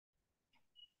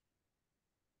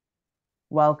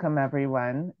Welcome,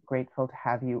 everyone. Grateful to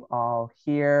have you all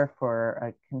here for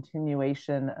a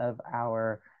continuation of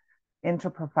our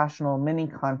interprofessional mini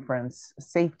conference,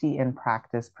 Safety in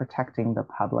Practice, Protecting the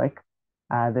Public.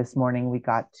 This morning, we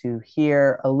got to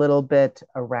hear a little bit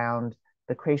around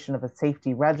the creation of a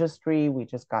safety registry. We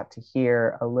just got to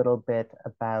hear a little bit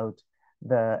about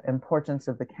the importance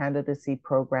of the candidacy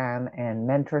program and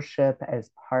mentorship as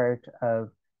part of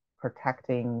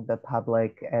protecting the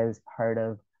public, as part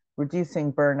of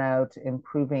reducing burnout,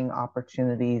 improving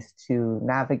opportunities to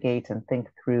navigate and think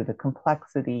through the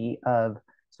complexity of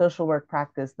social work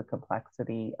practice, the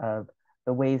complexity of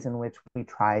the ways in which we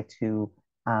try to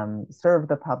serve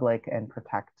the public and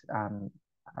protect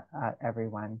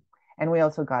everyone. And we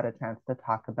also got a chance to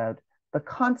talk about the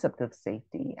concept of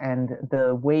safety and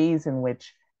the ways in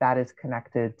which that is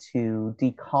connected to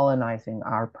decolonizing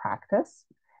our practice.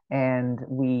 And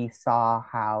we saw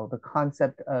how the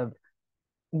concept of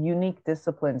unique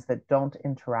disciplines that don't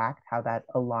interact, how that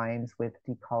aligns with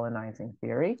decolonizing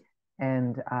theory.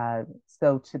 And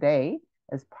so today,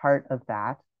 as part of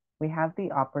that, we have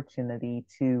the opportunity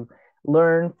to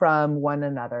learn from one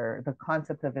another. The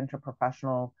concept of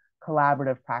interprofessional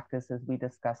collaborative practice, as we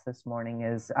discussed this morning,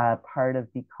 is part of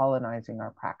decolonizing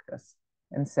our practice.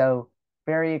 And so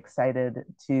very excited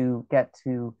to get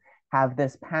to have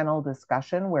this panel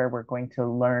discussion where we're going to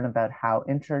learn about how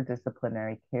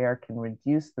interdisciplinary care can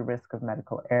reduce the risk of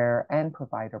medical error and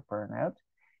provider burnout.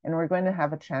 And we're going to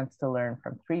have a chance to learn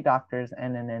from 3 doctors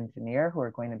and an engineer who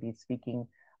are going to be speaking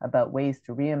about ways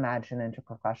to reimagine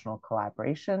interprofessional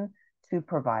collaboration to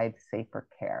provide safer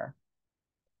care.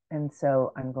 And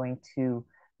so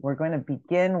we're going to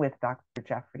begin with Dr.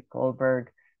 Jeffrey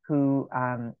Goldberg, who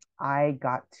I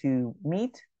got to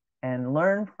meet and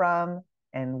learn from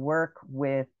and work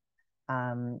with.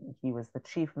 He was the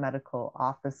chief medical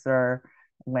officer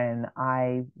when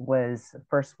I was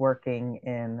first working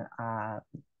in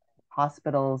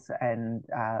hospitals, and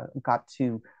got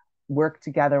to work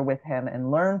together with him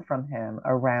and learn from him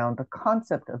around the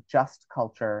concept of just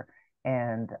culture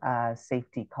and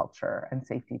safety culture and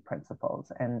safety principles.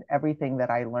 And everything that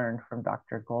I learned from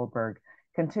Dr. Goldberg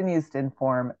continues to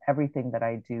inform everything that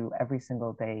I do every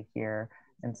single day here.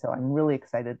 And so I'm really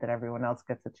excited that everyone else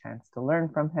gets a chance to learn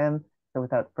from him. So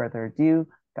without further ado,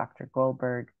 Dr.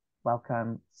 Goldberg,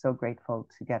 welcome. So grateful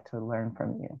to get to learn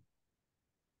from you.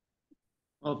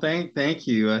 Well, thank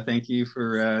you. Thank you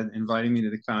for inviting me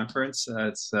to the conference.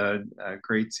 It's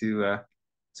great to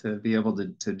be able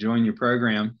to join your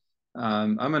program.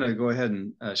 I'm going to go ahead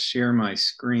and share my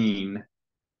screen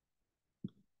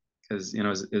because,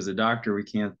 as a doctor, we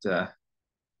can't, let's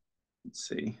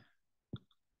see.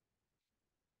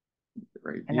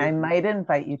 Right, and I might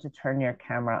invite you to turn your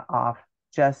camera off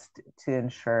just to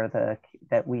ensure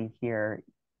that we hear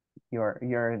you're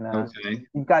in okay.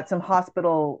 You've got some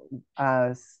hospital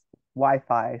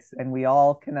Wi-Fi, and we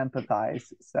all can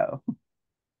empathize. So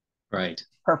right,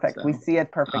 perfect. So, we see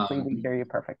it perfectly. We hear you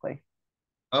perfectly.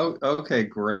 Oh, okay,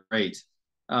 great.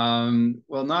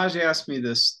 Well, Nazar asked me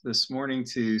this morning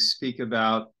to speak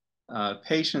about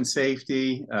patient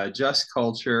safety, just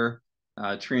culture,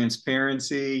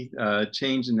 transparency,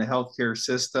 change in the healthcare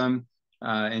system.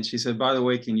 And she said, by the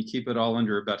way, can you keep it all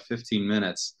under about 15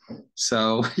 minutes?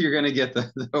 So you're going to get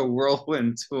the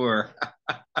whirlwind tour.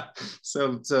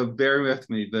 so bear with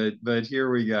me, but here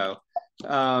we go.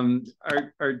 Our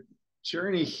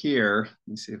journey here,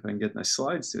 let me see if I can get my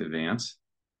slides to advance.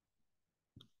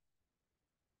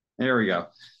 There we go.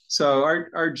 So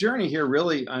our journey here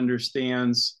really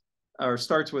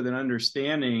starts with an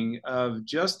understanding of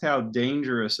just how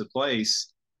dangerous a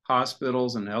place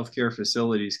hospitals and healthcare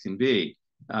facilities can be.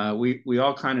 We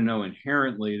all kind of know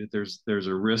inherently that there's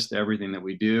a risk to everything that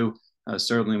we do.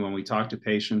 Certainly when we talk to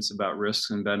patients about risks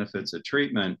and benefits of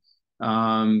treatment.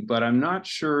 But I'm not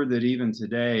sure that even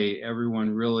today,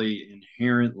 everyone really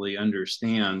inherently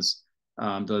understands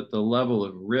the level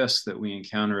of risk that we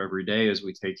encounter every day as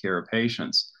we take care of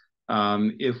patients.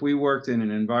 If we worked in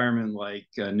an environment like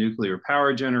nuclear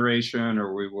power generation,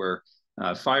 or we were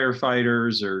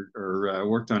firefighters, or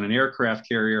worked on an aircraft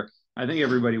carrier, I think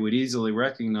everybody would easily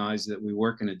recognize that we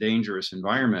work in a dangerous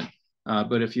environment.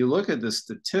 But if you look at the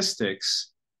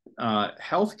statistics,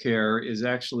 healthcare is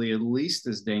actually at least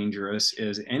as dangerous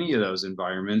as any of those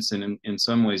environments, and in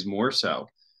some ways more so.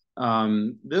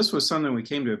 This was something we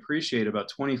came to appreciate about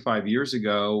 25 years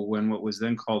ago when what was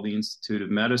then called the Institute of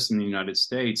Medicine in the United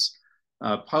States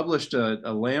published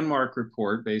a landmark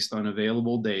report based on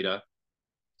available data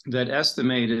that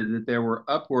estimated that there were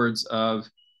upwards of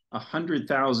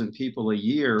 100,000 people a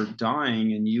year dying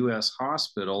in US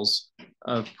hospitals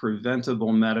of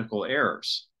preventable medical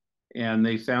errors. And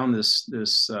they found this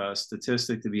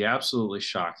statistic to be absolutely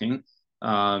shocking.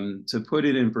 To put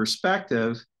it in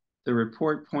perspective, the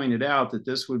report pointed out that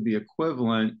this would be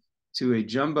equivalent to a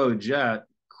jumbo jet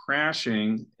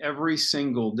crashing every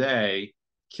single day,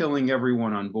 killing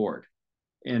everyone on board,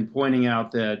 and pointing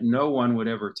out that no one would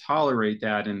ever tolerate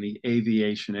that in the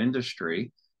aviation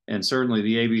industry. And certainly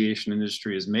the aviation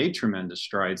industry has made tremendous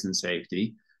strides in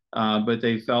safety. But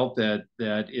they felt that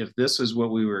if this is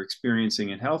what we were experiencing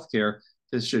in healthcare,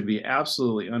 this should be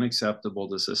absolutely unacceptable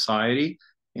to society.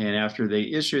 And after they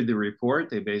issued the report,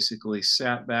 they basically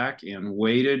sat back and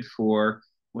waited for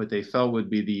what they felt would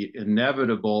be the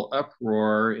inevitable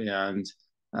uproar and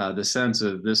the sense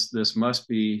of this must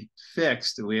be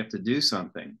fixed, and we have to do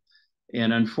something.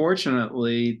 And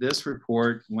unfortunately, this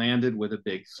report landed with a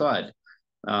big thud,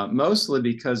 mostly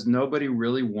because nobody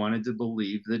really wanted to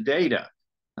believe the data.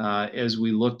 As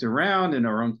we looked around in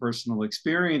our own personal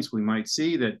experience, we might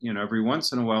see that, every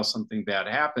once in a while something bad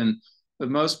happened, but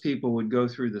most people would go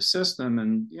through the system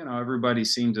and, everybody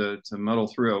seemed to muddle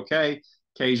through okay.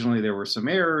 Occasionally there were some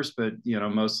errors, but,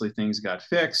 mostly things got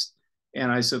fixed. And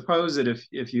I suppose that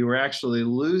if you were actually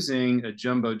losing a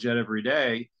jumbo jet every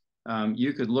day,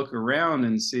 you could look around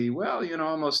and see, well,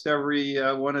 almost every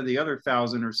one of the other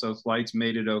 1,000 or so flights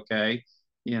made it okay.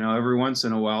 Every once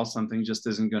in a while, something just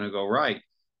isn't going to go right.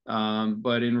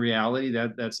 But in reality,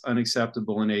 that's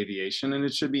unacceptable in aviation, and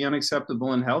it should be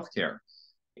unacceptable in healthcare.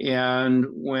 And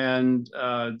when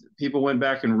people went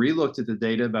back and relooked at the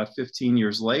data about 15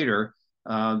 years later,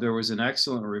 there was an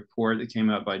excellent report that came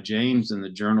out by James in the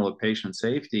Journal of Patient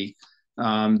Safety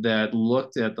that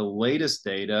looked at the latest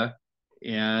data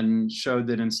and showed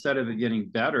that instead of it getting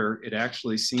better, it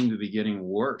actually seemed to be getting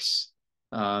worse.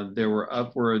 There were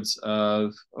upwards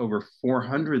of over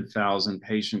 400,000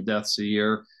 patient deaths a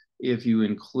year if you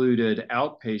included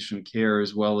outpatient care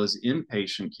as well as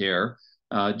inpatient care.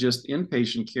 Just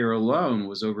inpatient care alone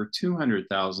was over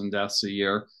 200,000 deaths a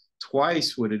year,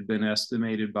 twice what had been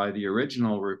estimated by the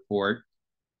original report.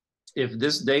 If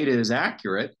this data is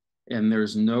accurate, and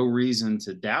there's no reason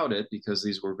to doubt it because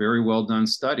these were very well done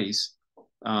studies,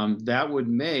 that would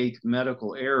make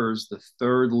medical errors the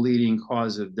third leading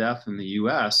cause of death in the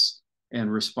US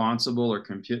and responsible or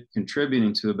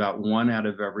contributing to about 1 out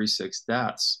of every 6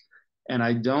 deaths. And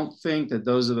I don't think that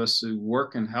those of us who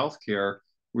work in healthcare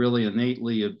really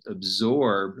innately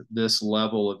absorb this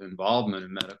level of involvement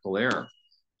in medical error.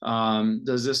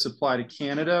 Does this apply to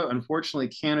Canada? Unfortunately,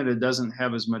 Canada doesn't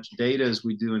have as much data as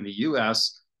we do in the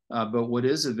US, but what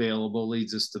is available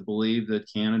leads us to believe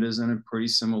that Canada is in a pretty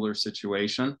similar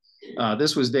situation.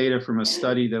 This was data from a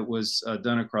study that was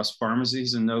done across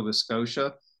pharmacies in Nova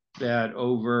Scotia that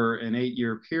over an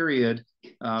 8-year period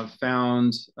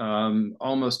found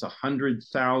almost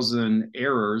 100,000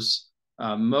 errors.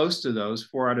 Most of those,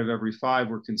 4 out of every 5,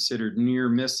 were considered near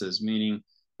misses, meaning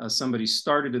somebody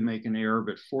started to make an error,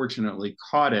 but fortunately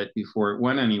caught it before it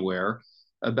went anywhere.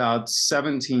 About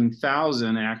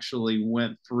 17,000 actually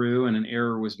went through and an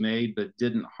error was made, but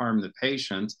didn't harm the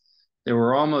patient. There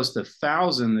were almost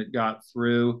 1,000 that got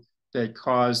through that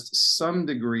caused some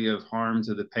degree of harm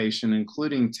to the patient,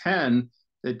 including 10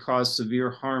 that caused severe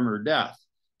harm or death.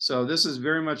 So this is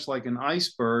very much like an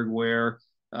iceberg where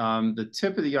the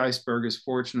tip of the iceberg is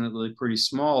fortunately pretty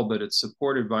small, but it's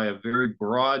supported by a very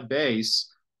broad base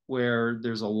where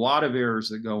there's a lot of errors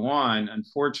that go on.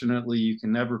 Unfortunately, you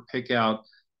can never pick out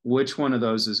which one of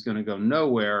those is going to go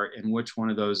nowhere and which one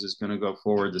of those is going to go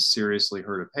forward to seriously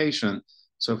hurt a patient.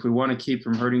 So if we want to keep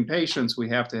from hurting patients, we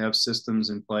have to have systems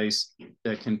in place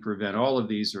that can prevent all of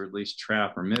these or at least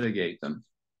trap or mitigate them.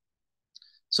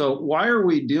 So why are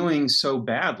we doing so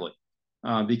badly?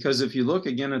 Because if you look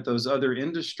again at those other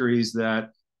industries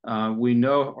that we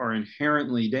know are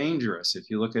inherently dangerous, if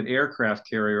you look at aircraft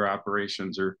carrier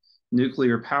operations or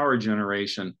nuclear power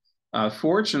generation,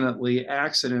 fortunately,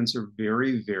 accidents are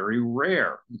very, very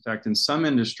rare. In fact, in some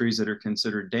industries that are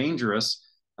considered dangerous,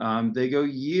 they go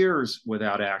years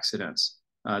without accidents.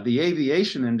 The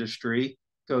aviation industry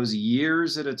goes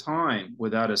years at a time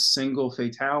without a single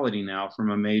fatality now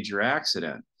from a major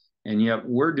accident. And yet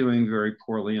we're doing very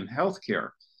poorly in healthcare.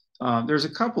 There's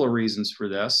a couple of reasons for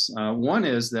this. One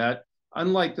is that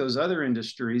unlike those other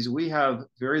industries, we have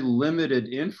very limited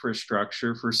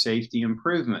infrastructure for safety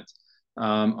improvement.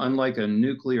 Unlike a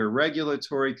nuclear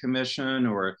regulatory commission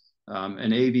or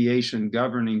an aviation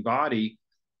governing body,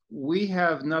 we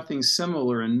have nothing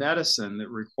similar in medicine that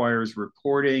requires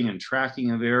reporting and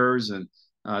tracking of errors and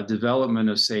development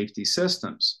of safety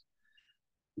systems.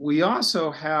 We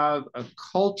also have a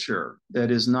culture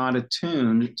that is not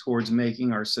attuned towards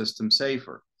making our system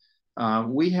safer.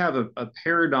 we have a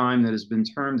paradigm that has been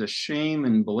termed a shame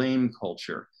and blame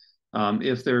culture.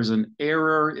 If there's an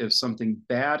error, if something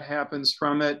bad happens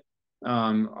from it,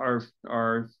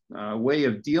 our way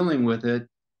of dealing with it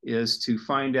is to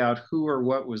find out who or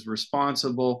what was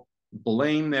responsible,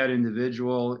 blame that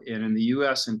individual. And in the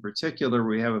US in particular,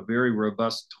 we have a very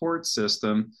robust tort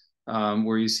system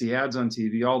where you see ads on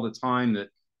TV all the time that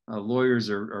lawyers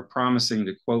are promising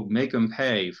to, quote, make them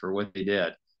pay for what they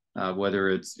did, whether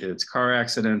it's car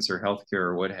accidents or healthcare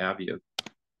or what have you.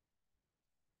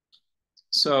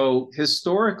 So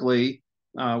historically,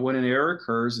 when an error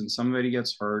occurs and somebody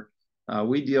gets hurt,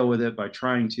 we deal with it by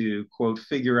trying to, quote,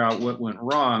 figure out what went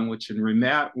wrong, which in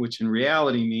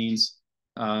reality means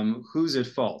who's at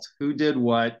fault, who did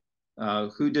what,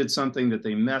 who did something that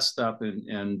they messed up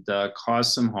and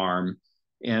caused some harm.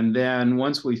 And then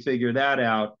once we figure that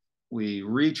out, we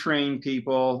retrain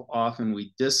people. Often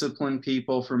we discipline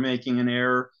people for making an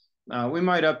error. We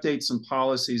might update some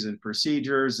policies and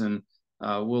procedures, and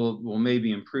we'll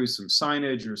maybe improve some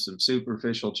signage or some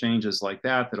superficial changes like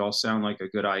that all sound like a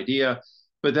good idea.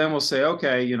 But then we'll say,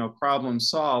 okay, you know, problem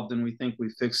solved, and we think we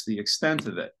fixed the extent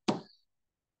of it.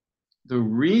 The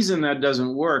reason that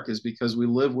doesn't work is because we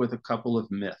live with a couple of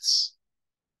myths.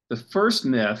 The first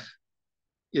myth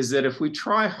is that if we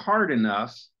try hard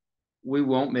enough, we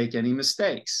won't make any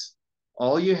mistakes.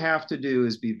 All you have to do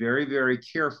is be very, very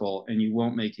careful and you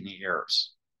won't make any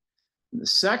errors. And the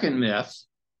second myth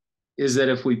is that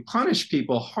if we punish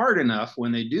people hard enough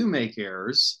when they do make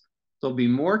errors, they'll be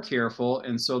more careful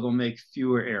and so they'll make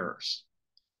fewer errors.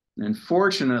 And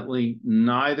unfortunately,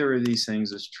 neither of these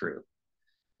things is true.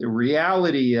 The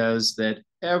reality is that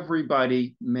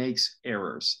everybody makes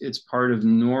errors. It's part of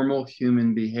normal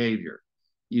human behavior.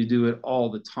 You do it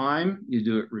all the time. You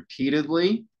do it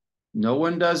repeatedly. No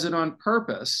one does it on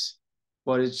purpose,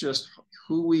 but it's just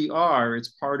who we are. It's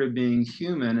part of being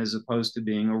human as opposed to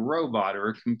being a robot or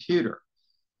a computer.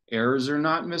 Errors are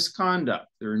not misconduct.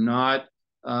 They're not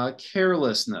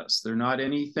carelessness. They're not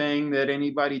anything that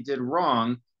anybody did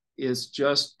wrong. It's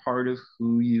just part of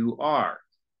who you are.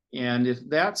 And if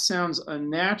that sounds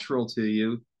unnatural to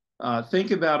you,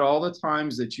 think about all the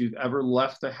times that you've ever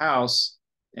left the house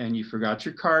and you forgot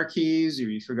your car keys, or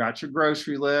you forgot your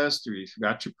grocery list, or you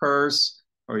forgot your purse,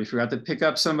 or you forgot to pick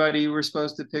up somebody you were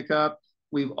supposed to pick up.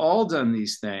 We've all done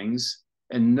these things,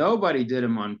 and nobody did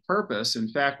them on purpose. In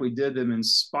fact, we did them in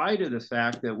spite of the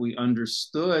fact that we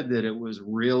understood that it was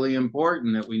really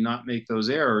important that we not make those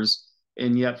errors.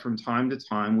 And yet from time to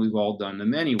time, we've all done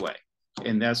them anyway.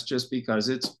 And that's just because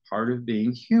it's part of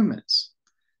being humans.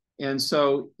 And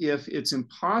so if it's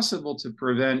impossible to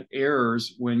prevent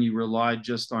errors when you rely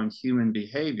just on human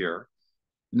behavior,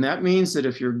 then that means that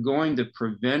if you're going to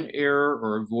prevent error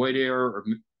or avoid error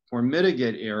or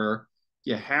mitigate error,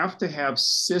 you have to have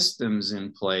systems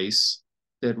in place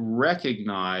that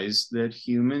recognize that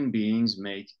human beings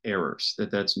make errors,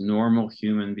 that that's normal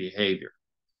human behavior.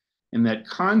 And that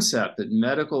concept that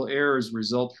medical errors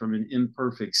result from an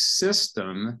imperfect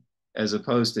system as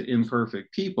opposed to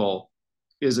imperfect people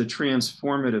is a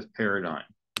transformative paradigm.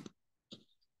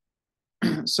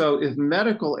 So if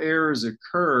medical errors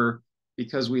occur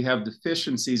because we have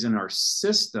deficiencies in our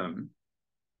system,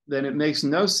 then it makes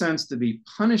no sense to be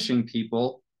punishing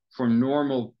people for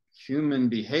normal human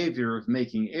behavior of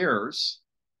making errors.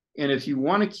 And if you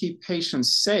want to keep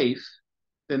patients safe,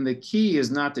 then the key is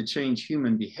not to change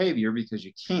human behavior, because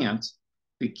you can't.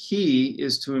 The key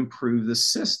is to improve the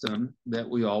system that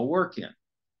we all work in.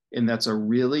 And that's a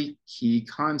really key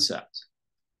concept.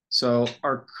 So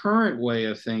our current way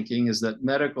of thinking is that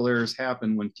medical errors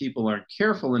happen when people aren't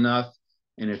careful enough.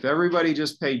 And if everybody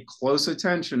just paid close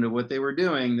attention to what they were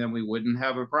doing, then we wouldn't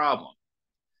have a problem.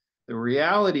 The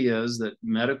reality is that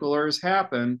medical errors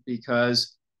happen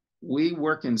because we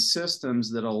work in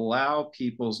systems that allow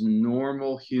people's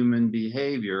normal human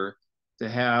behavior to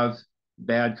have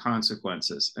bad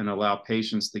consequences and allow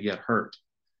patients to get hurt.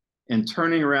 And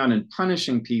turning around and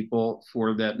punishing people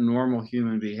for that normal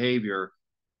human behavior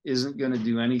isn't going to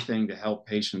do anything to help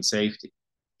patient safety.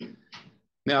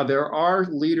 Now, there are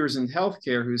leaders in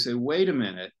healthcare who say, wait a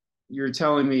minute, you're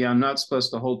telling me I'm not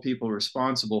supposed to hold people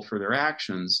responsible for their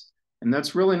actions. And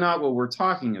that's really not what we're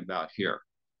talking about here.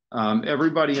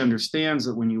 Everybody understands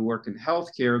that when you work in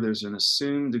healthcare, there's an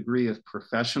assumed degree of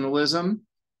professionalism.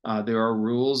 There are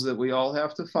rules that we all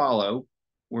have to follow.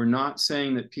 We're not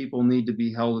saying that people need to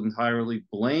be held entirely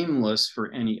blameless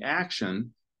for any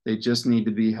action. They just need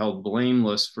to be held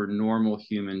blameless for normal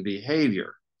human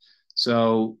behavior.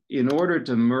 So in order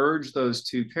to merge those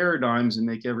two paradigms and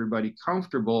make everybody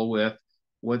comfortable with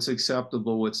what's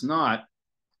acceptable, what's not,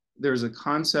 there's a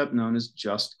concept known as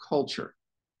just culture.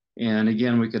 And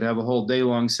again, we could have a whole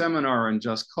day-long seminar on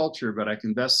just culture, but I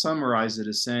can best summarize it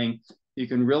as saying you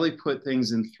can really put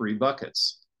things in three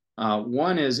buckets.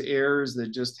 One is errors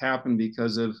that just happen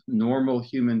because of normal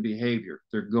human behavior.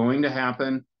 They're going to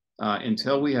happen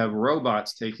until we have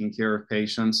robots taking care of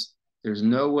patients. There's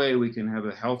no way we can have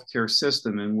a healthcare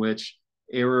system in which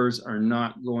errors are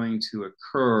not going to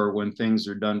occur when things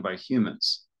are done by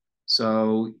humans.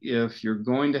 So if you're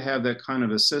going to have that kind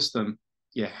of a system,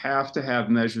 you have to have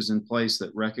measures in place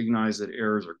that recognize that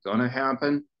errors are going to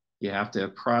happen. You have to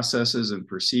have processes and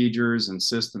procedures and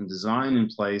system design in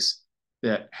place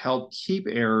that help keep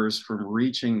errors from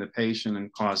reaching the patient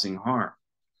and causing harm.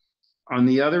 On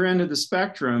the other end of the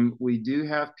spectrum, we do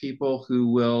have people who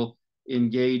will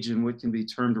engage in what can be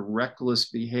termed reckless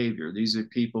behavior. These are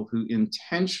people who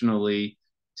intentionally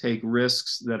take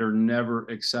risks that are never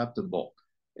acceptable.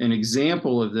 An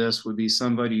example of this would be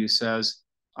somebody who says,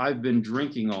 I've been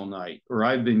drinking all night, or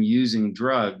I've been using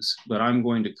drugs, but I'm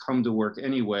going to come to work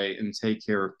anyway and take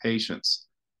care of patients.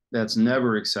 That's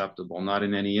never acceptable, not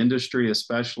in any industry,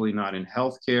 especially not in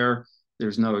healthcare.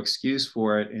 There's no excuse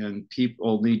for it, and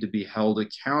people need to be held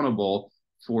accountable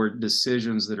for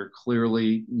decisions that are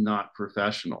clearly not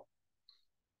professional.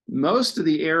 Most of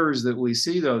the errors that we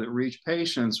see, though, that reach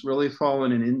patients really fall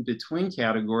in an in-between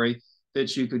category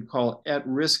that you could call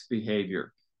at-risk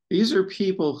behavior. These are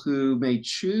people who may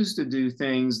choose to do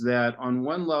things that on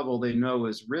one level they know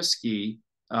is risky,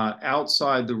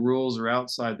 outside the rules or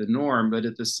outside the norm, but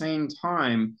at the same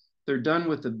time, they're done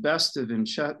with the best of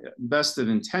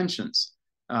intentions.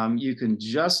 You can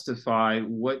justify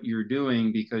what you're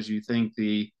doing because you think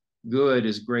the good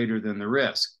is greater than the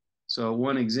risk. So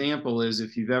one example is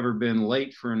if you've ever been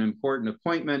late for an important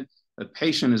appointment, a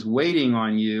patient is waiting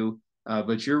on you,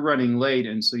 but you're running late,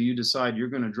 and so you decide you're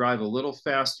going to drive a little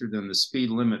faster than the speed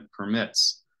limit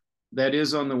permits. That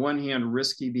is, on the one hand,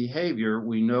 risky behavior.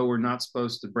 We know we're not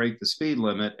supposed to break the speed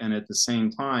limit, and at the same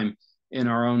time, in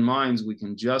our own minds, we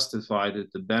can justify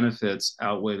that the benefits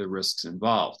outweigh the risks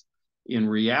involved. In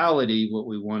reality, what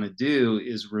we want to do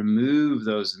is remove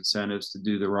those incentives to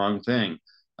do the wrong thing.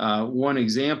 One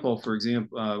example, for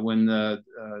example, when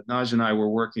Nazar and I were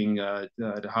working at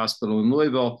a hospital in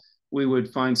Louisville, we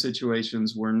would find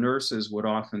situations where nurses would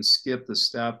often skip the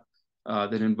step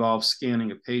that involves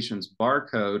scanning a patient's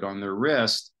barcode on their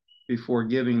wrist before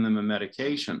giving them a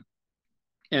medication.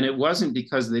 And it wasn't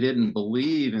because they didn't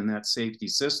believe in that safety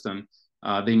system.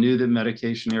 They knew that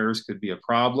medication errors could be a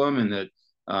problem, and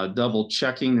that double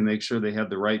checking to make sure they had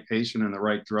the right patient and the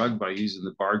right drug by using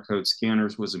the barcode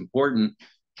scanners was important.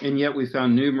 And yet we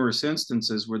found numerous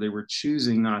instances where they were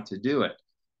choosing not to do it.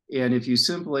 And if you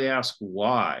simply ask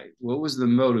why, what was the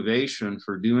motivation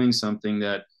for doing something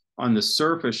that on the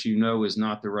surface you know is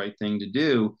not the right thing to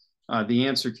do, the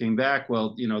answer came back,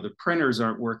 well, the printers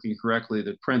aren't working correctly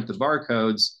to print the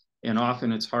barcodes, and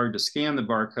often it's hard to scan the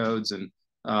barcodes.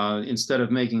 And instead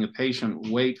of making a patient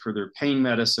wait for their pain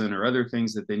medicine or other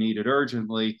things that they needed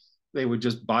urgently, they would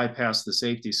just bypass the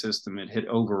safety system and hit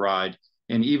override.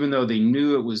 And even though they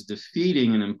knew it was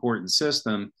defeating an important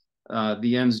system,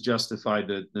 the ends justified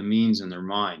the means in their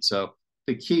mind. So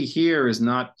the key here is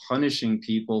not punishing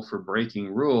people for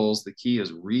breaking rules. The key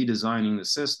is redesigning the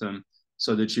system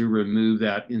so that you remove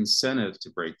that incentive to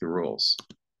break the rules.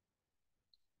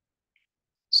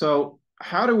 So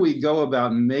how do we go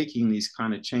about making these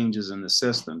kind of changes in the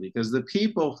system? Because the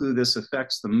people who this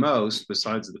affects the most,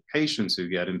 besides the patients who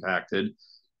get impacted,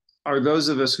 are those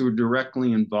of us who are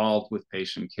directly involved with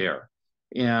patient care.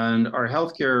 And our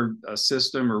healthcare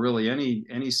system, or really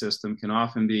any system, can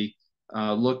often be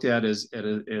looked at as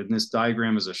in this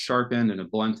diagram as a sharp end and a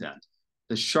blunt end.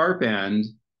 The sharp end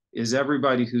is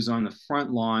everybody who's on the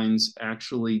front lines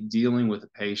actually dealing with a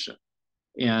patient.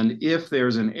 And if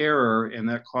there's an error and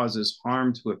that causes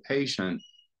harm to a patient,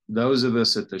 those of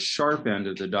us at the sharp end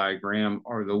of the diagram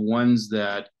are the ones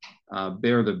that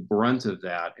bear the brunt of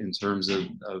that in terms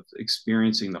of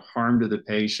experiencing the harm to the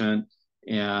patient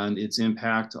and its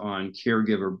impact on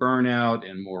caregiver burnout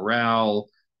and morale,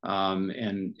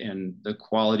 and the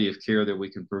quality of care that we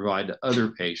can provide to other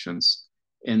patients.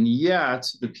 And yet,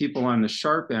 the people on the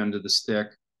sharp end of the stick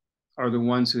are the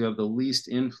ones who have the least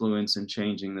influence in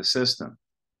changing the system.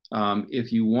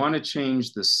 If you want to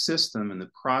change the system and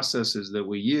the processes that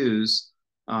we use,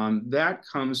 that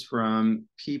comes from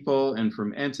people and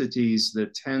from entities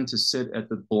that tend to sit at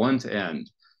the blunt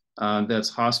end. That's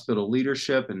hospital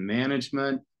leadership and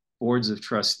management, boards of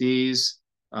trustees,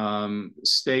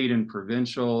 state and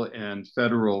provincial and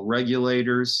federal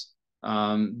regulators.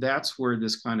 That's where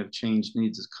this kind of change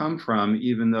needs to come from,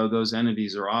 even though those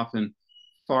entities are often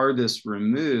farthest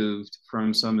removed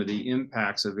from some of the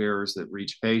impacts of errors that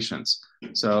reach patients.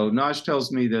 So Naj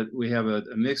tells me that we have a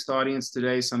mixed audience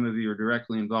today. Some of you are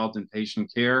directly involved in patient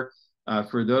care.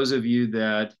 For those of you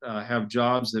that have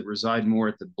jobs that reside more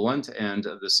at the blunt end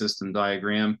of the system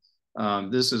diagram,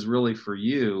 this is really for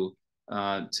you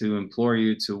to implore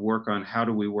you to work on how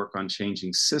do we work on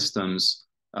changing systems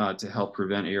to help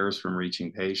prevent errors from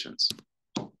reaching patients.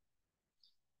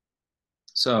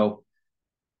 So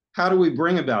how do we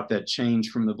bring about that change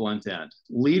from the blunt end?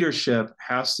 Leadership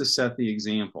has to set the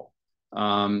example.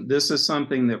 This is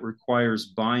something that requires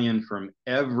buy-in from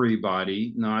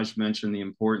everybody. Naj mentioned the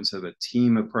importance of a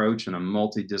team approach and a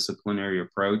multidisciplinary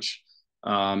approach.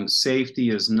 Safety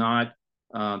is not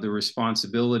the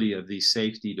responsibility of the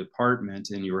safety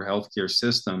department in your healthcare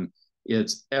system.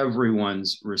 It's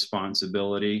everyone's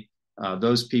responsibility.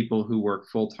 Those people who work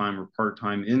full-time or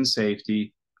part-time in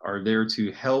safety are there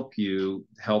to help you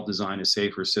help design a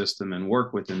safer system and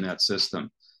work within that system.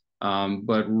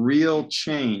 But real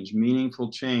change, meaningful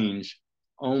change,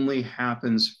 only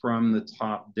happens from the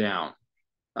top down.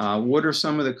 What are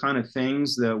some of the kind of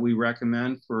things that we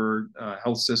recommend for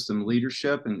health system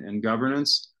leadership and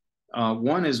governance?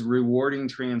 One is rewarding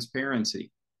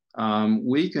transparency.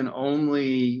 We can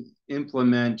only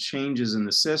implement changes in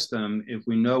the system if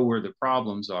we know where the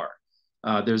problems are.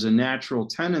 There's a natural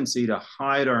tendency to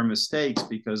hide our mistakes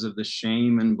because of the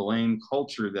shame and blame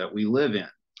culture that we live in.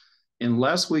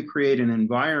 Unless we create an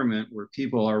environment where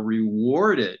people are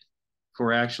rewarded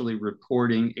for actually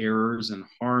reporting errors and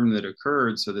harm that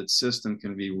occurred so that system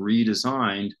can be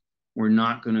redesigned, we're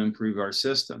not going to improve our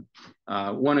system.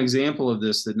 One example of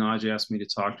this that Naj asked me to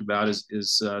talk about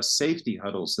is safety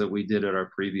huddles that we did at our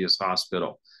previous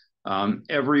hospital.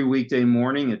 Every weekday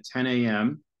morning at 10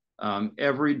 a.m.,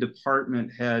 every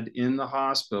department head in the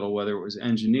hospital, whether it was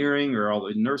engineering or all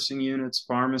the nursing units,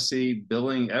 pharmacy,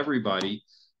 billing, everybody,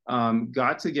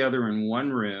 got together in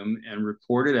one room and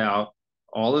reported out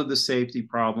all of the safety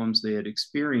problems they had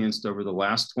experienced over the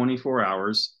last 24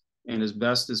 hours, and as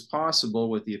best as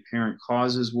possible what the apparent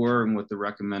causes were and what the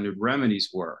recommended remedies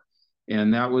were.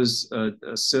 And that was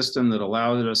a system that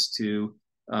allowed us to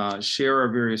share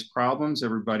our various problems.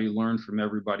 Everybody learned from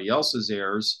everybody else's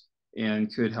errors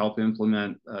and could help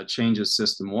implement changes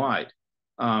system-wide.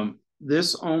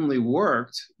 This only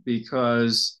worked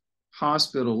because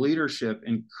hospital leadership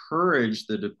encouraged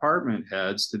the department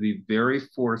heads to be very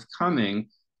forthcoming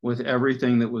with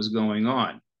everything that was going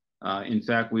on. In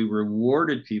fact, we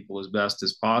rewarded people as best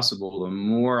as possible. The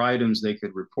more items they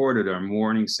could report at our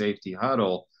morning safety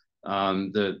huddle,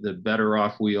 the better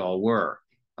off we all were.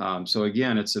 So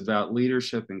again, it's about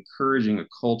leadership encouraging a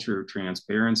culture of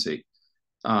transparency.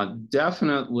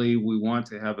 Definitely, we want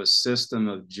to have a system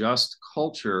of just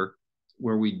culture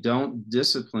where we don't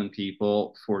discipline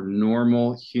people for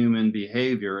normal human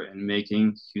behavior and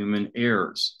making human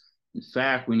errors. In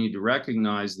fact, we need to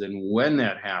recognize that when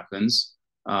that happens,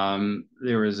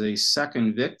 there is a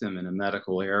second victim in a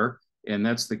medical error, and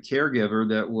that's the caregiver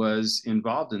that was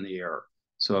involved in the error.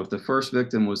 So if the first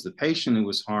victim was the patient who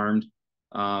was harmed,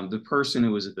 the person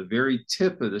who was at the very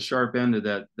tip of the sharp end of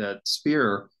that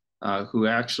spear, who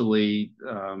actually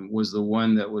was the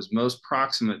one that was most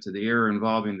proximate to the error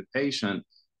involving the patient,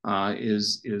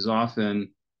 is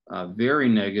often very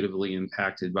negatively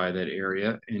impacted by that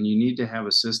area. And you need to have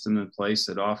a system in place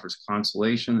that offers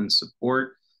consolation and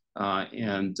support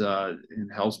and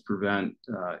helps prevent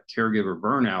caregiver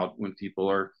burnout when people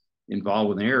are involved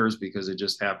with errors because it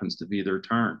just happens to be their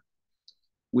turn.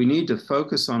 We need to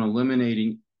focus on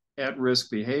eliminating at-risk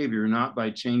behavior, not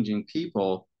by changing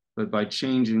people, but by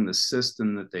changing the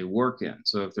system that they work in.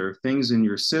 So if there are things in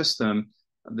your system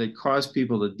that cause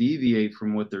people to deviate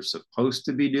from what they're supposed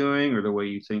to be doing or the way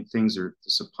you think things are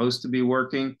supposed to be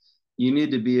working, you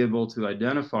need to be able to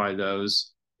identify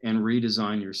those and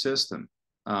redesign your system.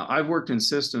 I've worked in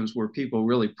systems where people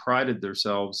really prided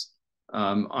themselves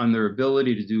on their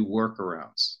ability to do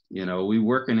workarounds. You know, we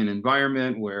work in an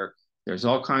environment where there's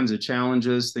all kinds of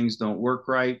challenges, things don't work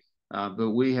right,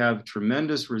 but we have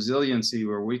tremendous resiliency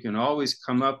where we can always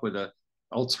come up with an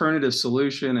alternative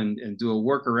solution and do a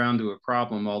workaround to a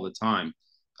problem all the time.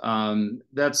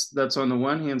 That's on the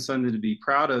one hand something to be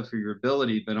proud of for your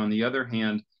ability, but on the other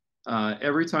hand,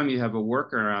 every time you have a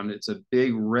workaround, it's a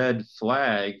big red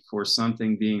flag for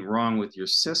something being wrong with your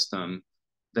system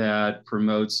that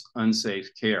promotes unsafe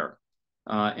care.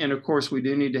 And of course, we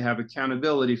do need to have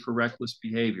accountability for reckless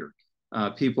behavior.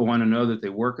 People want to know that they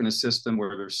work in a system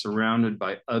where they're surrounded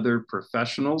by other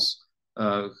professionals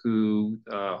who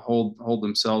hold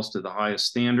themselves to the highest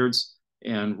standards,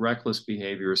 and reckless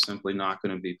behavior is simply not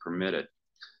going to be permitted.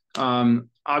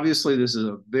 Obviously, this is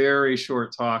a very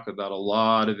short talk about a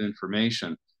lot of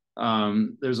information.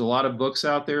 There's a lot of books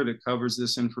out there that covers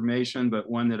this information, but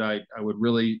one that I would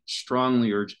really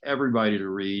strongly urge everybody to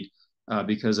read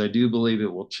because I do believe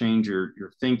it will change your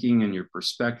thinking and your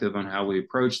perspective on how we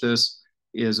approach this,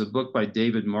 is a book by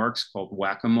David Marks called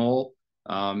Whack-A-Mole.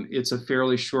 It's a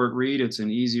fairly short read, it's an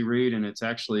easy read, and it's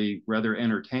actually rather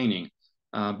entertaining.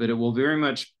 But it will very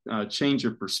much change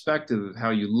your perspective of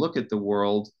how you look at the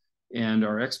world and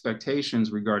our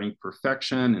expectations regarding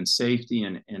perfection and safety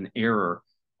and error.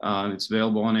 It's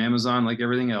available on Amazon like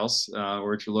everything else,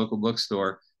 or at your local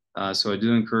bookstore. So I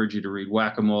do encourage you to read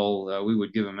Whack-A-Mole. We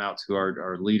would give them out to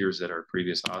our leaders at our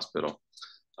previous hospital.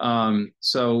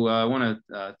 So I want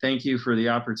to thank you for the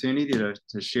opportunity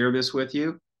to share this with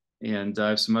you. And I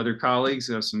have some other colleagues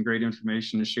who have some great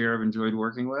information to share I've enjoyed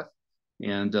working with.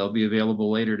 And I'll be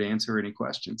available later to answer any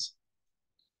questions.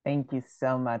 Thank you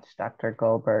so much, Dr.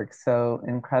 Goldberg. So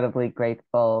incredibly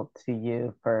grateful to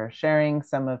you for sharing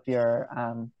some of your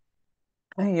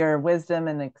wisdom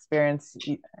and experience,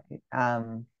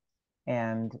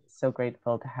 and so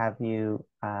grateful to have you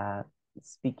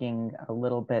speaking a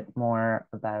little bit more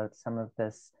about some of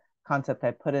this concept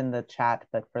I put in the chat,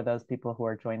 but for those people who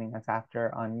are joining us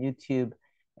after on YouTube,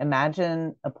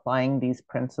 imagine applying these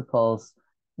principles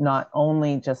not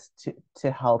only just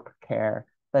to healthcare,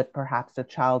 but perhaps to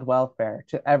child welfare,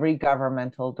 to every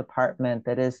governmental department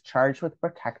that is charged with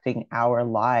protecting our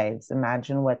lives.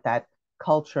 Imagine what that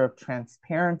culture of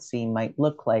transparency might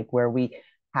look like, where we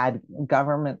had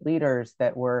government leaders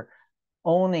that were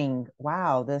owning,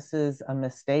 wow, this is a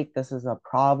mistake, this is a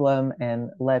problem, and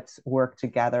let's work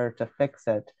together to fix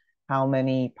it. How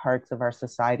many parts of our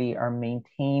society are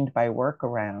maintained by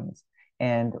workarounds?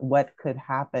 And what could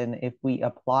happen if we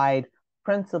applied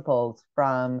principles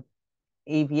from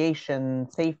aviation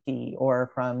safety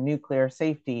or from nuclear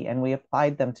safety, and we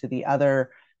applied them to the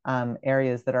other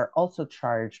areas that are also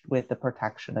charged with the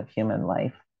protection of human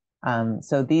life?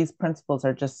 So these principles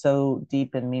are just so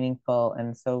deep and meaningful,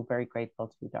 and so very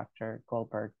grateful to Dr.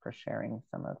 Goldberg for sharing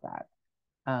some of that.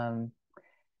 I'm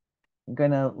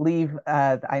going to leave,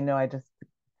 I know I just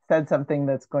said something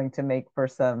that's going to make for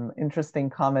some interesting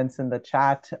comments in the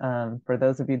chat. For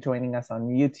those of you joining us on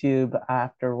YouTube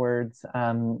afterwards,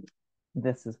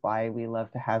 this is why we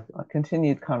love to have a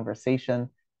continued conversation.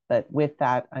 But with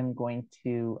that, I'm going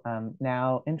to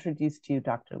now introduce to you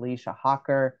Dr. Leisha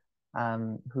Hawker,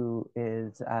 who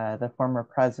is the former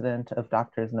president of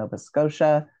Doctors Nova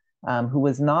Scotia, who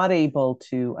was not able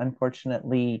to,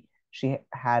 unfortunately, she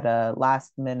had a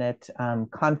last minute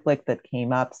conflict that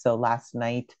came up. So last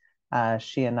night,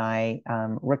 she and I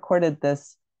recorded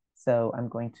this. So I'm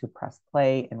going to press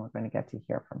play and we're going to get to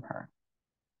hear from her.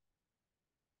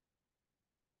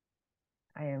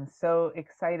 I am so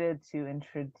excited to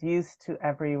introduce to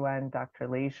everyone Dr.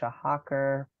 Leisha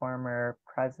Hawker, former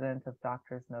president of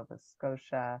Doctors Nova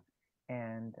Scotia,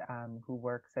 and who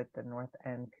works at the North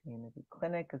End Community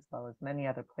Clinic, as well as many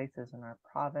other places in our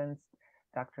province.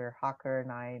 Dr. Hawker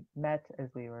and I met as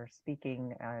we were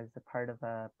speaking as a part of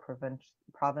a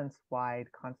province-wide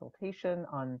consultation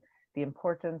on the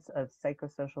importance of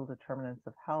psychosocial determinants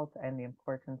of health and the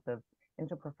importance of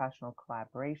interprofessional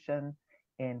collaboration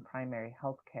in primary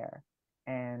healthcare.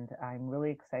 And I'm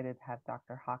really excited to have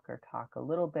Dr. Hawker talk a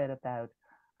little bit about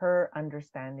her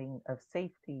understanding of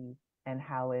safety and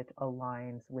how it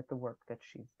aligns with the work that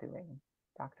she's doing.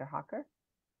 Dr. Hawker?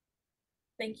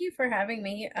 Thank you for having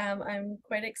me. I'm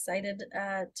quite excited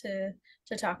to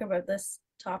talk about this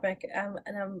topic, and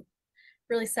I'm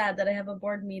really sad that I have a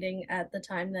board meeting at the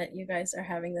time that you guys are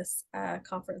having this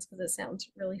conference, because it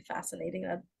sounds really fascinating.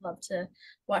 I'd love to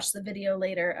watch the video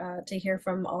later to hear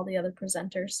from all the other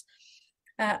presenters.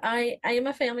 I am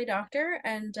a family doctor,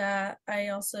 and I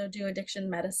also do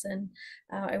addiction medicine.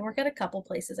 I work at a couple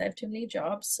places. I have too many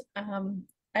jobs.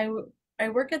 I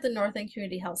work at the North End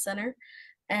Community Health Center,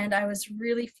 and I was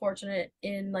really fortunate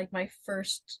in like my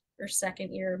first or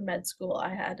second year of med school.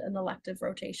 I had an elective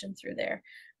rotation through there,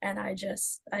 and I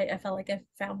felt like I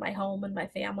found my home and my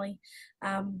family.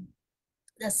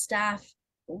 The staff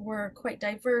were quite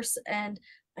diverse and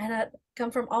had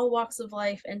come from all walks of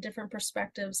life and different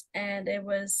perspectives, and it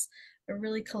was a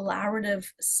really collaborative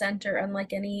center,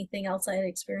 unlike anything else I had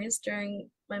experienced during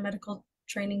my medical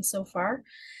training so far.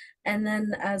 And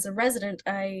then as a resident,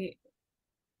 I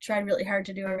tried really hard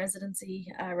to do a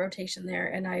residency rotation there,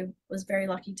 and I was very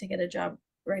lucky to get a job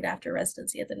right after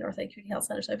residency at the North End Community Health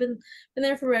Center. So I've been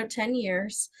there for about 10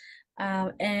 years,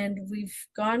 and we've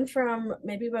gone from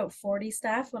maybe about 40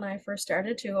 staff when I first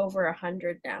started to over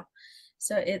 100 now.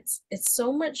 So it's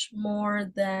so much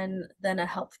more than a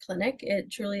health clinic.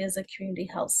 It truly is a community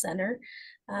health center.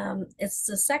 It's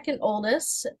the second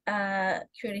oldest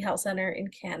community health center in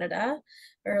Canada,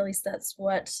 or at least that's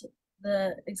what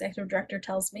the executive director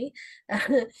tells me.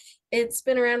 It's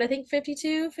been around, I think,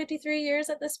 52, 53 years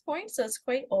at this point, so it's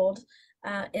quite old.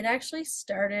 It actually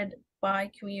started by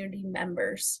community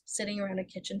members sitting around a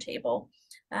kitchen table,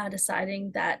 deciding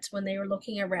that when they were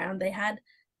looking around, they had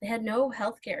no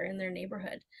healthcare in their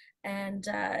neighborhood, and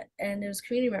it was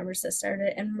community members that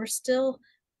started, and we're still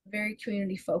very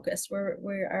community focused. We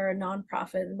are a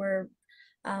nonprofit, and we're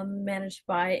managed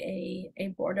by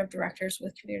a board of directors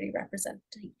with community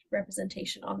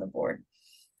representation on the board.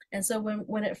 And so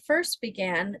when it first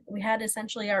began, we had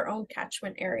essentially our own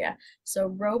catchment area. So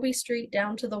Roby Street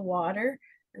down to the water,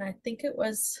 and I think it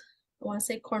was, I want to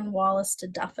say Cornwallis to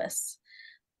Duffus.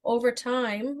 Over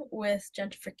time, with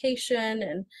gentrification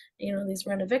and these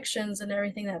renovictions and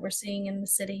everything that we're seeing in the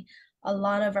city, a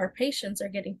lot of our patients are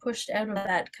getting pushed out of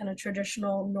that kind of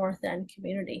traditional North End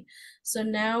community. So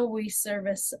now we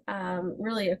service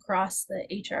really across the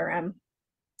HRM,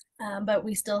 but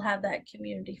we still have that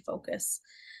community focus.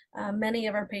 Many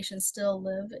of our patients still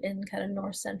live in kind of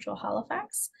north central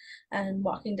Halifax and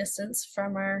walking distance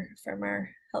from our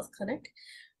health clinic.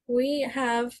 We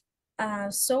have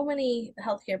so many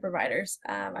healthcare providers.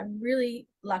 I'm really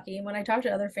lucky. When I talk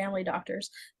to other family doctors,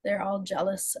 they're all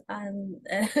jealous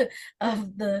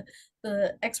of the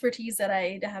expertise that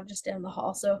I have just down the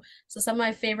hall. So some of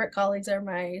my favorite colleagues are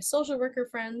my social worker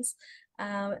friends,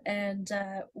 and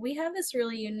we have this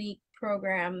really unique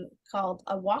program called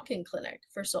a walk-in clinic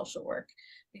for social work,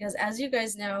 because as you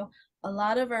guys know, a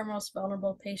lot of our most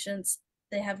vulnerable patients,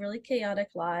 they have really chaotic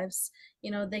lives.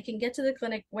 They can get to the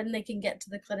clinic when they can get to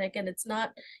the clinic, and it's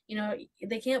not,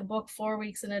 they can't book 4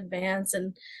 weeks in advance,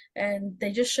 and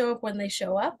they just show up when they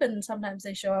show up, and sometimes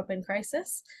they show up in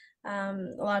crisis. A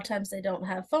lot of times they don't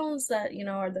have phones that,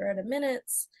 are there at a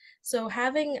minutes. So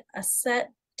having a set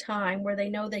time where they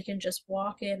know they can just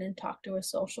walk in and talk to a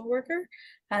social worker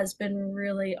has been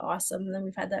really awesome. And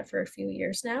we've had that for a few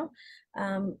years now.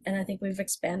 And I think we've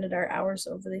expanded our hours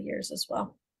over the years as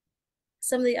well.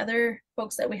 Some of the other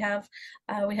folks that we have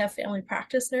family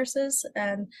practice nurses,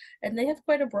 and they have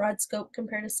quite a broad scope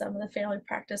compared to some of the family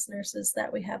practice nurses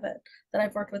that we have that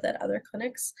I've worked with at other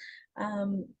clinics.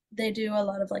 They do a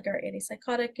lot of like our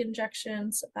antipsychotic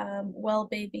injections, well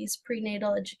babies,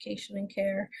 prenatal education and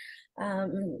care.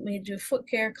 We do foot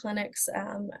care clinics.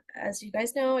 As you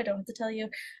guys know, I don't have to tell you,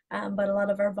 but a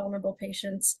lot of our vulnerable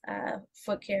patients,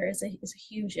 foot care is a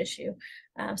huge issue.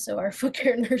 So our foot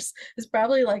care nurse is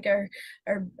probably like our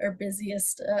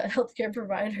busiest healthcare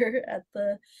provider at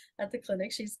the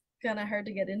clinic. She's kind of hard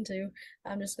to get into,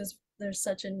 just because there's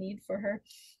such a need for her.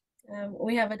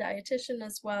 We have a dietitian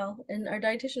as well, and our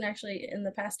dietitian actually in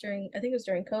the past, I think it was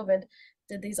during COVID,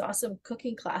 did these awesome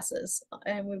cooking classes,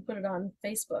 and we put it on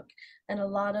Facebook, and a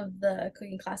lot of the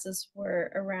cooking classes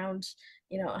were around,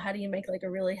 how do you make like a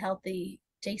really healthy,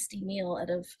 tasty meal out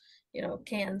of,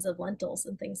 cans of lentils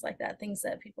and things like that, things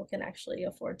that people can actually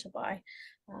afford to buy,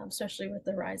 especially with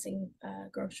the rising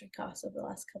grocery costs over the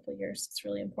last couple of years. It's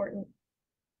really important.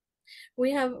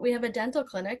 We have a dental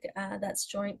clinic that's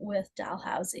joint with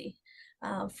Dalhousie.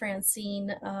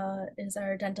 Francine is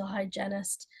our dental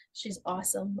hygienist. She's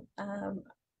awesome.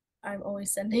 I'm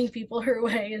always sending people her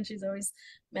way, and she's always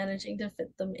managing to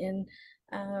fit them in.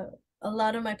 A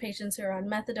lot of my patients who are on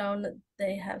methadone,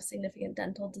 they have significant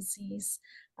dental disease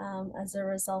as a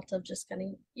result of just kind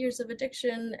of years of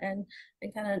addiction and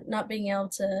kind of not being able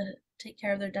to take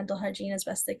care of their dental hygiene as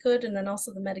best they could. And then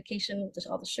also the medication with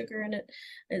all the sugar in it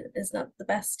is not the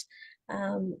best.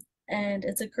 And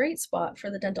it's a great spot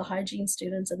for the dental hygiene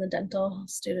students and the dental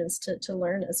students to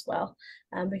learn as well,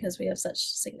 because we have such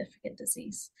significant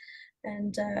disease.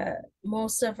 And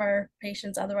most of our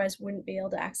patients otherwise wouldn't be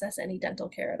able to access any dental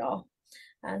care at all.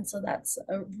 And so that's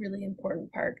a really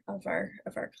important part of our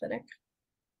clinic.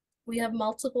 We have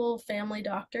multiple family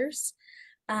doctors,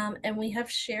 and we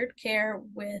have shared care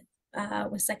with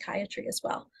psychiatry as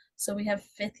well. So we have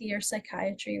 5th year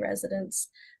psychiatry residents.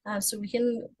 So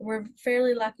we're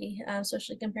fairly lucky,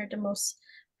 especially compared to most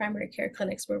primary care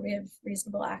clinics where we have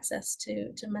reasonable access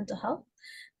to mental health.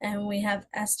 And we have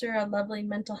Esther, a lovely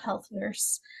mental health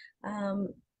nurse,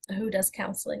 who does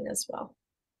counseling as well.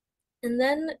 And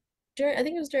then I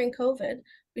think it was during COVID,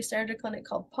 we started a clinic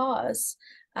called Pause,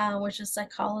 which is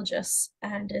psychologists,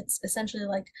 and it's essentially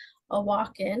like a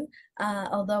walk-in,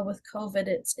 although with COVID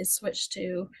it's switched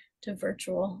to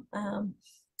virtual,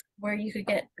 where you could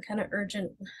get kind of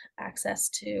urgent access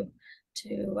to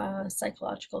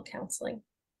psychological counseling.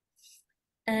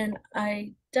 And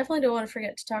I definitely don't want to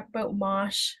forget to talk about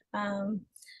MOSH.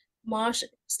 MOSH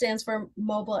stands for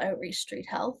Mobile Outreach Street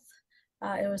Health.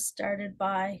 It was started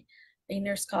by a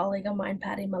nurse colleague of mine,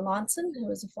 Patty Melanson, who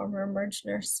was a former emerge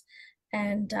nurse.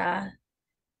 And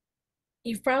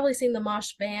you've probably seen the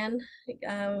MOSH van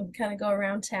kind of go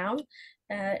around town.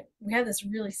 We have this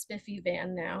really spiffy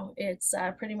van now. It's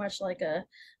pretty much like a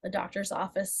doctor's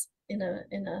office in a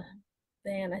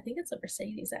van. I think it's a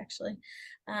Mercedes actually.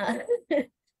 Uh,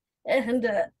 and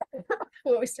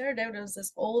when we started out, it was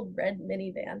this old red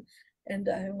minivan, and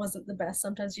it wasn't the best.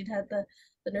 Sometimes you'd have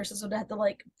the nurses would have to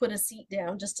like put a seat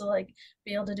down just to like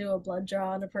be able to do a blood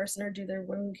draw on a person or do their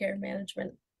wound care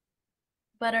management.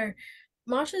 But our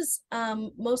MOSH is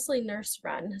mostly nurse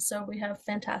run. So we have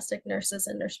fantastic nurses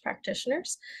and nurse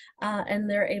practitioners, and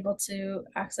they're able to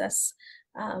access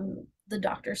the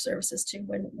doctor services too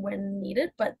when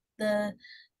needed. But the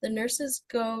nurses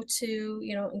go to,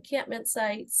 you know, encampment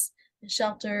sites,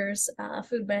 shelters,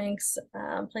 food banks,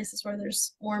 places where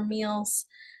there's warm meals.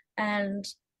 And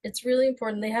it's really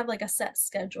important. They have like a set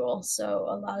schedule. So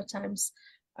a lot of times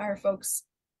our folks,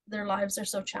 their lives are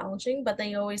so challenging, but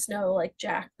they always know like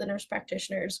Jack, the nurse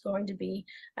practitioner, is going to be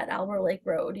at Albert Lake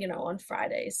Road, you know, on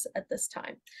Fridays at this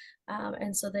time.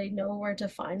 And so they know where to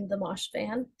find the MOSH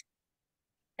van,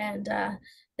 and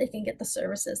they can get the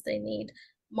services they need.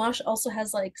 MOSH also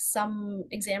has like some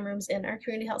exam rooms in our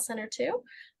community health center too.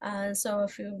 So a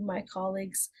few of my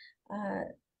colleagues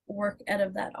work out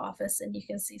of that office, and you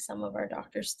can see some of our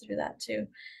doctors through that too.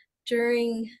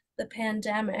 During the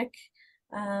pandemic,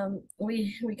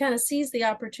 we kind of seized the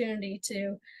opportunity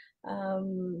to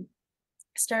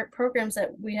start programs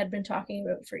that we had been talking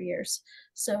about for years.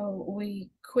 So we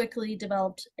quickly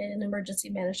developed an emergency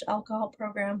managed alcohol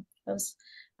program. That was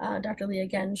Dr. Leah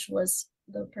Genge was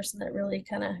the person that really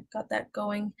kind of got that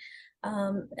going.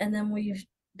 And then we've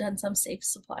done some safe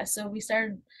supply. So we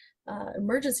started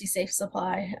emergency safe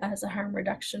supply as a harm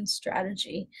reduction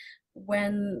strategy.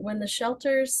 When the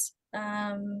shelters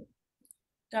got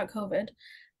COVID,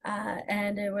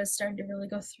 and it was starting to really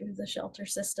go through the shelter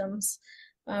systems,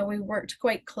 we worked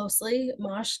quite closely,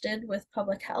 MOSH did, with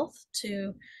public health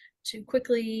to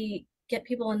quickly get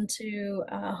people into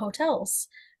hotels.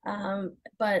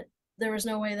 But there was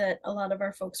no way that a lot of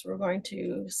our folks were going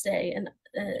to stay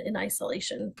in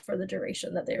isolation for the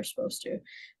duration that they were supposed to,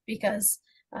 because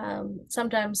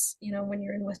sometimes, you know, when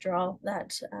you're in withdrawal,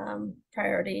 that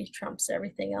priority trumps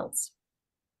everything else.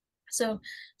 So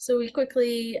we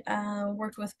quickly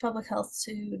worked with public health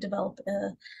to develop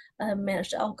a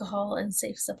managed alcohol and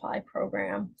safe supply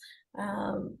program,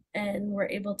 and we're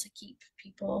able to keep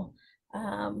people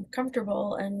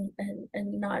comfortable and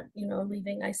not, you know,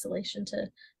 leaving isolation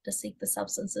to seek the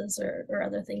substances or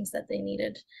other things that they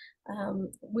needed.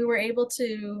 We were able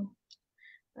to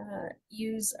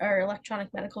use our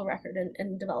electronic medical record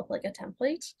and develop like a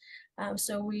template.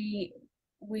 So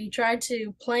we tried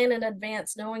to plan in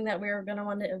advance, knowing that we were going to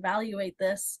want to evaluate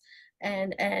this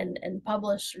and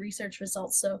publish research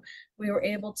results. So we were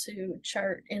able to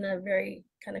chart in a very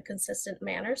kind of consistent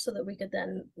manner so that we could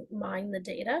then mine the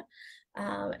data.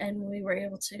 And we were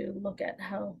able to look at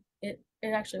how it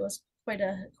actually was quite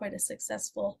a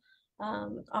successful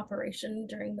operation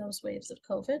during those waves of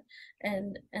COVID.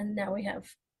 And now we have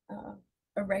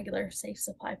a regular safe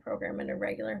supply program and a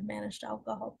regular managed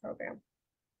alcohol program.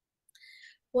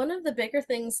 One of the bigger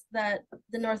things that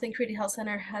the Northern Community Health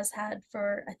Center has had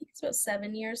for, I think it's about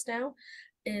 7 years now,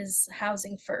 is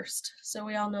housing first. So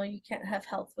we all know you can't have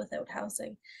health without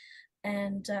housing.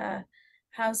 And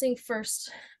housing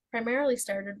first primarily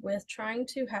started with trying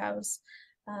to house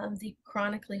the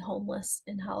chronically homeless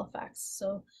in Halifax.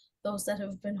 So those that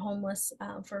have been homeless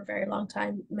for a very long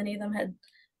time, many of them had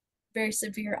very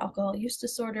severe alcohol use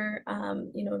disorder,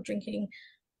 you know, drinking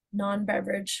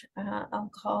non-beverage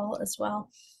alcohol as well.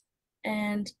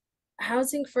 And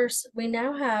housing first, we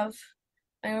now have,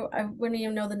 I wouldn't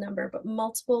even know the number, but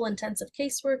multiple intensive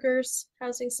caseworkers,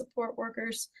 housing support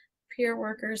workers, peer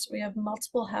workers. We have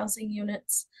multiple housing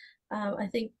units. I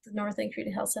think the North End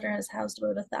Community Health Center has housed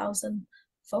about 1,000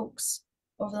 folks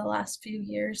over the last few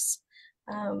years.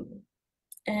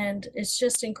 And it's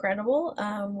just incredible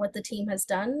what the team has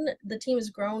done. The team has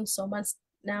grown so much.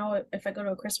 Now, if I go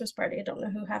to a Christmas party, I don't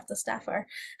know who half the staff are,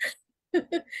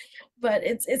 but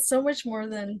it's so much more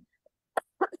than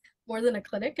a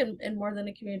clinic and more than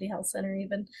a community health center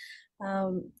even.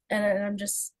 And I'm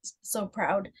just so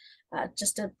proud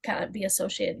just to kind of be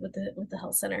associated with the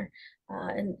health center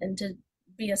and to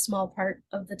be a small part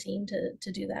of the team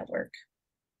to do that work.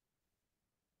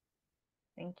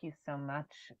 Thank you so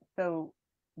much. So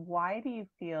why do you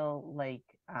feel like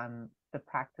the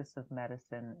practice of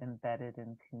medicine embedded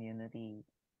in community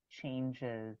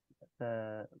changes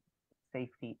the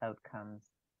safety outcomes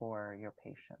for your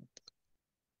patients?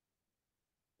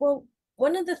 Well,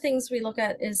 one of the things we look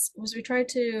at was we try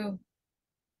to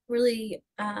really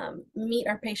meet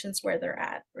our patients where they're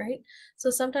at, right? So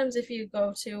sometimes if you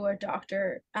go to a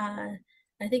doctor, I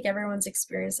think everyone's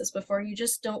experienced this before, you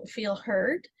just don't feel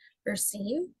heard or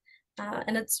seen.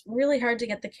 And it's really hard to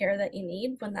get the care that you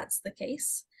need when that's the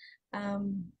case.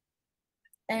 Um,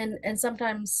 and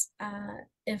sometimes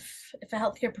if a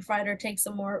healthcare provider takes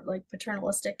a more like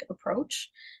paternalistic approach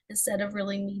instead of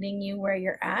really meeting you where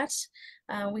you're at,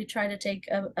 we try to take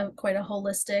a quite a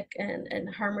holistic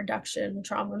and harm reduction,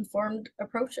 trauma informed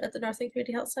approach at the Northern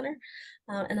Community Health Center,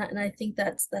 and I think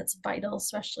that's vital,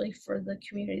 especially for the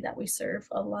community that we serve.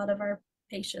 A lot of our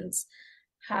patients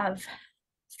have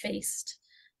faced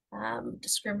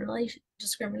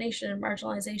discrimination and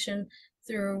marginalization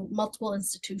through multiple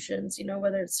institutions, you know,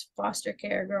 whether it's foster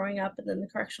care growing up and then the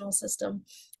correctional system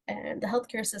and the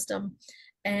healthcare system.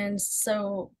 And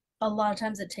so a lot of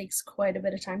times it takes quite a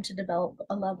bit of time to develop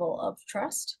a level of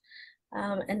trust.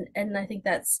 And I think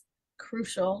that's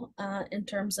crucial in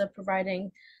terms of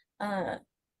providing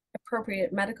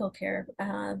appropriate medical care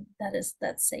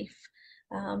that's safe,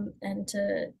 and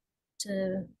to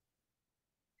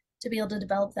be able to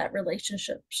develop that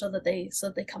relationship so that they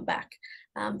come back,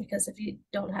 because if you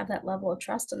don't have that level of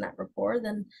trust and that rapport,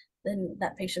 then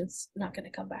that patient's not going to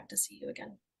come back to see you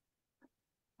again.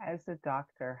 As a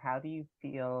doctor, how do you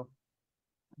feel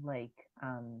like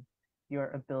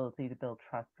your ability to build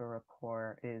trust or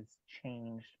rapport is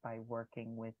changed by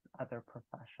working with other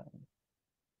professions?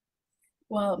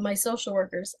 Well, my social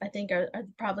workers, I think, are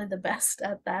probably the best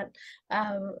at that.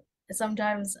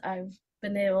 Sometimes I've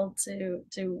been able to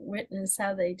witness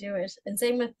how they do it, and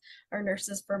same with our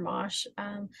nurses for MOSH.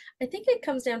 I think it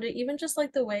comes down to even just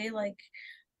like the way like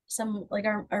some like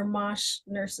our MOSH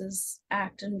nurses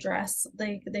act and dress.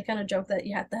 They kind of joke that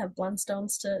you have to have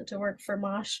Blundstones to work for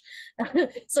MOSH.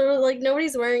 So like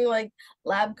nobody's wearing like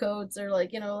lab coats or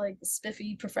like, you know, like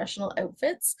spiffy professional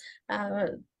outfits.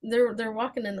 They're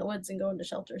walking in the woods and going to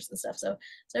shelters and stuff. So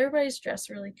everybody's dressed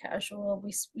really casual.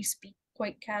 We speak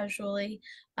quite casually.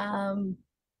 And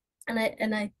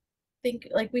I think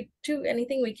like we do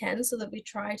anything we can so that we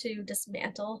try to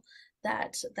dismantle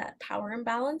that power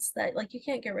imbalance, that like you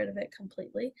can't get rid of it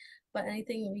completely, but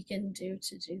anything we can do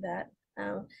to do that.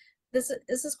 This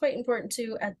is quite important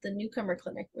too at the newcomer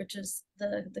clinic, which is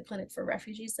the clinic for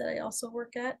refugees that I also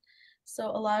work at. So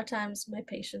a lot of times my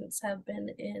patients have been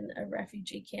in a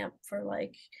refugee camp for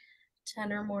like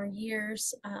 10 or more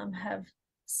years, have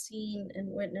seen and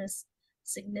witnessed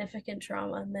significant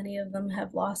trauma. Many of them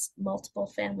have lost multiple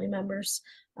family members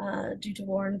due to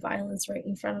war and violence right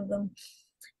in front of them.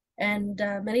 And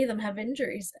many of them have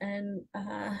injuries and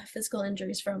physical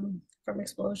injuries from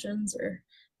explosions or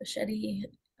machete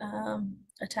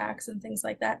attacks and things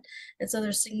like that. And so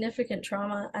there's significant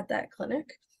trauma at that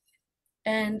clinic.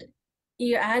 And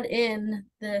you add in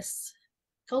this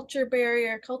culture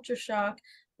barrier, culture shock,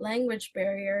 language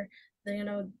barrier. You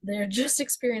know, they're just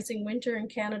experiencing winter in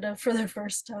Canada for the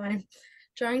first time,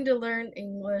 trying to learn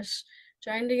English,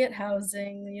 trying to get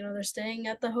housing. You know, they're staying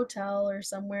at the hotel or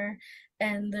somewhere,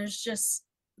 and there's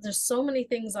so many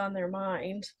things on their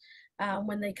mind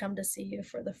when they come to see you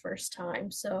for the first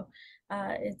time. So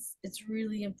it's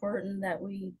really important that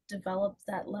we develop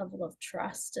that level of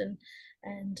trust,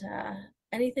 and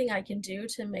anything I can do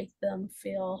to make them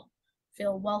feel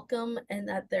welcome and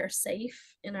that they're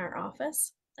safe in our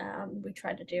office, we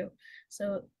try to do.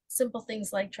 So simple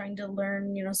things like trying to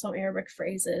learn, you know, some Arabic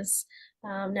phrases.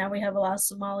 Now we have a lot of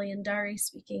Somali and Dari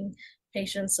speaking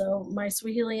patients, so my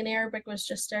Swahili and Arabic was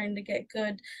just starting to get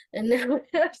good, and now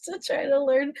we have to try to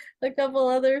learn a couple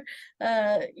other,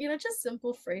 you know, just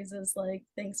simple phrases like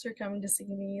 "Thanks for coming to see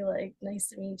me," like "Nice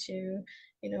to meet you,"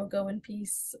 you know, "Go in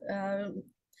peace."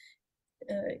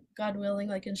 God willing,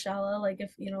 like inshallah, like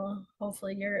if you know,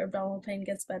 hopefully your abdominal pain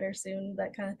gets better soon,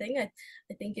 that kind of thing. I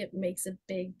think it makes a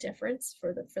big difference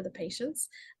for the patients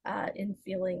in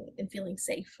feeling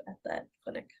safe at that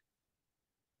clinic.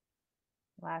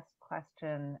 Last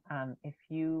question. If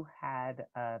you had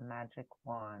a magic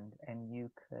wand and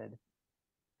you could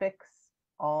fix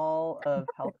all of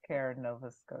healthcare in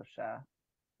Nova Scotia,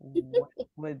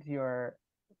 where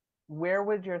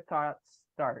would your thoughts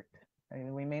start? I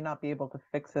mean, we may not be able to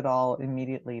fix it all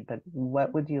immediately, but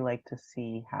what would you like to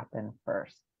see happen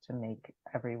first to make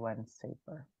everyone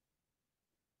safer?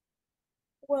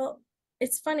 Well,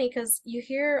 it's funny because you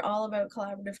hear all about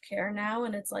collaborative care now,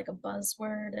 and it's like a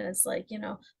buzzword, and it's like, you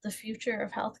know, the future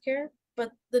of healthcare.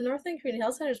 but the North End Community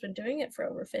Health Center has been doing it for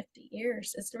over 50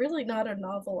 years. It's really not a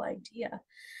novel idea.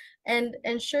 And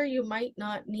sure, you might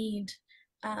not need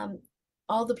um,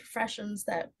 all the professions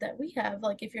that we have.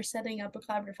 Like if you're setting up a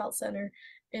collaborative health center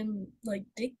in like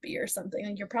Digby or something,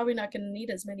 like you're probably not going to need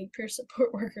as many peer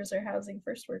support workers or housing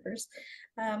first workers.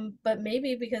 But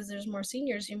maybe because there's more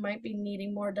seniors, you might be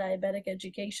needing more diabetic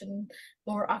education,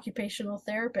 more occupational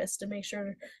therapists to make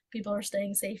sure people are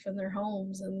staying safe in their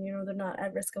homes and they're not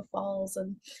at risk of falls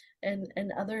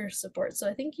and other support. So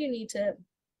I think you need to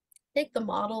take the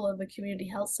model of a community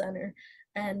health center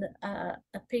and a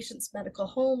patient's medical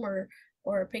home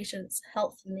or a patient's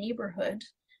health neighborhood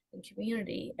and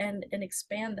community and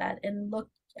expand that and look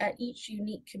at each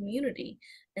unique community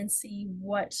and see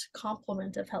what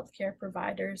complement of healthcare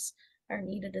providers are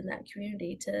needed in that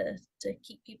community to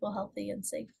keep people healthy and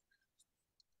safe.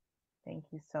 Thank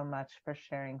you so much for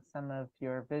sharing some of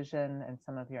your vision and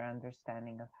some of your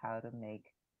understanding of how to make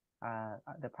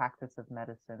the practice of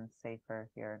medicine safer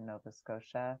here in Nova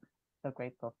Scotia. So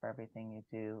grateful for everything you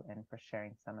do and for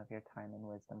sharing some of your time and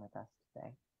wisdom with us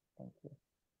today. Thank you.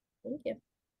 Thank you.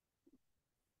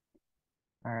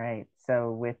 All right.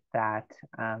 So with that,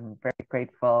 I'm very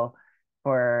grateful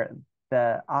for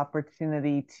the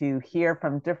opportunity to hear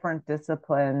from different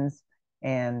disciplines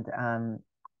and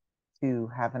to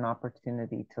have an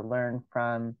opportunity to learn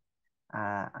from.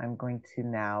 I'm going to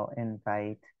now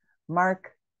invite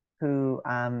Mark, who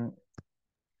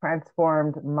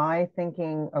transformed my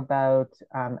thinking about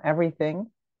everything,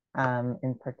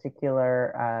 in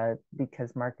particular,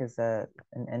 because Mark is an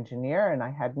engineer, and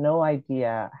I had no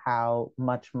idea how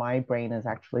much my brain is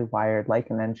actually wired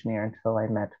like an engineer until I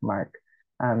met Mark.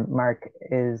 Mark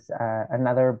is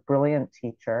another brilliant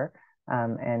teacher,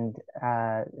 and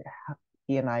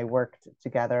he and I worked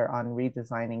together on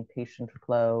redesigning patient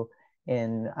flow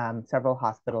in several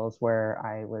hospitals where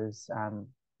I was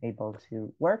able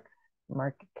to work.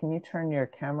 Mark, can you turn your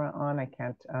camera on? I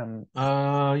can't.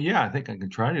 Yeah, I think I can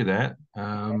try to do that.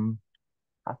 Okay.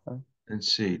 Awesome.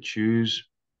 Let's see. Choose.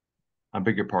 I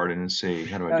beg your pardon. Let's see.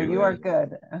 How do I Oh, do you that? are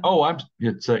good. Oh,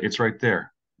 it's right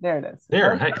there. There it is.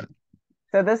 There. Okay. Hey.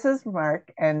 So this is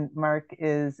Mark, and Mark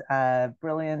is a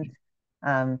brilliant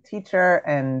teacher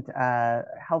and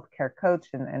healthcare coach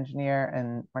and engineer,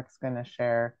 and Mark's going to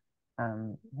share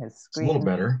his It's a little screen.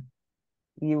 better.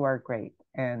 You are great,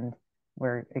 and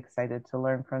we're excited to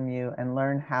learn from you and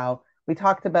learn how we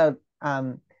talked about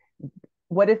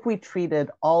what if we treated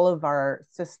all of our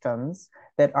systems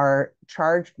that are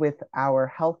charged with our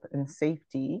health and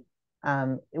safety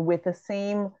with the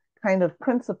same kind of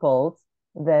principles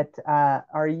that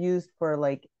are used for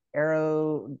like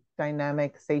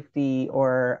aerodynamic safety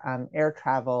or air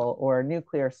travel or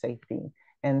nuclear safety.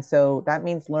 And so that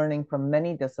means learning from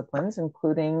many disciplines,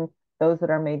 including those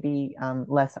that are maybe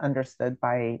less understood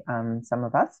by some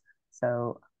of us.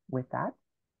 So with that,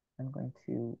 I'm going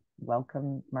to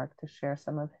welcome Mark to share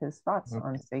some of his thoughts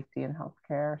on safety and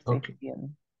healthcare, safety and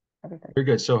everything. Very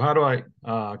good. So how do I,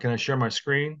 can I share my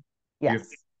screen? Yes.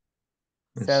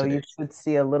 So you should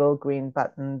see a little green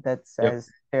button that says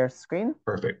share screen.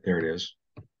 Perfect. There it is.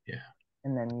 Yeah.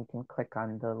 And then you can click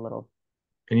on the little.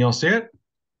 Can you all see it?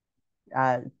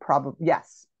 Probably,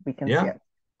 yes, we can see it.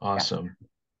 Awesome. Yeah.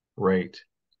 Great.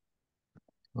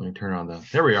 Let me turn on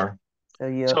there we are. So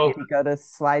if you go to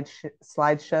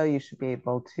slideshow, you should be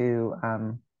able to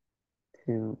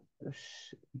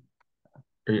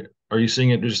Are you seeing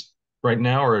it just right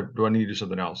now, or do I need to do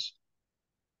something else?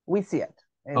 We see it.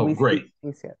 Oh, great.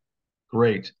 We see it.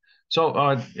 Great.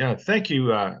 So yeah, thank you,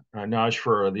 Naj,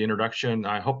 for the introduction.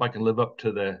 I hope I can live up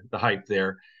to the hype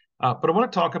there. But I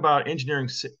want to talk about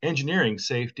engineering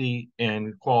safety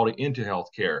and quality into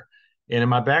healthcare. And in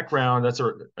my background, that's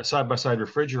a side-by-side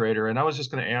refrigerator. And I was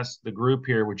just going to ask the group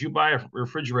here, would you buy a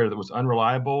refrigerator that was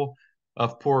unreliable,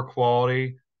 of poor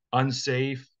quality,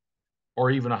 unsafe, or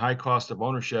even a high cost of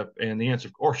ownership? And the answer,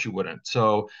 of course, you wouldn't.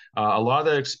 So a lot of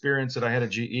the experience that I had at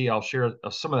GE, I'll share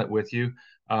some of that with you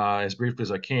as briefly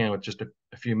as I can with just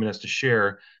a few minutes to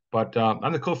share. But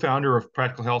I'm the co-founder of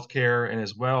Practical Healthcare, and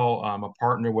as well, I'm a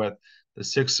partner with the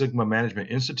Six Sigma Management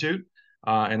Institute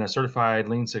and a certified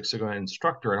Lean Six Sigma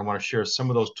instructor. And I want to share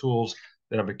some of those tools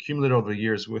that I've accumulated over the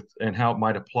years with and how it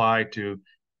might apply to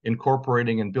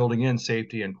incorporating and building in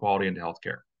safety and quality into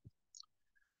healthcare.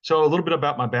 So a little bit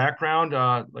about my background.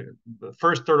 Like the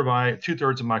first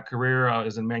two-thirds of my career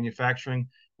is in manufacturing,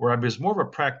 where I was more of a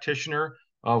practitioner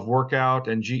of workout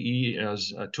and GE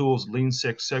as tools, Lean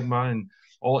Six Sigma, in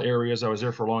all areas. I was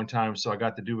there for a long time, so I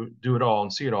got to do it all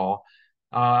and see it all.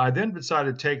 I then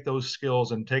decided to take those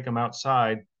skills and take them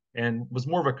outside, and was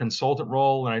more of a consultant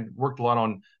role. And I worked a lot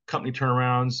on company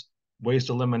turnarounds, waste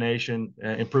elimination,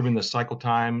 improving the cycle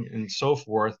time, and so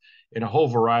forth in a whole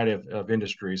variety of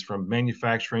industries, from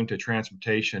manufacturing to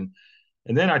transportation.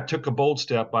 And then I took a bold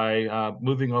step by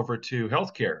moving over to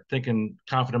healthcare, thinking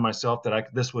confident in myself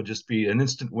that this would just be an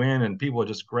instant win and people would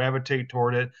just gravitate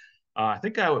toward it. I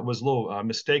think I was a little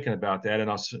mistaken about that, and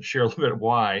I'll share a little bit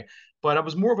why. But I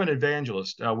was more of an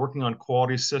evangelist, working on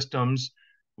quality systems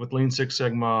with Lean Six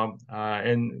Sigma.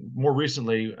 And more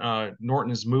recently, Norton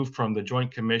has moved from the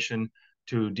Joint Commission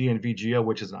to DNVGO,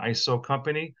 which is an ISO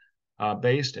company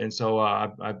based. And so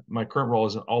my current role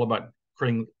is all about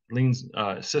creating lean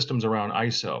systems around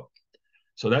ISO.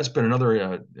 So that's been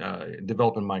another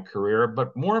development in my career.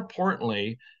 But more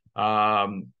importantly,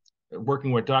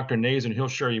 working with Dr. Nazar, and he'll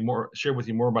share with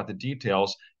you more about the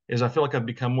details, is I feel like I've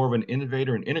become more of an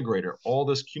innovator and integrator. All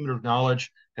this cumulative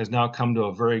knowledge has now come to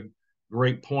a very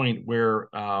great point where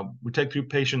we take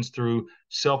patients through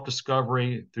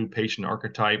self-discovery, through patient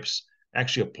archetypes,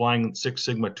 actually applying Six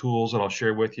Sigma tools that I'll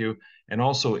share with you, and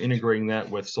also integrating that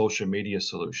with social media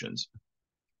solutions.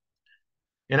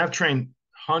 And I've trained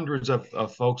hundreds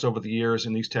of folks over the years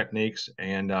in these techniques,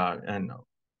 and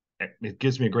it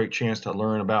gives me a great chance to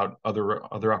learn about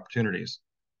other opportunities.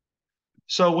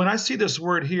 So when I see this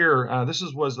word here, this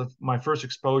was my first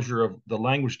exposure of the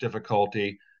language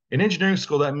difficulty. In engineering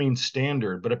school, that means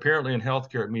standard, but apparently in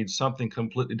healthcare, it means something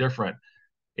completely different.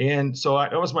 And so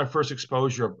that was my first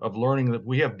exposure of learning that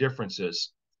we have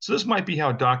differences. So this might be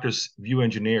how doctors view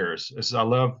engineers. I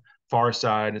love Far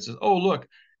Side. It says, oh, look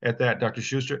at that, Dr.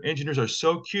 Schuster. Engineers are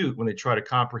so cute when they try to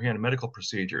comprehend medical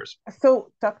procedures.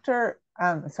 So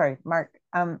Mark,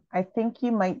 I think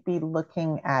you might be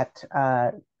looking at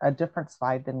a different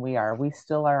slide than we are. We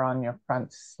still are on your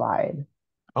front slide.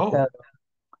 Oh, so,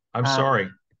 I'm sorry.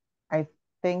 I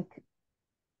think.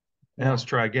 Now let's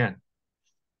try again.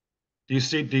 Do you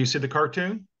see the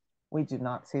cartoon? We do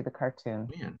not see the cartoon.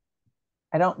 Man.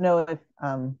 I don't know if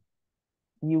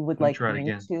you would like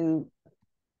me to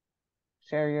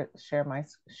share your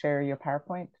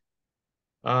PowerPoint.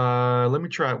 Let me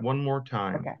try it one more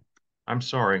time. Okay. I'm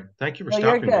sorry. Thank you for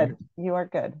stopping me. You're good. You are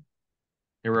good.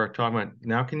 Here we're talking about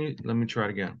now. Let me try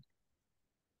it again.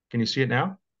 Can you see it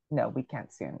now? No, we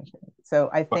can't see anything. So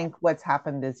I think what's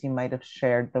happened is you might have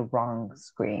shared the wrong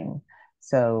screen.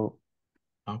 So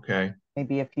okay.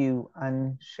 Maybe if you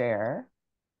unshare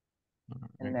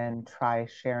and then try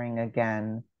sharing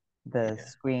again the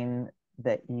screen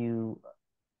that you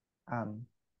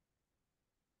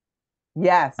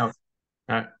yes.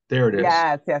 There it is.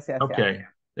 Yes. Okay.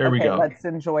 There we go. Let's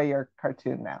enjoy your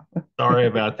cartoon now. Sorry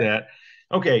about that.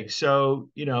 Okay, so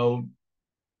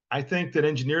I think that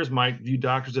engineers might view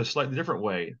doctors a slightly different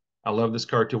way. I love this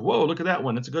cartoon. Whoa, look at that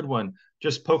one. That's a good one.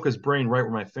 Just poke his brain right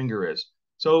where my finger is.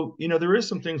 So, there is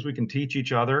some things we can teach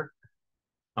each other.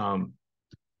 And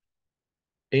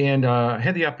I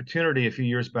had the opportunity a few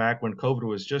years back when COVID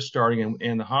was just starting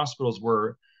and the hospitals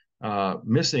were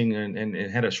missing and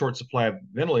had a short supply of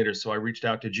ventilators. So I reached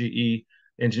out to GE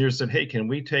engineers and said, hey, can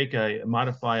we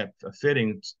modify a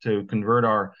fitting to convert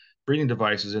our breathing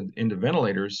devices into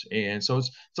ventilators? And so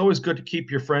it's always good to keep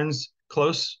your friends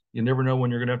close. You never know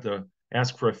when you're going to have to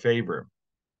ask for a favor.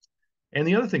 And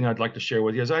the other thing I'd like to share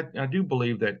with you is I do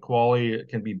believe that quality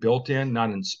can be built in, not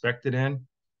inspected in.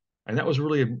 And that was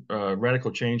really a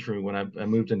radical change for me when I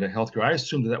moved into healthcare. I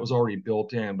assumed that was already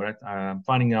built in, but I'm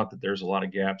finding out that there's a lot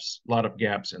of gaps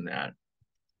in that.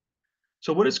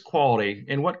 So what is quality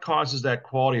and what causes that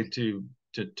quality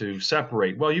to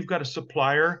separate? Well, you've got a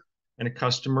supplier and a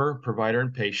customer, provider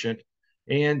and patient.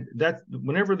 And that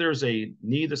whenever there's a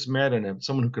need that's met and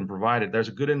someone who can provide it, there's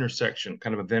a good intersection,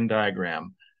 kind of a Venn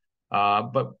diagram.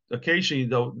 But occasionally,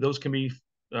 though, those can be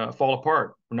fall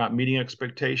apart. We're not meeting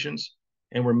expectations,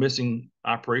 and we're missing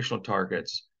operational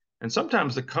targets. And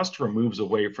sometimes the customer moves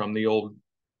away from the old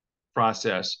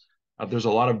process. There's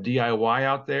a lot of DIY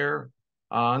out there,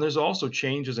 and there's also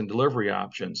changes in delivery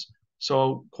options.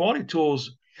 So quality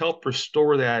tools help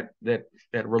restore that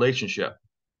relationship.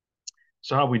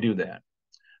 So how do we do that?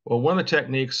 Well, one of the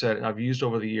techniques that I've used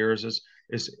over the years is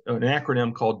an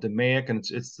acronym called DMAIC, and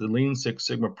it's the Lean Six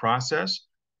Sigma process.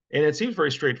 And it seems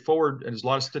very straightforward. There's a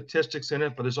lot of statistics in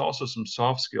it, but there's also some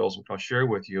soft skills, which I'll share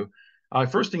with you.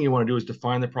 First thing you want to do is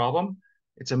define the problem.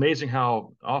 It's amazing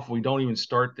how often we don't even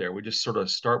start there. We just sort of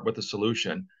start with the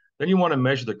solution. Then you want to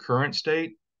measure the current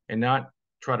state and not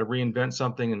try to reinvent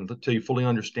something until you fully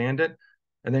understand it.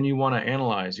 And then you want to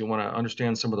analyze. You want to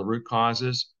understand some of the root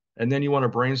causes. And then you want to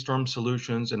brainstorm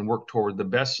solutions and work toward the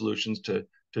best solutions to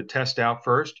test out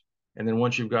first. And then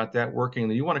once you've got that working,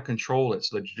 then you want to control it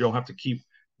so that you don't have to keep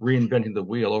reinventing the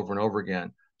wheel over and over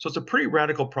again. So it's a pretty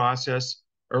radical process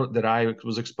that I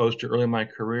was exposed to early in my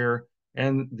career.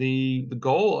 And the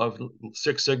goal of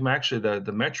Six Sigma, actually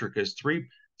the metric is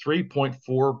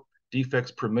 3.4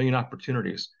 defects per million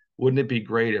opportunities. Wouldn't it be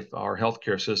great if our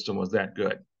healthcare system was that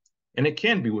good? And it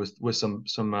can be with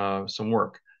some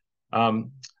work.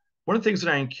 One of the things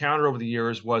that I encountered over the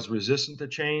years was resistance to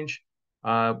change.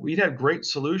 We'd have great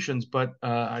solutions, but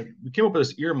we came up with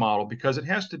this EAR model because it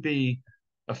has to be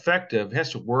effective, it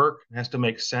has to work, it has to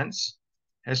make sense,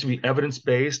 it has to be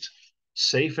evidence-based,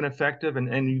 safe and effective,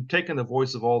 and you've taken the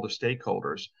voice of all the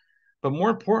stakeholders. But more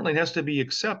importantly, it has to be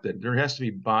accepted. There has to be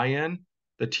buy-in.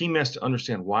 The team has to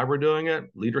understand why we're doing it.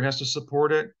 Leader has to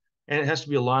support it, and it has to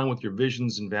be aligned with your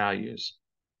visions and values.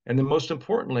 And then most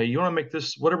importantly, you want to make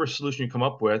this, whatever solution you come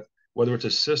up with, whether it's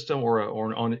a system or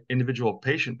on an individual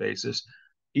patient basis,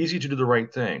 easy to do the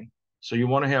right thing. So you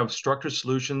want to have structured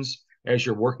solutions as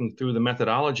you're working through the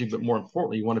methodology, but more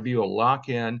importantly, you want to be able to lock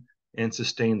in and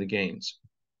sustain the gains.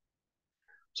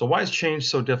 So why is change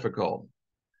so difficult?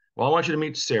 Well, I want you to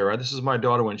meet Sarah. This is my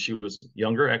daughter when she was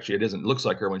younger. Actually, it isn't. It looks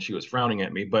like her when she was frowning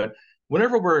at me. But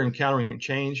whenever we're encountering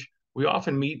change, we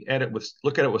often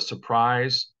look at it with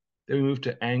surprise. Then we move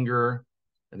to anger,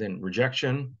 and then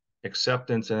rejection,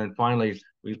 acceptance, and then finally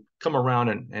we come around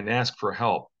and ask for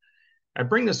help. I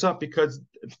bring this up because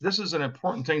this is an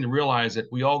important thing to realize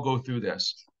that we all go through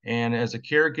this. And as a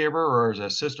caregiver or as a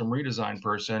system redesign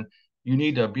person, you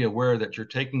need to be aware that you're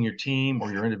taking your team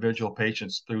or your individual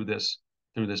patients through this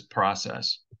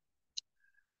process.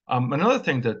 Another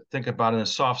thing to think about in the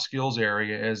soft skills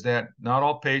area is that not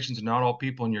all patients and not all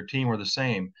people in your team are the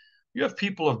same. You have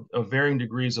people of varying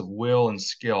degrees of will and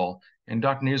skill. And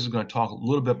Dr. Nazar is going to talk a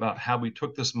little bit about how we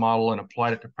took this model and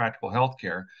applied it to practical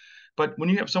healthcare. But when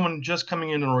you have someone just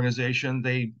coming into an organization,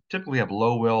 they typically have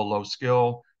low will, low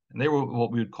skill, and they were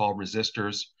what we would call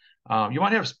resistors. You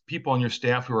might have people on your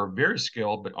staff who are very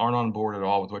skilled but aren't on board at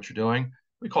all with what you're doing.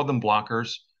 We call them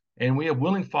blockers. And we have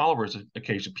willing followers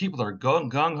occasionally, people that are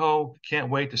gung-ho,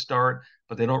 can't wait to start,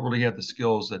 but they don't really have the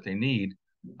skills that they need.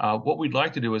 What we'd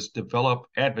like to do is develop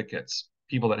advocates,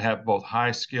 people that have both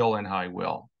high skill and high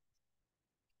will.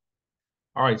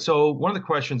 All right, so one of the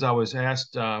questions I was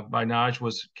asked by Naj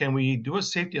was, can we do a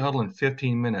safety huddle in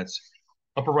 15 minutes?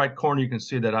 Upper right corner, you can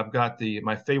see that I've got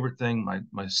my favorite thing,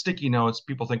 my sticky notes.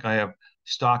 People think I have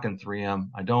stock in 3M.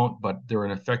 I don't, but they're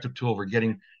an effective tool for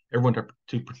getting everyone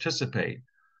to participate.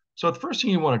 So the first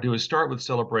thing you want to do is start with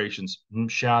celebrations,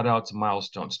 shout outs,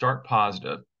 milestones, start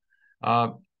positive.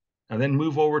 And then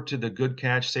move over to the good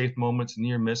catch, safe moments,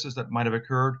 near misses that might have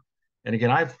occurred. And again,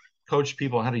 I've coached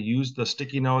people how to use the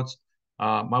sticky notes.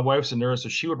 My wife's a nurse, so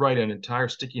she would write an entire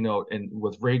sticky note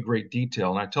with very great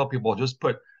detail. And I tell people, just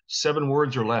put 7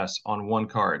 words or less on one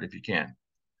card if you can.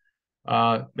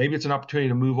 Maybe it's an opportunity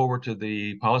to move over to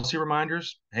the policy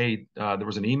reminders. Hey, there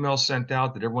was an email sent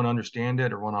out. Did everyone understand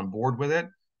it? Everyone on board with it?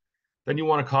 Then you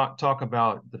want to talk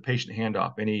about the patient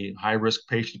handoff, any high-risk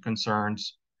patient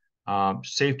concerns,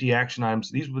 safety action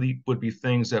items. These would be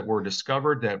things that were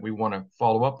discovered that we want to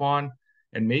follow up on,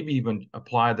 and maybe even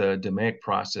apply the DMAIC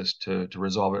process to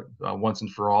resolve it once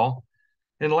and for all.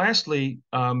 And lastly,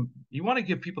 you want to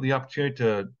give people the opportunity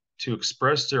to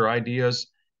express their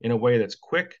ideas in a way that's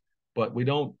quick, but we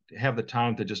don't have the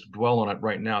time to just dwell on it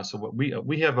right now. So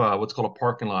we have what's called a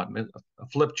parking lot, a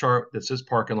flip chart that says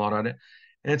parking lot on it.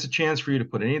 And it's a chance for you to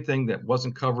put anything that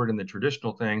wasn't covered in the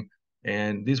traditional thing.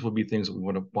 And these would be things that we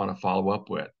want to follow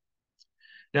up with.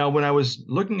 Now, when I was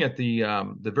looking at the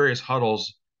various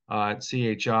huddles at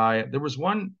CHI, there was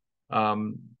one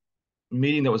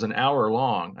meeting that was an hour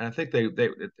long. And I think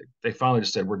they finally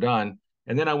just said, we're done.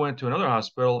 And then I went to another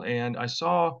hospital and I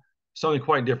saw something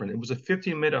quite different. It was a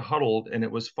 15-minute huddle and it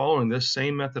was following this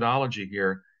same methodology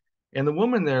here. And the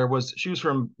woman there she was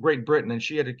from Great Britain and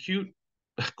she had a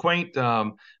quaint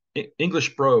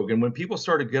English brogue. And when people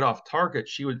started to get off target,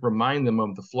 she would remind them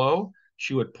of the flow.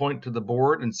 She would point to the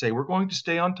board and say, we're going to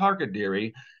stay on target,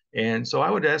 dearie. And so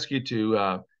I would ask you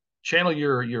to channel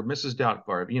your Mrs.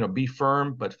 Doubtfire, be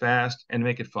firm but fast and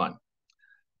make it fun.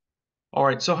 All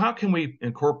right, so how can we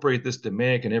incorporate this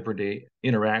DMAIC in everyday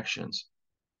interactions?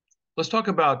 Let's talk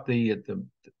about the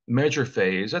measure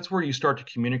phase. That's where you start to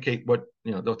communicate what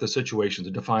the situation,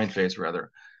 the define phase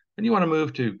rather. Then you want to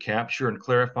move to capture and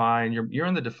clarify, and you're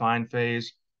in the define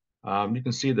phase. You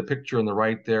can see the picture on the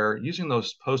right there. Using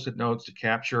those post-it notes to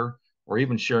capture or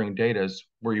even sharing data is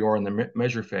where you are in the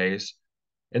measure phase.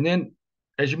 And then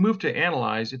as you move to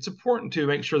analyze, it's important to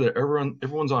make sure that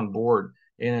everyone's on board.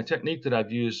 And a technique that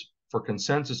I've used for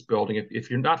consensus building, if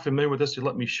you're not familiar with this,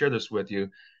 let me share this with you.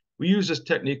 We use this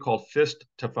technique called fist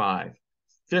to 5.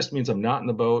 Fist means I'm not in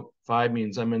the boat. 5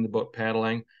 means I'm in the boat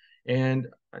paddling. And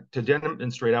to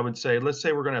demonstrate, I would say, let's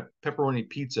say we're going to have pepperoni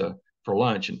pizza for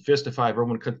lunch and fist to five,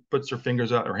 everyone puts their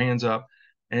fingers up, their hands up.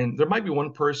 And there might be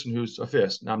one person who's a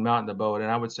fist, and I'm not in the boat.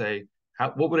 And I would say,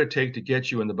 what would it take to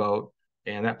get you in the boat?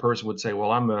 And that person would say,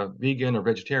 well, I'm a vegan or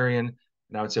vegetarian.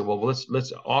 And I would say, well,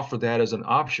 let's offer that as an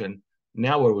option.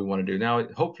 Now, what do we want to do? Now,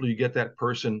 hopefully you get that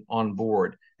person on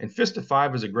board. And fist to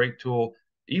five is a great tool,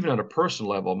 even at a personal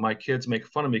level. My kids make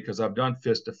fun of me because I've done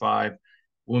fist to five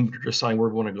when we're deciding where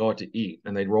we want to go out to eat.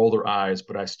 And they roll their eyes,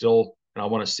 but I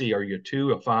want to see, are you a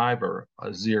 2, a 5, or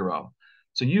a 0?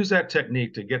 So use that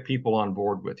technique to get people on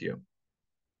board with you.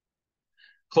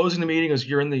 Closing the meeting is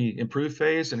you're in the improve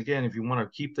phase. And again, if you want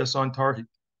to keep this on target,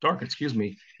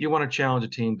 you want to challenge a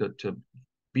team to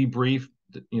be brief,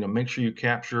 make sure you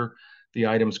capture the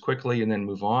items quickly and then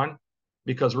move on,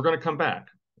 because we're going to come back,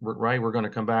 right? We're going to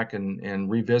come back and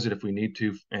revisit if we need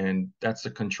to. And that's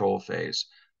the control phase.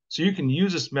 So you can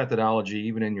use this methodology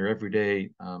even in your everyday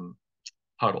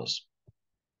huddles.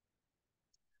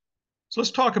 So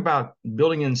let's talk about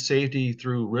building in safety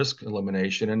through risk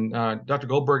elimination. And Dr.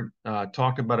 Goldberg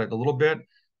talked about it a little bit.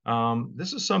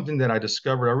 This is something that I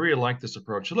discovered. I really like this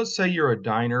approach. So let's say you're a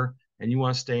diner and you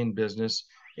want to stay in business.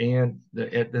 And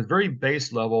at the very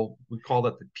base level, we call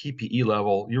that the PPE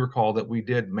level. You recall that we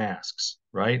did masks,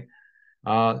 right?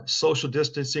 Social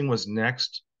distancing was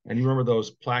next. And you remember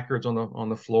those placards on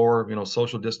the floor,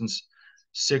 social distance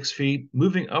 6 feet.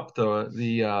 Moving up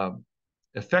the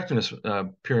effectiveness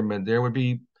pyramid, there would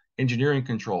be engineering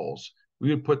controls. We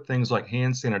would put things like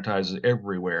hand sanitizers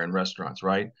everywhere in restaurants,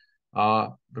 right?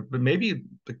 But maybe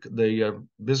the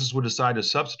business would decide to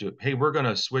substitute. Hey, we're going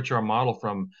to switch our model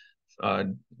from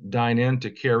dine in to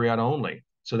carry out only.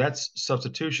 So that's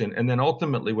substitution. And then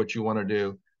ultimately what you want to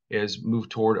do is move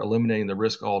toward eliminating the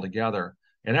risk altogether.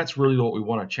 And that's really what we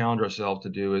want to challenge ourselves to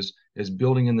do is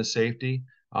building in the safety.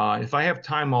 If I have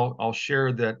time, I'll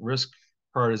share that risk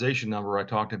prioritization number I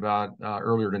talked about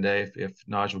earlier today, if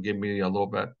Naj will give me a little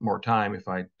bit more time if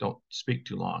I don't speak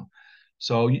too long.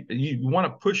 So you want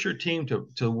to push your team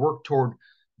to work toward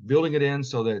building it in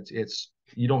so that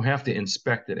you don't have to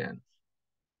inspect it in.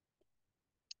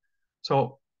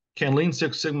 So can Lean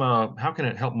Six Sigma, how can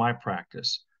it help my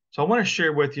practice? So I want to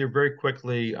share with you very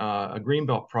quickly a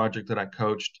Greenbelt project that I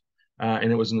coached,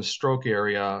 and it was in the stroke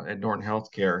area at Norton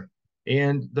Healthcare.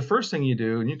 And the first thing you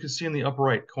do, and you can see in the upper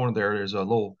right corner there's a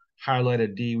little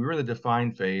highlighted D. We were in the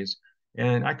define phase.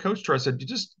 And I coached her. I said,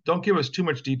 just don't give us too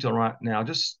much detail right now.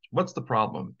 Just what's the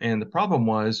problem? And the problem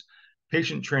was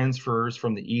patient transfers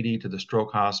from the ED to the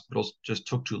stroke hospitals just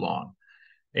took too long.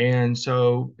 And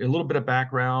so a little bit of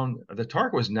background, the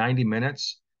target was 90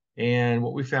 minutes. And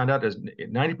what we found out is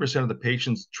 90% of the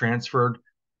patients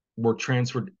were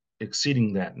transferred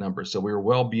exceeding that number. So we were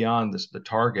well beyond the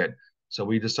target. So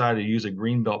we decided to use a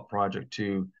Greenbelt project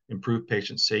to improve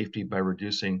patient safety by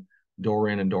reducing door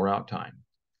in and door out time.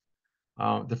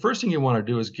 The first thing you want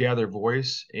to do is gather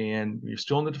voice, and you're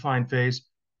still in the define phase.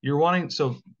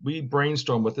 So we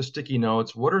brainstorm with the sticky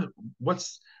notes.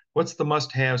 What's the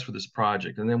must-haves for this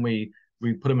project? And then we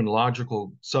put them in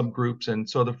logical subgroups. And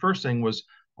so the first thing was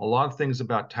a lot of things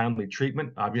about timely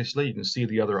treatment. Obviously, you can see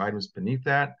the other items beneath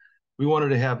that. We wanted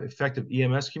to have effective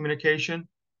EMS communication,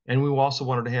 and we also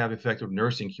wanted to have effective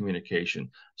nursing communication.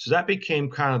 So that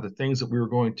became kind of the things that we were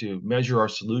going to measure our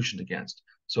solution against.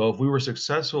 So if we were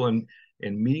successful in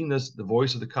meeting the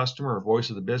voice of the customer or voice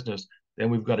of the business, then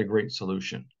we've got a great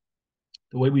solution.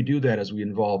 The way we do that is we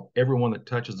involve everyone that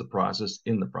touches the process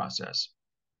in the process.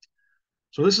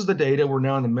 So this is the data. We're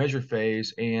now in the measure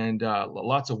phase, and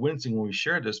lots of wincing when we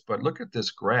share this, but look at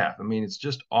this graph. I mean, it's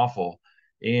just awful.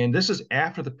 And this is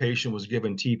after the patient was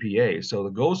given TPA. So the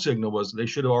goal signal was they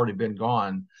should have already been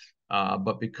gone,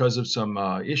 but because of some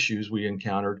issues we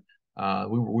encountered,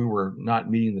 we were not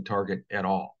meeting the target at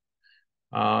all.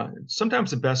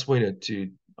 Sometimes the best way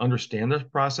to understand this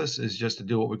process is just to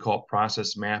do what we call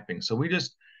process mapping. So we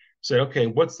just say, okay,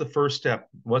 what's the first step?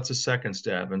 What's the second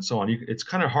step? And so on. It's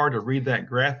kind of hard to read that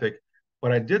graphic,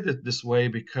 but I did it this way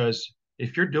because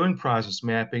if you're doing process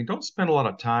mapping, don't spend a lot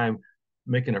of time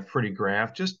making a pretty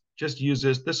graph. Just use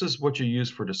this. This is what you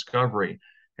use for discovery.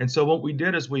 And so what we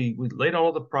did is we laid out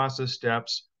all the process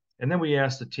steps, and then we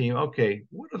asked the team, okay,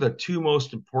 what are the 2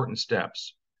 most important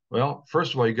steps? Well,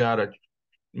 first of all, you got to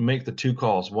make the 2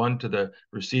 calls, one to the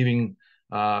receiving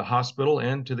hospital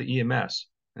and to the EMS.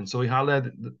 And so we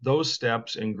highlighted those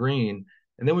steps in green.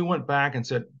 And then we went back and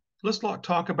said, let's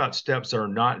talk about steps that are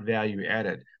not value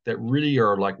added, that really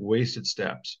are like wasted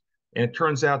steps. And it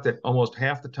turns out that almost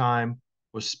half the time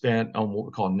was spent on what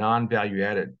we call non-value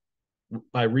added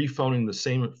by rephoning the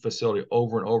same facility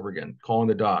over and over again, calling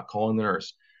the doc, calling the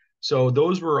nurse. So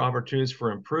those were opportunities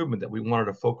for improvement that we wanted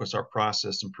to focus our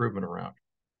process improvement around.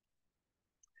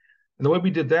 And the way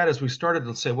we did that is we started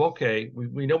to say, well, okay,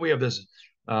 we know we have this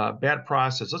bad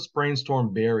process. Let's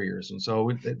brainstorm barriers. And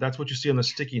so that's what you see on the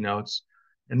sticky notes.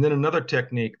 And then another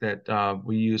technique that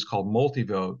we use called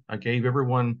multi-vote. I gave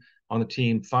everyone on the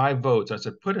team 5 votes. I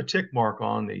said, put a tick mark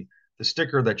on the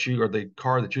sticker that you, or the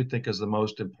card that you think is the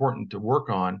most important to work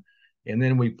on. And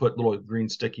then we put little green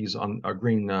stickies on, or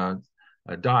green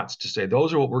dots to say,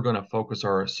 those are what we're going to focus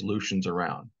our solutions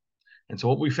around. And so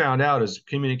what we found out is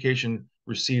communication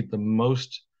received the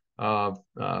most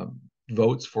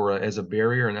votes for as a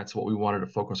barrier, and that's what we wanted to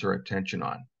focus our attention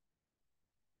on.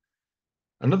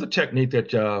 Another technique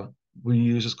that we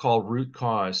use is called root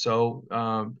cause. So,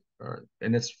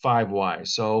 and it's 5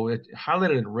 whys. So it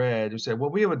highlighted in red, we said, well,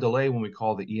 we have a delay when we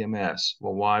call the EMS.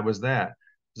 Well, why was that?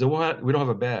 So we don't have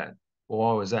a bed. Well,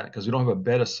 why was that? Because we don't have a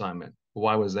bed assignment. Well,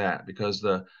 why was that? Because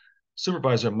the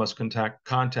supervisor must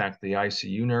contact the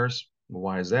ICU nurse. Well,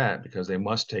 why is that? Because they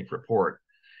must take report.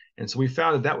 And so we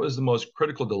found that that was the most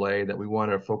critical delay that we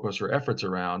wanted to focus our efforts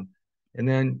around. And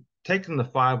then taking the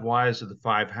 5 whys to the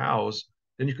 5 hows,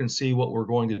 then you can see what we're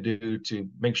going to do to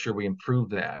make sure we improve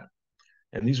that.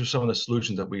 And these are some of the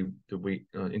solutions that we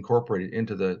incorporated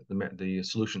into the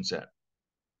solution set.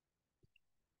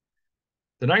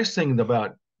 The nice thing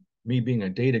about me being a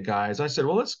data guy is I said,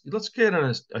 well, let's get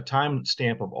a time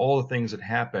stamp of all the things that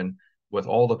happen with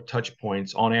all the touch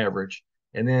points on average.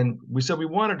 And then we said we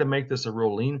wanted to make this a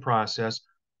real lean process.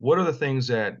 What are the things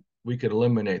that we could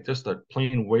eliminate? Just the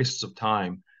plain wastes of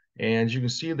time. And as you can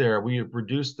see there, we have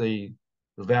reduced the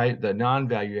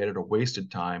non-value added or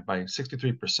wasted time by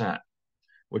 63%,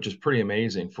 which is pretty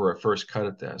amazing for a first cut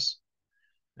at this.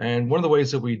 And one of the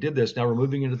ways that we did this, now we're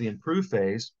moving into the improve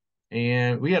phase,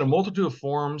 and we had a multitude of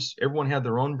forms. Everyone had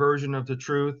their own version of the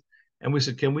truth. And we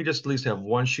said, can we just at least have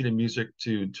one sheet of music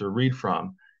to read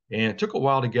from? And it took a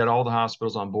while to get all the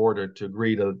hospitals on board to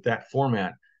agree to that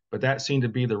format. But that seemed to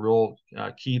be the real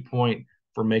key point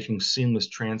for making seamless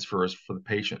transfers for the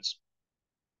patients.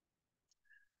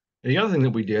 And the other thing that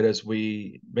we did is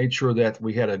we made sure that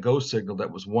we had a go signal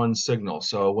that was one signal.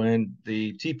 So when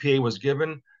the TPA was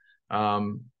given,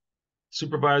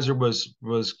 supervisor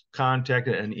was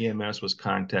contacted and EMS was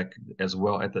contacted as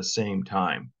well at the same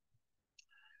time.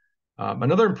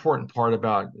 Another important part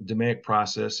about the DMAIC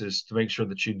process is to make sure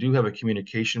that you do have a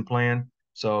communication plan.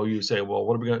 So you say, well,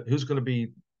 who's going to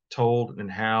be told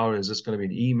and how? Is this going to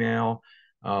be an email?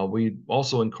 We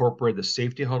also incorporate the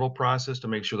safety huddle process to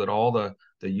make sure that all the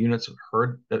units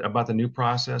heard about the new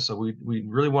process. So we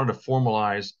really wanted to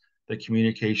formalize the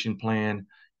communication plan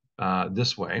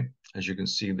this way, as you can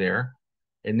see there.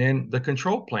 And then the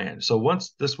control plan. So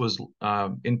once this was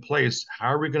in place, how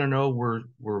are we going to know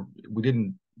we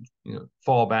didn't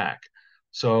fall back?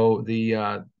 So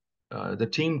the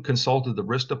team consulted the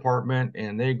risk department,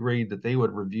 and they agreed that they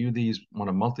would review these on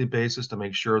a monthly basis to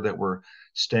make sure that we're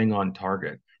staying on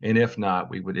target. And if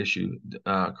not, we would issue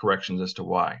corrections as to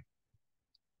why.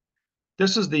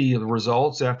 This is the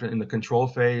results after in the control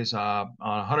phase,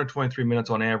 123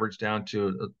 minutes on average down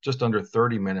to just under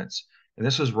 30 minutes. And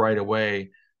this was right away.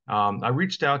 I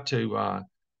reached out to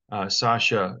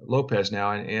Sasha Lopez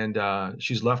now, and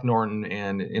she's left Norton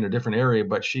and in a different area,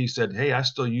 but she said, hey, I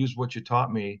still use what you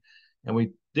taught me. And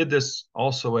we did this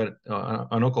also at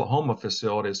an Oklahoma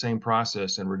facility, the same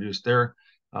process, and reduced their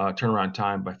turnaround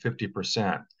time by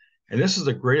 50%. And this is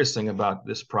the greatest thing about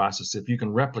this process, if you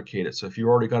can replicate it. So if you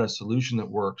already got a solution that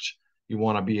works, you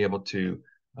want to be able to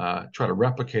try to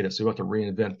replicate it, so you have to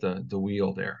reinvent the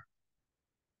wheel there.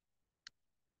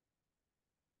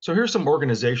 So here's some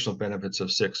organizational benefits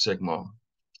of Six Sigma.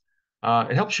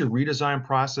 It helps you redesign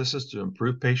processes to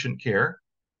improve patient care.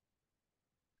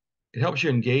 It helps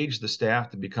you engage the staff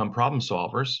to become problem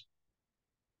solvers.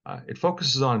 It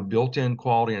focuses on built-in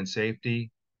quality and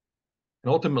safety.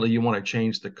 And ultimately, you want to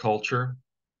change the culture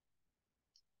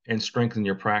and strengthen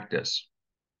your practice.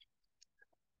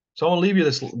 So I want to leave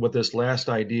you with this last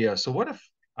idea. So what if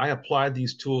I applied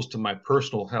these tools to my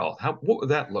personal health? What would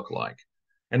that look like?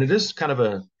 And it is kind of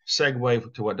a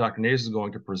segue to what Dr. Nazar is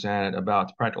going to present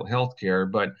about practical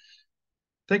healthcare, but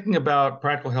thinking about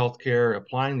practical healthcare,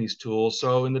 applying these tools.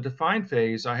 So in the define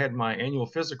phase, I had my annual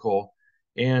physical,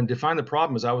 and define the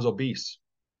problem as I was obese.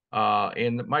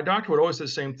 And my doctor would always say the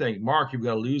same thing, Mark, you've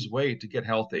got to lose weight to get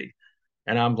healthy.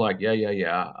 And I'm like,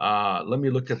 yeah. Let me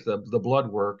look at the blood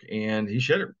work. And he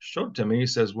showed it to me. He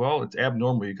says, well, it's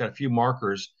abnormal. You've got a few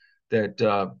markers that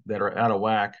are out of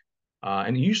whack.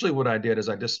 And usually what I did is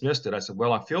I dismissed it. I said,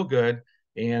 well, I feel good.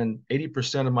 And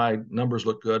 80% of my numbers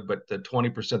look good, but the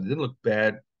 20% that didn't look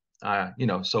bad,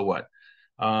 so what?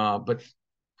 But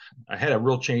I had a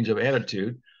real change of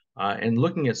attitude. and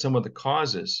looking at some of the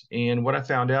causes. And what I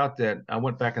found out that I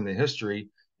went back in the history,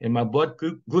 and my blood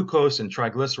glucose and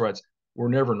triglycerides were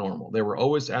never normal. They were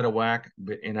always out of whack,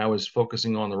 and I was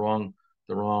focusing on the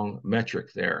wrong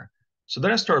metric there. So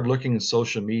then I started looking at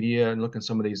social media and looking at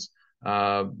some of these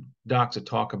docs that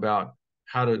talk about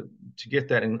how to get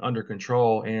that under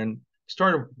control, and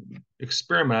started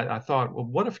experiment. I thought, well,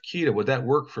 what if keto, would that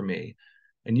work for me?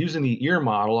 And using the ear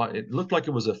model, it looked like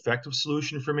it was an effective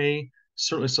solution for me.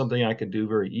 Certainly something I could do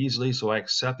very easily, so I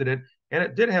accepted it. And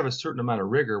it did have a certain amount of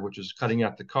rigor, which is cutting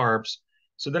out the carbs.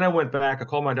 So then I went back, I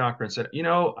called my doctor and said,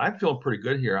 I'm feeling pretty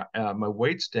good here. My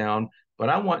weight's down, but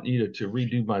I want you to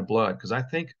redo my blood because I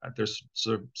think there's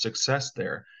some success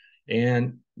there.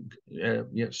 And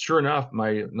sure enough,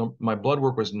 my blood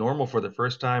work was normal for the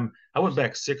first time. I went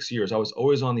back 6 years. I was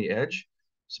always on the edge.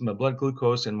 So my blood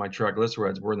glucose and my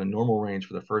triglycerides were in the normal range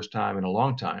for the first time in a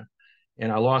long time.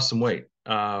 And I lost some weight,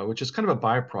 which is kind of a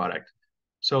byproduct.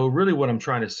 So really what I'm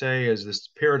trying to say is this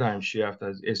paradigm shift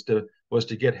was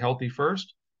to get healthy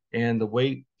first, and the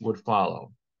weight would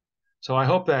follow. So I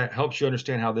hope that helps you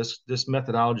understand how this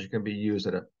methodology can be used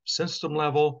at a system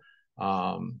level,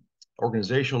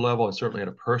 organizational level, and certainly at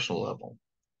a personal level.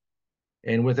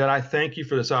 And with that, I thank you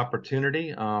for this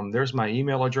opportunity. There's my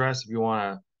email address if you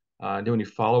want to do any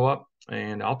follow-up,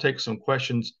 and I'll take some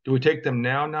questions. Do we take them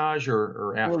now, Naj,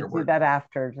 or afterward? We'll do that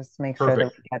after, just to make sure that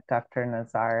we get Dr.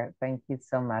 Nazar. Thank you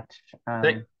so much.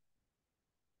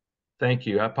 Thank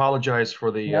you. I apologize for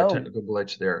the technical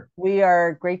glitch there. We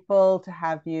are grateful to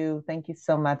have you. Thank you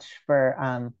so much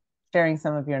for sharing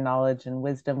some of your knowledge and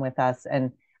wisdom with us.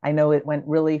 And I know it went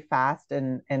really fast,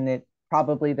 and it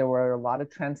probably there were a lot of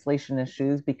translation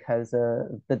issues because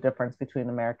of the difference between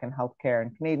American healthcare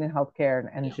and Canadian healthcare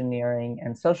and engineering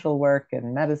and social work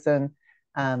and medicine.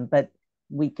 But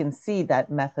we can see that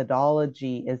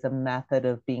methodology is a method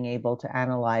of being able to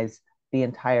analyze the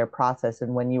entire process.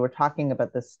 And when you were talking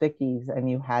about the stickies and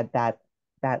you had that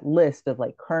list of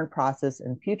like current process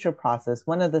and future process,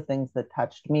 one of the things that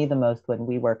touched me the most when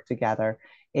we worked together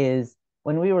is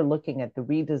when we were looking at the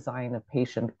redesign of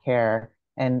patient care.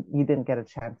 And you didn't get a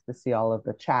chance to see all of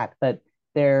the chat, but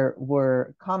there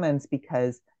were comments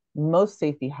because most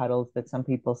safety huddles that some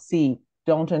people see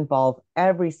don't involve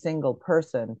every single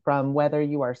person, from whether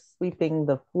you are sweeping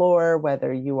the floor,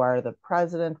 whether you are the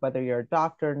president, whether you're a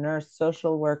doctor, nurse,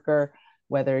 social worker,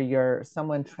 whether you're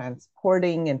someone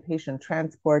transporting in patient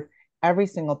transport. Every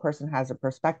single person has a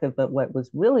perspective. But what was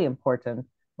really important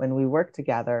when we worked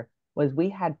together was we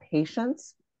had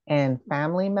patients and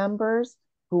family members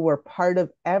who were part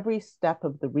of every step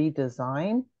of the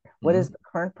redesign. What is the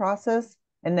current process?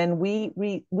 And then we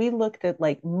looked at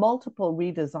like multiple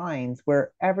redesigns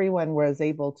where everyone was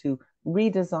able to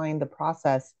redesign the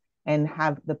process and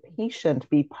have the patient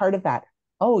be part of that.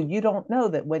 Oh, you don't know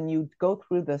that when you go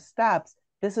through the steps,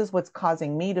 this is what's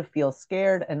causing me to feel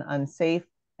scared and unsafe.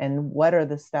 And what are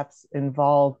the steps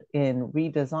involved in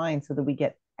redesign so that we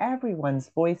get everyone's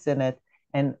voice in it,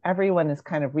 and everyone is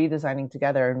kind of redesigning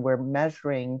together, and we're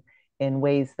measuring in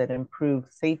ways that improve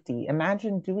safety.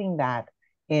 Imagine doing that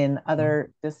in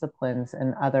other disciplines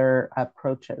and other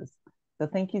approaches. So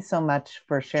thank you so much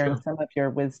for sharing some of your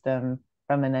wisdom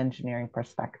from an engineering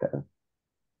perspective.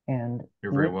 And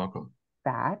you're very welcome.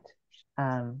 That,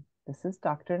 this is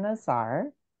Dr.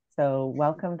 Nazar. So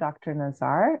welcome, Dr.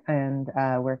 Nazar, and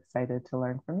we're excited to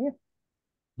learn from you.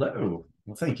 Hello.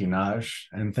 Well, thank you, Naj,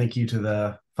 and thank you to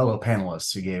the fellow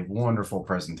panelists who gave wonderful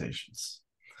presentations.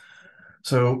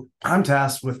 So I'm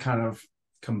tasked with kind of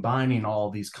combining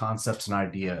all these concepts and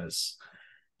ideas,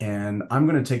 and I'm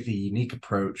going to take the unique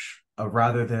approach of,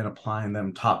 rather than applying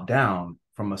them top down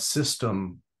from a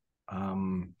system,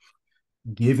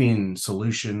 giving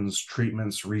solutions,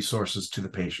 treatments, resources to the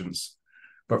patients,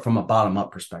 but from a bottom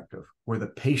up perspective, where the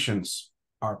patients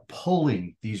are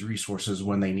pulling these resources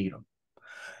when they need them.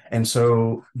 And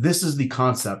so this is the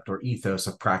concept or ethos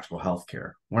of practical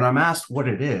healthcare. When I'm asked what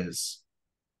it is,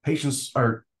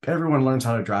 everyone learns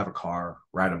how to drive a car,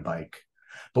 ride a bike,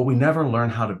 but we never learn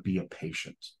how to be a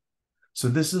patient. So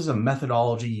this is a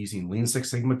methodology using Lean Six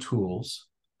Sigma tools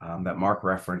that Mark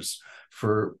referenced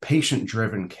for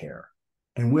patient-driven care,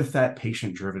 and with that,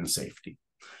 patient-driven safety.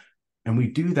 And we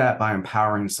do that by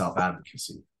empowering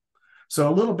self-advocacy. So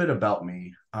a little bit about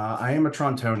me. I am a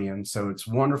Torontonian, so it's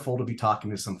wonderful to be talking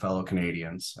to some fellow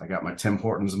Canadians. I got my Tim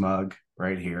Hortons mug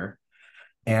right here.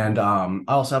 And I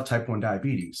also have type 1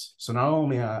 diabetes. So not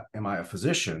only am I a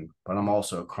physician, but I'm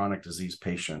also a chronic disease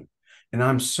patient. And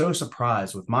I'm so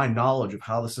surprised with my knowledge of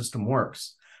how the system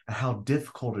works and how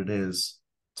difficult it is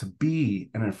to be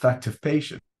an effective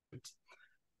patient.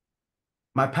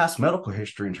 My past medical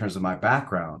history in terms of my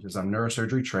background is I'm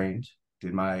neurosurgery trained,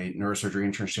 did my neurosurgery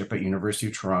internship at University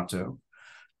of Toronto,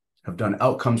 have done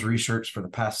outcomes research for the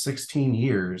past 16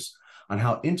 years on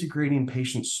how integrating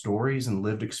patient stories and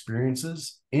lived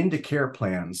experiences into care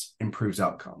plans improves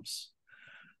outcomes.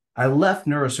 I left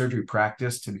neurosurgery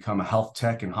practice to become a health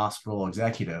tech and hospital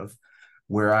executive,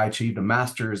 where I achieved a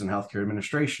master's in healthcare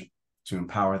administration to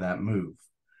empower that move.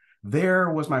 There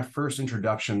was my first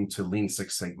introduction to Lean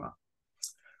Six Sigma.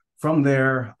 From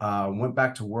there, went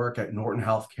back to work at Norton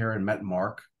Healthcare and met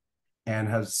Mark, and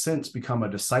has since become a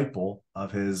disciple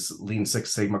of his Lean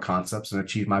Six Sigma concepts and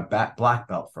achieved my black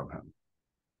belt from him.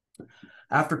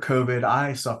 After COVID,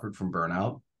 I suffered from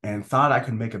burnout and thought I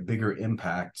could make a bigger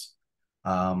impact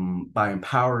by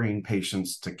empowering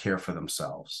patients to care for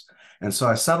themselves. And so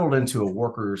I settled into a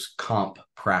workers' comp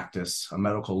practice, a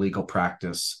medical legal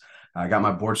practice. I got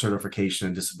my board certification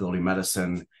in disability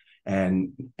medicine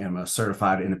and am a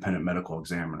certified independent medical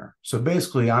examiner. So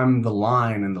basically, I'm the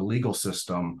line in the legal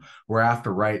system where I have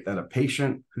to write that a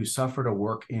patient who suffered a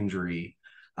work injury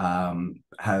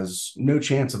has no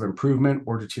chance of improvement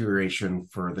or deterioration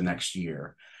for the next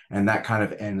year. And that kind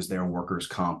of ends their workers'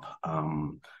 comp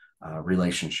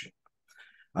relationship.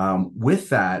 With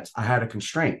that, I had a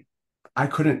constraint. I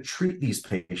couldn't treat these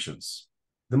patients.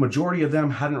 The majority of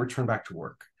them hadn't returned back to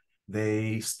work.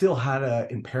 They still had an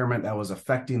impairment that was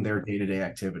affecting their day-to-day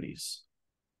activities.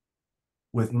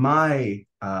 With my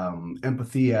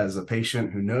empathy as a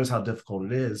patient who knows how difficult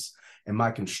it is and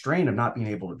my constraint of not being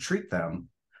able to treat them,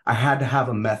 I had to have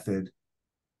a method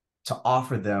to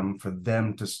offer them for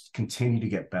them to continue to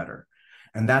get better.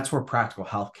 And that's where practical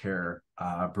healthcare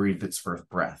breathed its first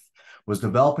breath, was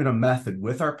developing a method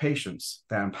with our patients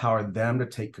that empowered them to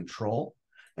take control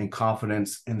and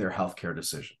confidence in their healthcare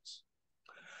decisions.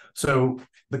 So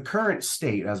the current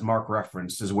state, as Mark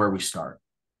referenced, is where we start.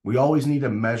 We always need to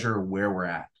measure where we're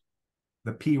at.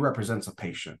 The P represents a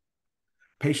patient.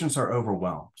 Patients are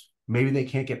overwhelmed. Maybe they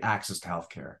can't get access to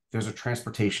healthcare. There's a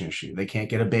transportation issue. They can't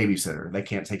get a babysitter. They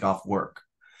can't take off work.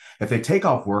 If they take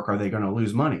off work, are they going to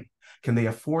lose money? Can they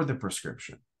afford the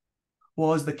prescription?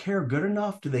 Well, is the care good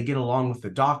enough? Do they get along with the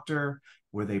doctor?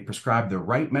 Were they prescribed the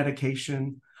right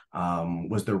medication?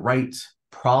 Was the right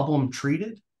problem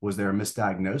treated? Was there a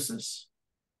misdiagnosis?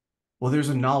 Well, there's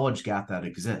a knowledge gap that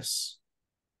exists.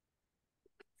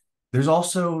 There's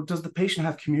also, does the patient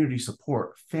have community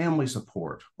support, family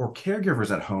support, or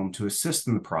caregivers at home to assist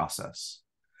in the process?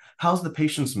 How's the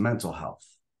patient's mental health?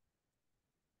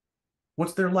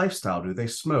 What's their lifestyle? Do they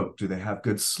smoke? Do they have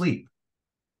good sleep?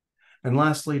 And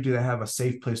lastly, do they have a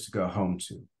safe place to go home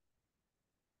to?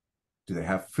 Do they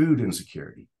have food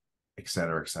insecurity, et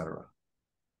cetera, et cetera?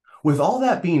 With all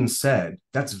that being said,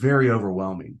 that's very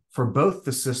overwhelming for both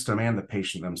the system and the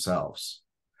patient themselves.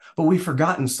 But we've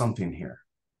forgotten something here.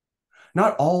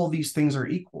 Not all of these things are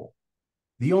equal.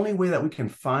 The only way that we can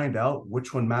find out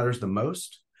which one matters the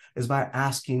most is by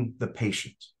asking the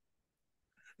patient.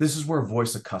 This is where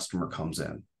voice of customer comes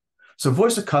in. So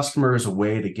voice of customer is a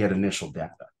way to get initial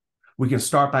data. We can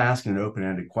start by asking an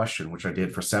open-ended question, which I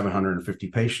did for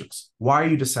 750 patients. Why are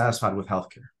you dissatisfied with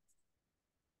healthcare?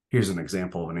 Here's an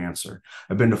example of an answer.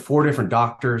 I've been to 4 different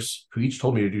doctors who each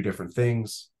told me to do different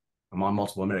things. I'm on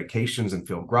multiple medications and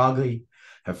feel groggy,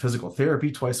 have physical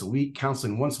therapy twice a week,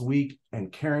 counseling once a week, and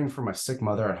caring for my sick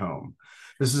mother at home.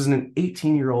 This is an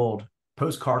 18-year-old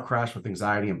post-car crash with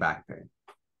anxiety and back pain.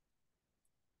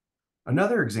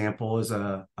 Another example is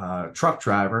a truck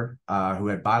driver who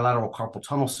had bilateral carpal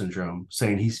tunnel syndrome,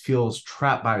 saying he feels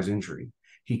trapped by his injury.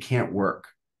 He can't work.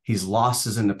 He's lost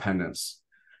his independence.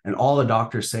 And all the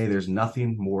doctors say there's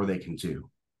nothing more they can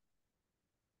do.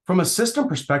 From a system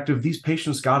perspective, these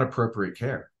patients got appropriate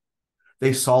care.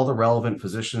 They saw the relevant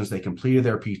physicians, they completed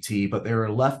their PT, but they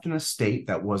were left in a state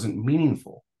that wasn't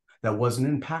meaningful, that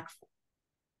wasn't impactful.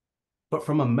 But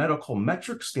from a medical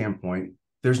metric standpoint,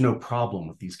 there's no problem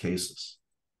with these cases.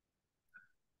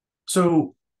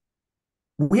 So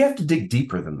we have to dig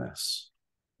deeper than this.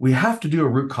 We have to do a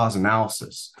root cause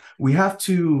analysis. We have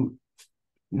to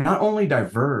not only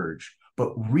diverge,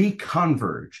 but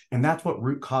reconverge. And that's what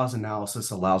root cause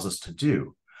analysis allows us to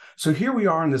do. So here we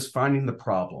are in this finding the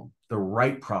problem, the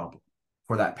right problem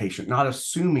for that patient, not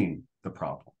assuming the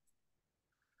problem.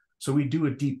 So we do a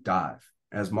deep dive.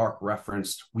 As Mark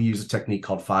referenced, we use a technique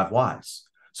called 5 whys.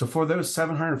 So for those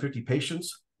 750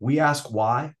 patients, we ask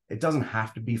why. It doesn't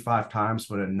have to be 5 times,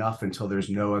 but enough until there's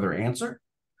no other answer.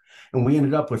 And we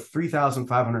ended up with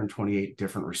 3,528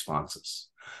 different responses.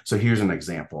 So here's an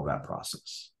example of that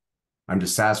process. I'm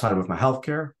dissatisfied with my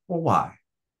healthcare. Well, why?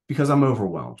 Because I'm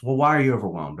overwhelmed. Well, why are you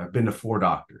overwhelmed? I've been to 4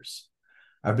 doctors.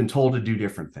 I've been told to do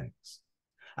different things.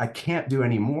 I can't do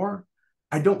any more.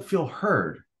 I don't feel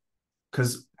heard,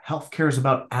 because healthcare is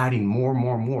about adding more,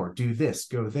 more, more. Do this,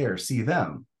 go there, see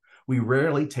them. We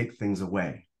rarely take things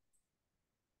away.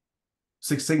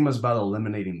 Six Sigma is about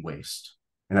eliminating waste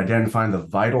and identifying the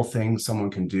vital things someone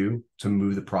can do to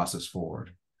move the process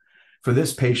forward. For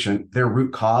this patient, their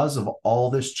root cause of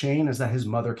all this chain is that his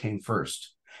mother came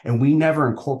first, and we never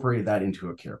incorporated that into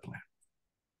a care plan.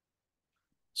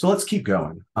 So let's keep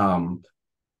going.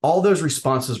 All those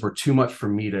responses were too much for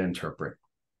me to interpret.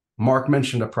 Mark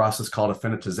mentioned a process called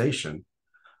affinitization.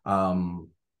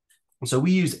 So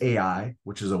we use AI,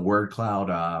 which is a word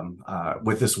cloud,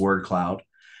 with this word cloud.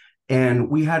 And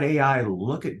we had AI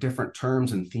look at different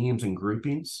terms and themes and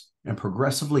groupings and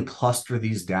progressively cluster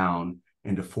these down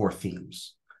into 4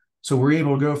 themes. So we're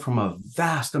able to go from a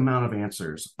vast amount of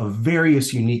answers of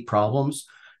various unique problems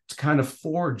to kind of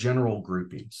 4 general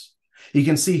groupings. You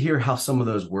can see here how some of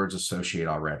those words associate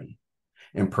already.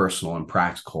 Impersonal and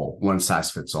practical, one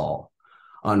size fits all,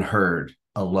 unheard,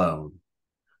 alone.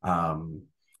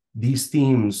 These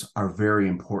themes are very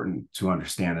important to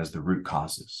understand as the root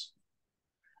causes.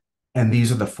 And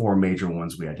these are the 4 major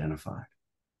ones we identified.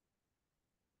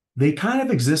 They kind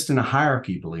of exist in a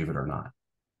hierarchy, believe it or not.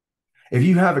 If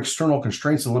you have external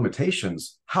constraints and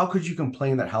limitations, how could you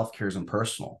complain that healthcare is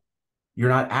impersonal? You're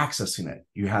not accessing it.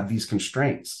 You have these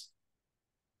constraints.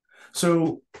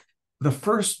 So the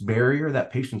first barrier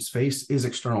that patients face is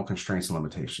external constraints and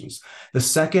limitations. The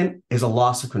second is a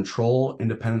loss of control,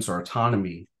 independence, or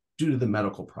autonomy due to the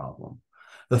medical problem.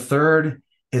 The third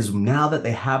is, now that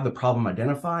they have the problem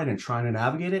identified and trying to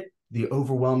navigate it, the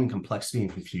overwhelming complexity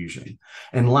and confusion.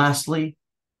 And lastly,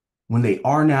 when they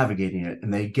are navigating it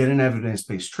and they get an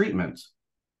evidence-based treatment,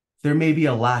 there may be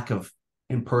a lack of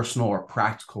impersonal or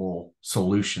practical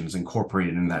solutions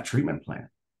incorporated in that treatment plan.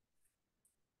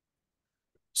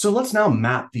 So let's now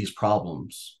map these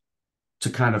problems to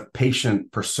kind of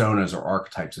patient personas or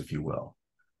archetypes, if you will.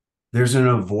 There's an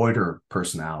avoider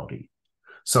personality,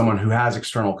 someone who has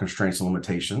external constraints and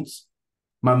limitations.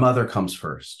 My mother comes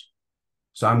first,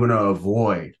 so I'm going to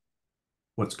avoid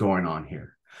what's going on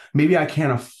here. Maybe I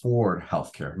can't afford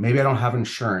healthcare. Maybe I don't have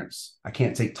insurance. I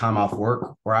can't take time off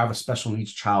work, or I have a special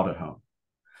needs child at home.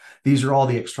 These are all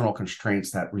the external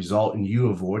constraints that result in you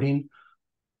avoiding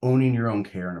owning your own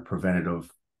care in a preventative,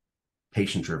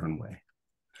 patient-driven way.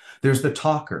 There's the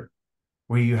talker,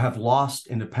 where you have lost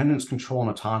independence, control, and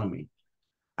autonomy.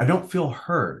 I don't feel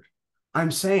heard. I'm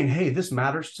saying, hey, this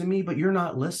matters to me, but you're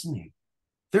not listening.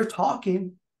 They're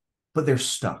talking, but they're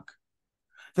stuck.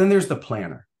 Then there's the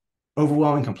planner.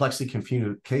 Overwhelming complexity,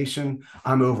 communication.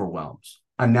 I'm overwhelmed.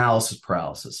 Analysis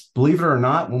paralysis. Believe it or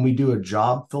not, when we do a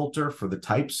job filter for the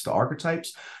types, the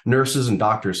archetypes, nurses and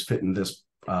doctors fit in this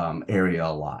area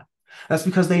a lot. That's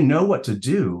because they know what to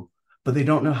do, but they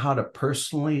don't know how to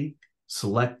personally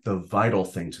select the vital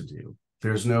thing to do.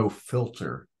 There's no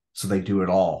filter, so they do it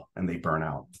all and they burn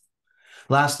out.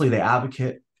 Lastly, the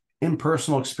advocate.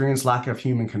 Impersonal experience, lack of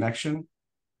human connection.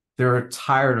 They're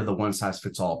tired of the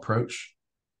one-size-fits-all approach.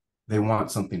 They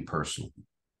want something personal.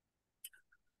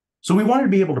 So we wanted to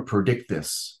be able to predict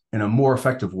this in a more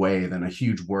effective way than a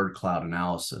huge word cloud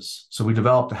analysis. So we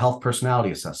developed a health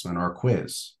personality assessment, or a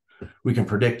quiz. We can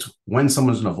predict when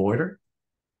someone's an avoider,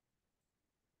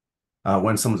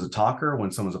 when someone's a talker,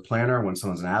 when someone's a planner, when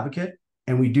someone's an advocate.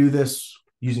 And we do this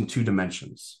using 2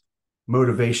 dimensions,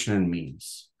 motivation and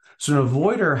means. So an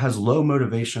avoider has low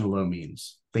motivation, low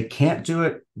means. They can't do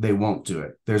it, they won't do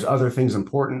it. There's other things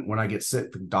important. When I get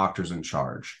sick, the doctor's in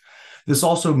charge. This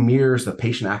also mirrors the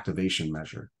patient activation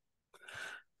measure.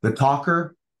 The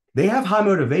talker, they have high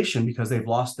motivation because they've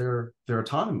lost their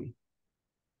autonomy.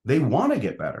 They want to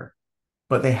get better,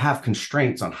 but they have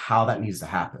constraints on how that needs to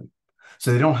happen.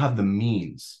 So they don't have the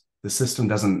means. The system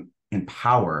doesn't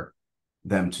empower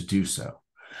them to do so.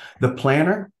 The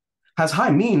planner has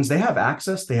high means. They have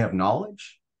access, they have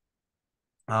knowledge,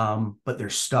 but they're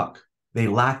stuck. They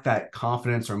lack that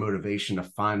confidence or motivation to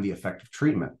find the effective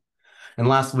treatment. And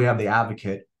lastly, we have the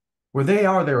advocate, where they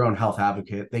are their own health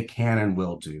advocate. They can and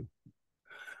will do.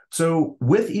 So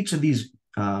with each of these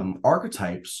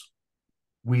archetypes,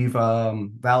 we've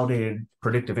validated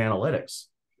predictive analytics.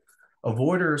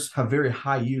 Avoiders have very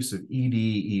high use of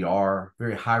ED, ER,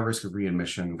 very high risk of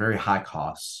readmission, very high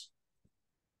costs.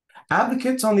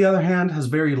 Advocates, on the other hand, has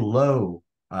very low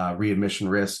readmission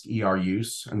risk, ER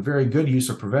use, and very good use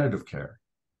of preventative care.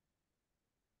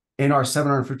 In our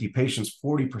 750 patients,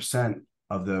 40%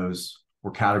 of those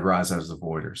were categorized as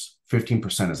avoiders,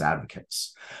 15% as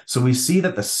advocates. So we see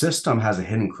that the system has a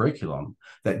hidden curriculum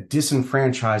that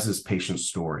disenfranchises patient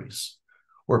stories,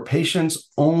 where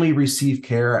patients only receive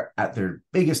care at their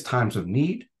biggest times of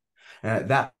need, And at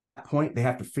that point, they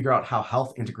have to figure out how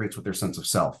health integrates with their sense of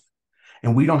self.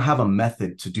 And we don't have a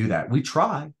method to do that. We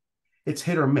try. It's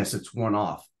hit or miss. It's one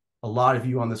off. A lot of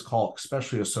you on this call,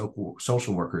 especially as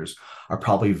social workers, are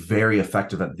probably very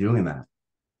effective at doing that.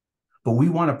 But we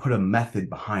want to put a method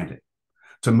behind it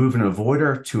to move an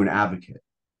avoider to an advocate.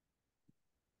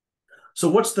 So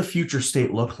what's the future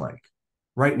state look like?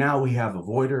 Right now, we have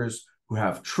avoiders who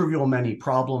have trivial many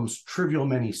problems, trivial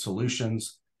many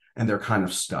solutions, and they're kind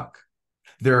of stuck.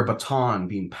 They're a baton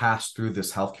being passed through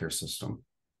this healthcare system.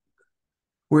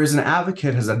 Whereas an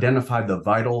advocate has identified the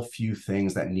vital few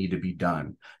things that need to be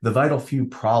done, the vital few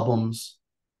problems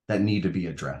that need to be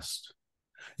addressed.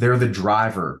 They're the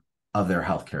driver of their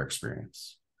healthcare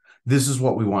experience. This is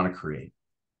what we want to create.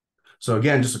 So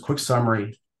again, just a quick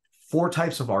summary, 4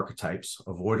 types of archetypes: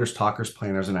 avoiders, talkers,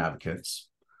 planners, and advocates,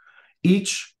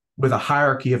 each with a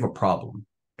hierarchy of a problem: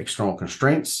 external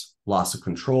constraints, loss of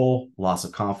control, loss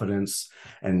of confidence,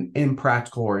 and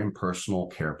impractical or impersonal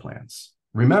care plans.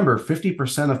 Remember,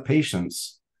 50% of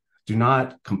patients do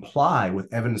not comply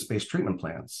with evidence-based treatment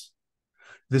plans.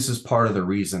 This is part of the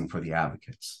reason for the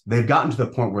advocates. They've gotten to the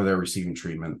point where they're receiving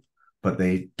treatment, but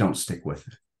they don't stick with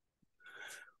it.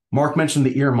 Mark mentioned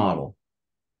the EAR model,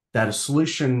 that a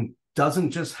solution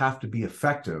doesn't just have to be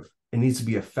effective. It needs to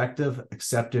be effective,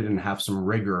 accepted, and have some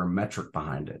rigor or metric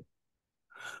behind it.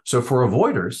 So for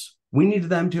avoiders, we need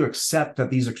them to accept that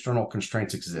these external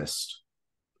constraints exist.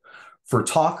 For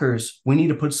talkers, we need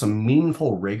to put some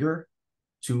meaningful rigor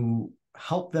to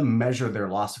help them measure their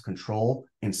loss of control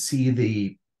and see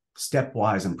the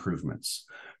stepwise improvements.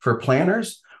 For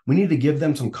planners, we need to give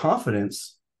them some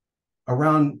confidence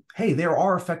around, hey, there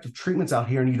are effective treatments out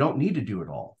here and you don't need to do it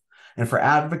all. And for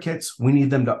advocates, we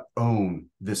need them to own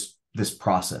this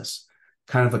process,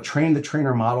 kind of a train the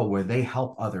trainer model where they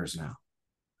help others now.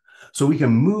 So we can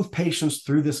move patients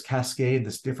through this cascade,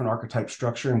 this different archetype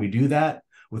structure, and we do that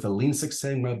with a Lean Six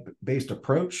Sigma-based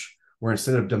approach, where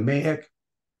instead of DMAIC,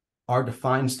 our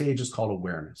defined stage is called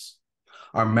awareness.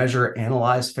 Our measure,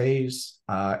 analyze phase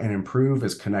and improve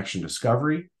is connection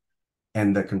discovery,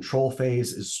 and the control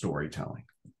phase is storytelling.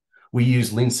 We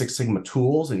use Lean Six Sigma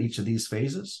tools in each of these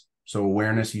phases. So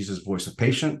awareness uses voice of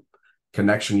patient,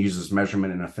 connection uses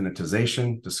measurement and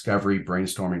affinitization, discovery,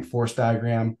 brainstorming, force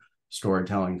diagram,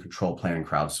 storytelling, control planning,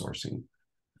 crowdsourcing.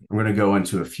 I'm going to go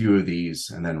into a few of these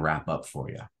and then wrap up for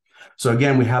you. So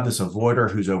again, we have this avoider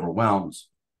who's overwhelmed.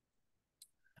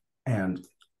 And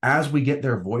as we get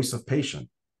their voice of patient,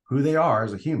 who they are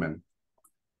as a human,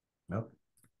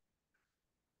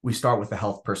 we start with the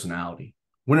health personality.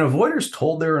 When an avoider is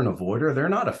told they're an avoider, they're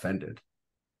not offended.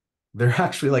 They're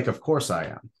actually like, of course I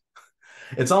am.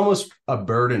 It's almost a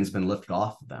burden's been lifted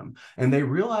off of them. And they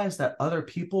realize that other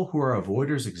people who are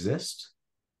avoiders exist.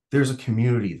 There's a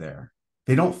community there.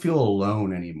 They don't feel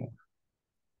alone anymore.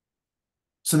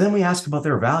 So then we ask about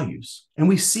their values. And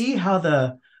we see how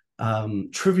the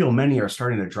trivial many are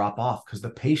starting to drop off because the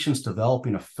patient's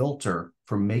developing a filter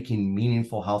for making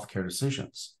meaningful healthcare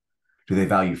decisions. Do they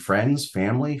value friends,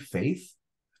 family, faith?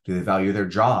 Do they value their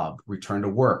job, return to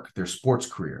work, their sports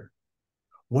career?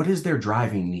 What is their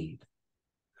driving need?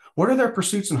 What are their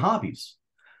pursuits and hobbies?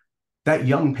 That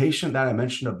young patient that I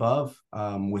mentioned above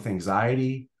with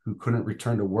anxiety who couldn't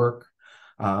return to work,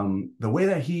 the way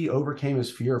that he overcame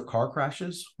his fear of car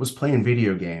crashes was playing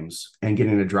video games and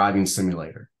getting a driving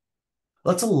simulator.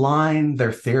 Let's align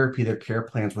their therapy, their care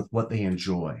plans with what they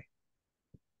enjoy.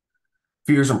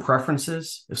 Fears and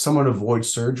preferences. If someone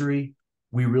avoids surgery,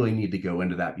 we really need to go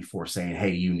into that before saying,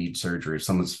 hey, you need surgery if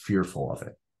someone's fearful of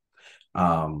it.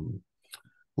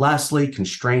 Lastly,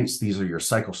 constraints. These are your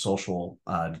psychosocial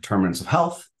determinants of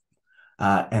health.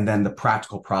 And then the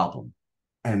practical problem.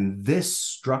 And this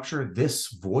structure,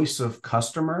 this voice of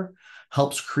customer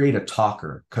helps create a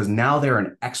talker because now they're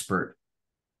an expert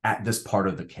at this part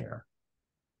of the care.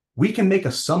 We can make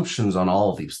assumptions on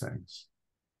all of these things.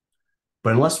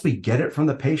 But unless we get it from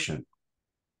the patient,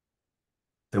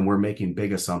 then we're making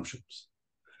big assumptions.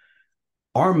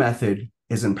 Our method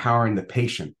is empowering the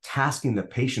patient, tasking the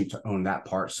patient to own that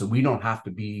part so we don't have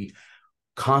to be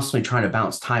constantly trying to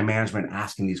balance time management,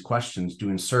 asking these questions,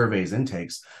 doing surveys,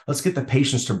 intakes. Let's get the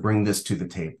patients to bring this to the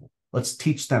table. Let's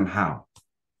teach them how.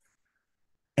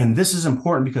 And this is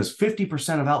important because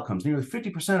 50% of outcomes, nearly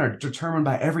 50% are determined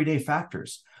by everyday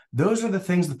factors. Those are the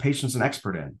things the patient's an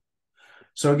expert in.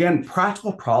 So again,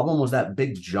 practical problem was that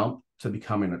big jump to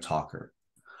becoming a talker.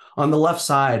 On the left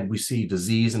side, we see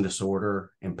disease and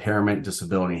disorder, impairment,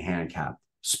 disability, handicap.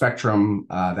 Spectrum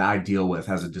that I deal with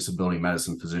as a disability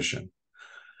medicine physician.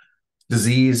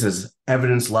 Disease is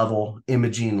evidence level,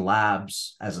 imaging,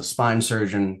 labs. As a spine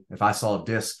surgeon, if I saw a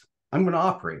disc, I'm going to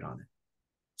operate on it.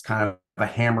 It's kind of a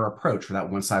hammer approach for that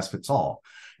one size fits all.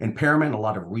 Impairment, a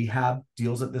lot of rehab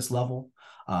deals at this level,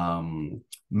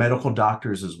 medical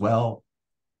doctors as well,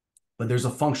 but there's a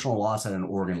functional loss at an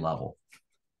organ level.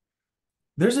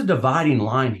 There's a dividing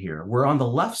line here where on the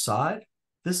left side,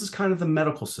 this is kind of the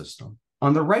medical system.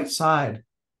 On the right side,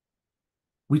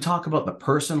 we talk about the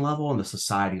person level and the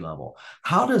society level.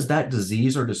 How does that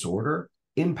disease or disorder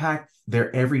impact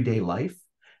their everyday life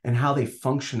and how they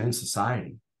function in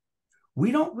society?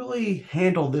 We don't really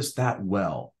handle this that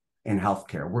well in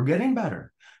healthcare. We're getting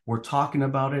better. We're talking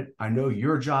about it. I know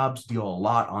your jobs deal a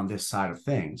lot on this side of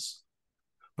things.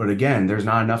 But again, there's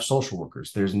not enough social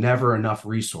workers. There's never enough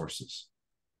resources.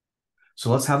 So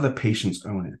let's have the patients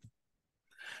own it.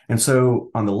 And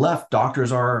so on the left,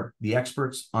 doctors are the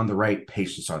experts. On the right,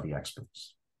 patients are the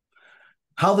experts.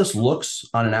 How this looks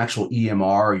on an actual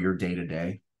EMR or your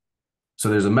day-to-day. So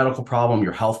there's a medical problem,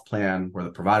 your health plan, where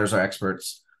the providers are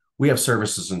experts. We have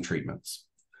services and treatments.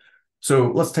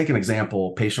 So let's take an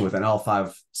example, patient with an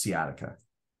L5 sciatica.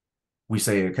 We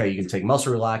say, okay, you can take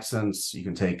muscle relaxants, you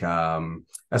can take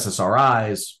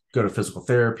SSRIs, go to physical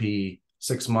therapy,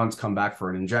 6 months, come back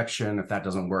for an injection. If that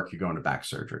doesn't work, you're going to back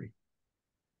surgery.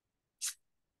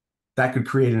 That could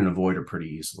create an avoider pretty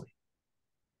easily.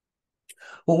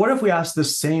 Well, what if we asked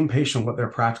this same patient what their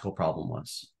practical problem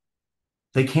was?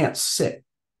 They can't sit.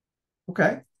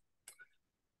 Okay.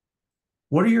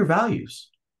 What are your values?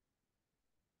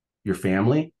 Your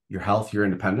family, your health, your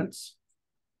independence?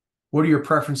 What are your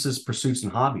preferences, pursuits,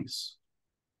 and hobbies?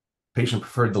 Patient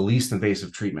preferred the least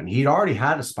invasive treatment. He'd already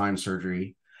had a spine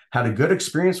surgery, had a good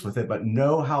experience with it, but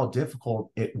know how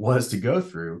difficult it was to go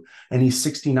through. And he's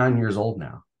 69 years old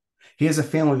now. He has a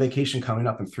family vacation coming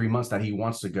up in 3 months that he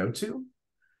wants to go to.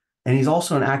 And he's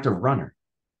also an active runner.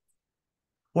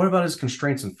 What about his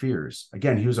constraints and fears?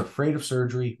 Again, he was afraid of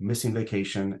surgery, missing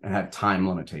vacation, and had time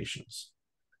limitations.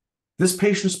 This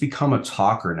patient's become a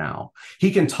talker now.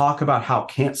 He can talk about how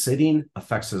can't sitting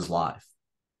affects his life.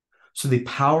 So the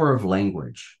power of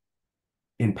language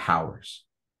empowers.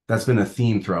 That's been a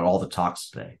theme throughout all the talks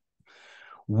today.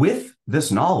 With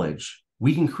this knowledge,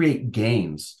 we can create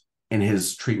gains in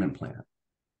his treatment plan.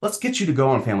 Let's get you to go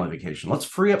on family vacation. Let's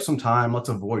free up some time. Let's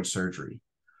avoid surgery.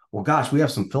 Well, gosh, we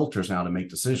have some filters now to make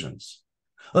decisions.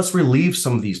 Let's relieve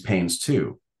some of these pains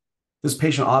too. This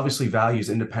patient obviously values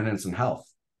independence and health.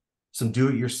 Some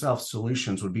do-it-yourself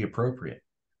solutions would be appropriate.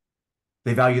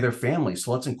 They value their family,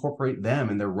 so let's incorporate them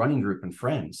in their running group and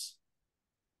friends.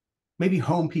 Maybe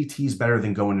home PT is better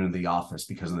than going into the office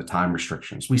because of the time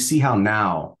restrictions. We see how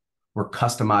now we're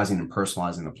customizing and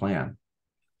personalizing the plan.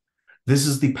 This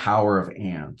is the power of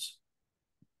ands.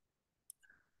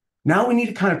 Now we need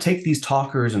to kind of take these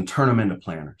talkers and turn them into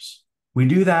planners. We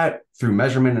do that through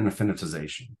measurement and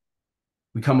affinitization.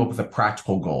 We come up with a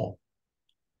practical goal.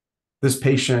 This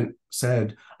patient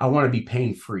said, I want to be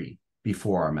pain-free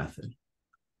before our method.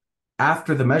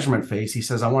 After the measurement phase, he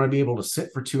says, I want to be able to sit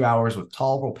for 2 hours with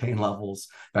tolerable pain levels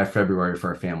by February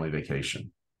for a family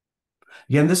vacation.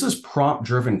 Again, this is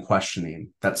prompt-driven questioning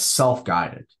that's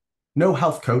self-guided. No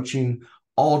health coaching,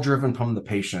 all driven from the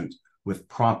patient with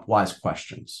prompt-wise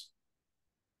questions.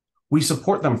 We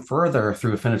support them further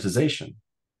through affinitization,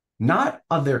 not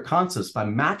of their concepts, by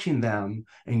matching them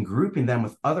and grouping them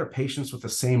with other patients with the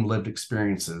same lived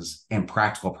experiences and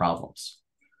practical problems.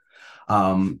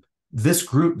 This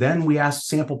group, then we ask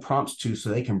sample prompts to so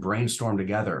they can brainstorm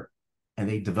together and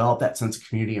they develop that sense of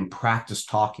community and practice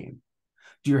talking.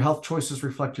 Do your health choices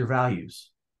reflect your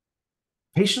values?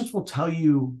 Patients will tell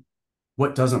you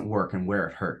what doesn't work and where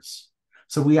it hurts.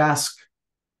 So we ask,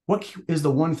 what is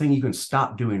the one thing you can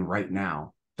stop doing right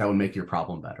now that would make your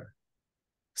problem better?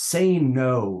 Saying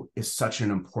no is such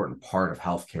an important part of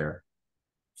healthcare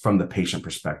from the patient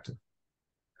perspective.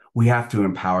 We have to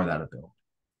empower that ability.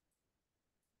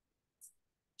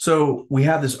 So we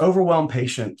have this overwhelmed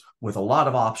patient with a lot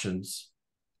of options,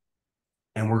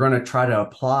 and we're going to try to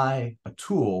apply a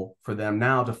tool for them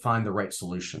now to find the right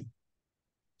solution.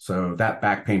 So that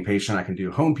back pain patient, I can do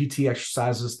home PT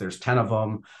exercises. There's 10 of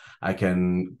them. I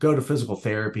can go to physical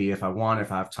therapy if I want,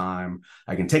 if I have time.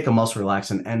 I can take a muscle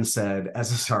relaxant, NSAID,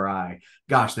 SSRI.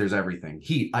 Gosh, there's everything.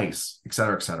 Heat, ice, et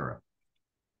cetera, et cetera.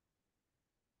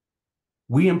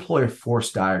 We employ a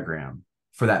force diagram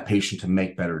for that patient to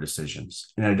make better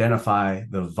decisions and identify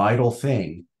the vital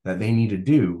thing that they need to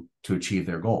do to achieve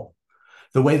their goal.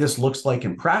 The way this looks like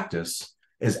in practice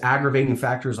is aggravating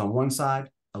factors on one side,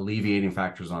 alleviating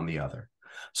factors on the other.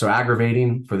 So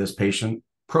aggravating for this patient,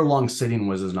 prolonged sitting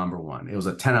was his number one. It was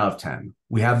a 10 out of 10.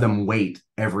 We have them weight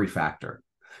every factor.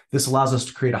 This allows us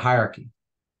to create a hierarchy.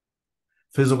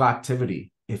 Physical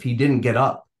activity, if he didn't get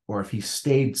up or if he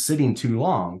stayed sitting too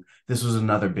long, this was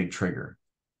another big trigger.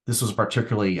 This was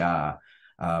particularly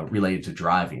related to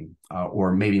driving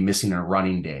or maybe missing a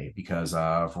running day because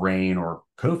of rain or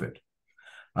COVID,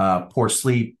 poor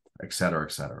sleep, et cetera,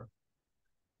 et cetera.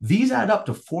 These add up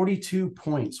to 42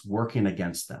 points working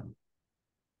against them.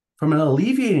 From an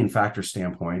alleviating factor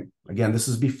standpoint, again, this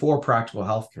is before practical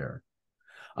healthcare.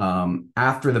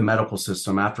 After the medical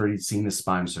system, after he'd seen the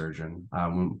spine surgeon,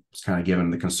 was kind of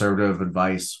given the conservative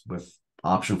advice with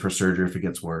option for surgery if it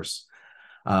gets worse.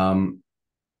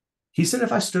 He said,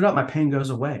 if I stood up, my pain goes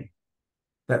away.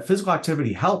 That physical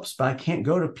activity helps, but I can't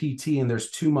go to PT and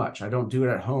there's too much. I don't do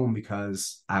it at home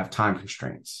because I have time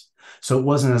constraints. So it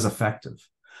wasn't as effective.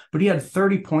 But he had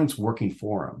 30 points working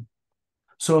for him.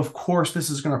 So of course, this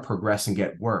is going to progress and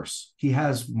get worse. He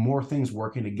has more things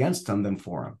working against him than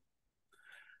for him.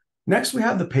 Next, we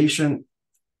have the patient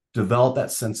develop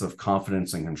that sense of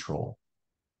confidence and control.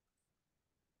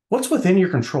 What's within your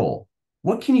control?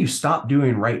 What can you stop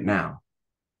doing right now?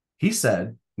 He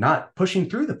said, not pushing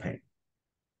through the pain.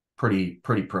 Pretty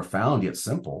profound, yet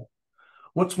simple.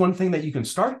 What's one thing that you can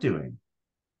start doing?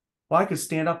 Well, I could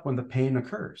stand up when the pain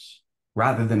occurs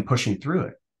rather than pushing through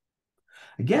it.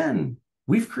 Again,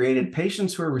 we've created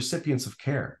patients who are recipients of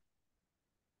care,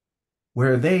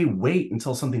 where they wait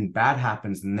until something bad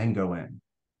happens and then go in.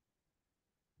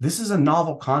 This is a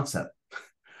novel concept.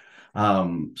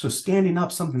 So standing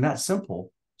up, something that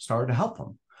simple, started to help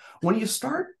them. When you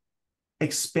start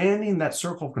expanding that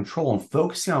circle of control and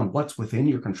focusing on what's within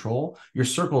your control, your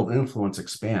circle of influence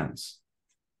expands.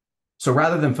 So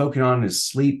rather than focusing on his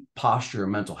sleep, posture,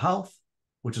 and mental health,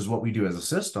 which is what we do as a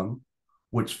system,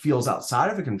 which feels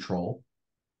outside of the control,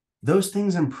 those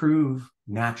things improve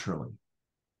naturally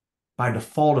by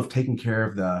default of taking care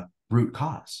of the root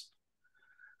cause.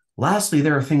 Lastly,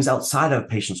 there are things outside of a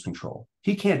patient's control.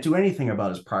 He can't do anything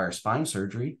about his prior spine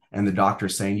surgery and the doctor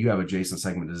saying you have adjacent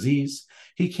segment disease.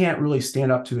 He can't really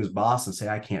stand up to his boss and say,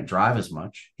 I can't drive as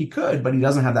much. He could, but he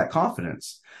doesn't have that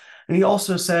confidence. And he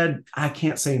also said, I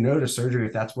can't say no to surgery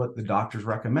if that's what the doctor's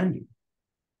recommending.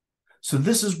 So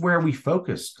this is where we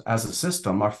focused as a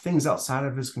system, are things outside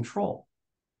of his control.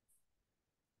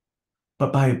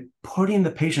 But by putting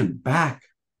the patient back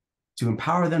to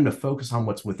empower them to focus on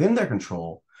what's within their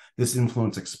control, this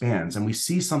influence expands and we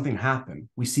see something happen.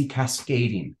 We see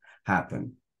cascading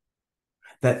happen.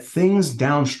 That things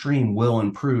downstream will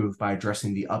improve by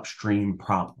addressing the upstream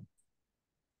problem.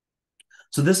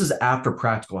 So this is after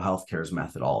practical healthcare's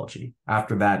methodology,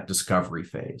 after that discovery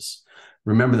phase.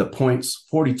 Remember the points,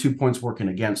 42 points working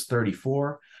against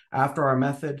 34. After our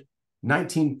method,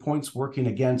 19 points working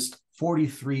against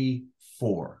 43,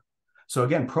 4. So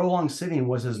again, prolonged sitting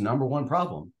was his number one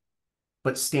problem,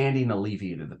 but standing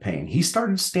alleviated the pain. He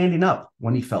started standing up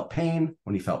when he felt pain,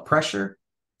 when he felt pressure,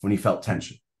 when he felt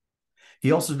tension.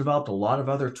 He also developed a lot of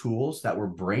other tools that were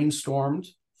brainstormed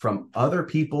from other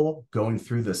people going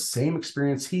through the same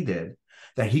experience he did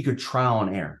that he could trial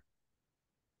and error.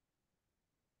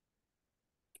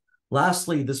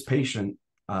 Lastly, this patient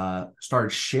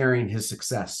started sharing his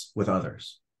success with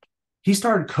others. He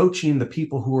started coaching the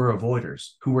people who were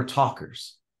avoiders, who were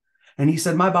talkers. And he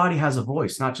said, my body has a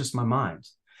voice, not just my mind.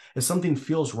 If something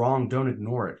feels wrong, don't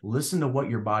ignore it. Listen to what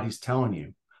your body's telling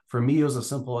you. For me, it was as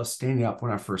simple as standing up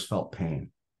when I first felt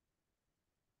pain.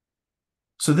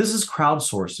 So this is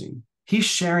crowdsourcing. He's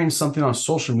sharing something on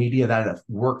social media that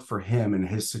worked for him in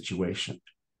his situation.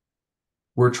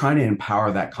 We're trying to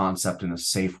empower that concept in a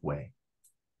safe way.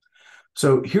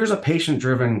 So here's a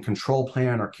patient-driven control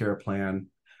plan or care plan.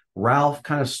 Ralph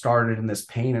kind of started in this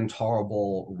pain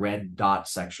intolerable red dot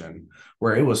section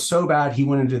where it was so bad he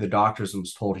went into the doctors and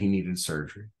was told he needed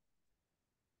surgery.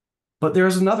 But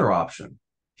there's another option.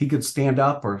 He could stand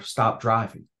up or stop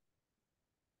driving.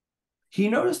 He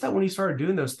noticed that when he started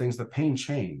doing those things, the pain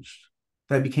changed,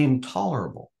 that it became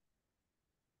tolerable.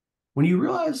 When you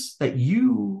realize that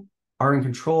you are in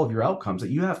control of your outcomes,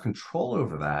 that you have control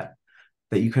over that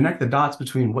you connect the dots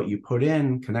between what you put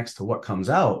in connects to what comes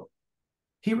out,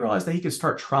 he realized that he could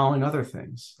start trialing other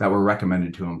things that were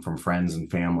recommended to him from friends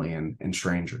and family and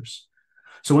strangers.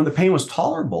 So when the pain was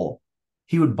tolerable,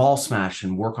 he would ball smash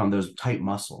and work on those tight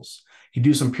muscles. He'd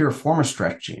do some piriformis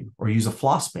stretching or use a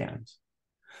floss band.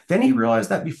 Then he realized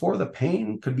that before the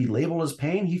pain could be labeled as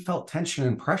pain, he felt tension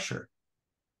and pressure.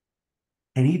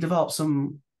 And he developed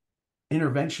some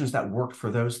interventions that worked for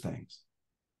those things.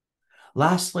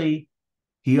 Lastly,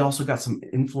 he also got some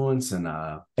influence and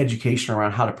education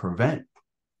around how to prevent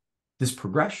this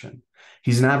progression.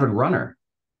 He's an avid runner.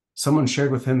 Someone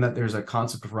shared with him that there's a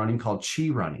concept of running called chi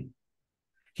running.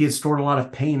 He had stored a lot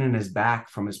of pain in his back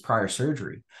from his prior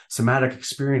surgery. Somatic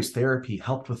experience therapy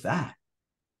helped with that.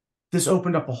 This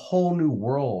opened up a whole new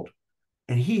world.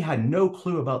 And he had no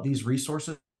clue about these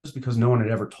resources because no one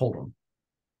had ever told him.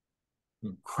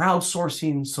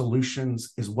 Crowdsourcing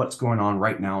solutions is what's going on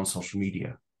right now on social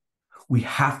media. We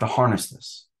have to harness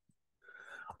this.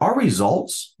 Our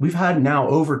results, we've had now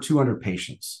over 200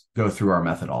 patients go through our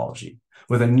methodology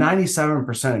with a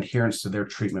 97% adherence to their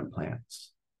treatment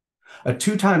plans, a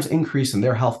 2 times increase in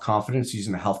their health confidence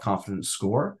using the health confidence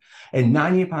score, and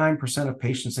 99% of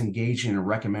patients engaging and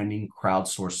recommending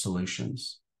crowdsourced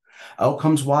solutions.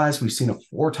 Outcomes-wise, we've seen a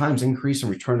 4 times increase in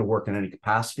return to work in any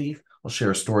capacity. I'll share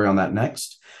a story on that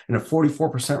next, and a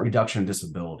 44% reduction in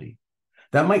disability.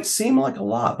 That might seem like a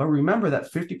lot, but remember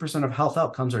that 50% of health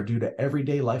outcomes are due to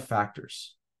everyday life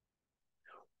factors.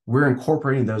 We're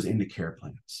incorporating those into care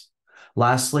plans.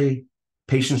 Lastly,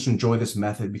 patients enjoy this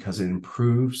method because it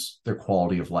improves their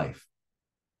quality of life,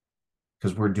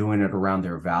 because we're doing it around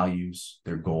their values,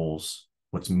 their goals,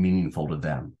 what's meaningful to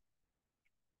them.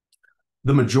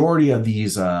 The majority of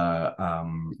these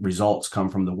results come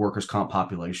from the workers' comp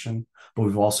population, but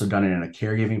we've also done it in a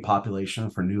caregiving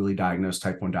population for newly diagnosed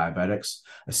type 1 diabetics,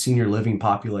 a senior living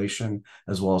population,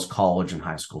 as well as college and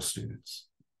high school students.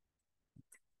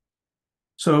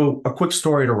 So a quick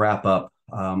story to wrap up.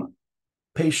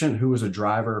 Patient who was a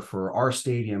driver for our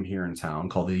stadium here in town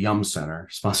called the Yum Center,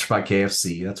 sponsored by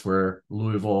KFC. That's where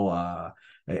Louisville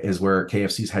is where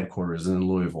KFC's headquarters is, in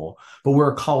Louisville, but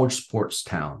we're a college sports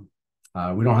town.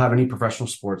 We don't have any professional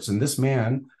sports. And this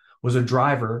man was a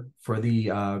driver for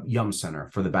the Yum Center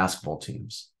for the basketball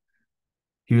teams.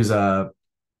 He was a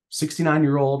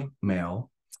 69-year-old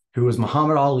male who was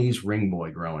Muhammad Ali's ring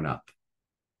boy growing up.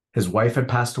 His wife had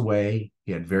passed away.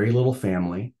 He had very little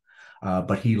family,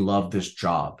 but he loved this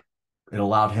job. It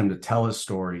allowed him to tell his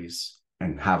stories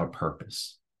and have a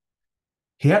purpose.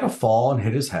 He had a fall and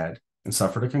hit his head and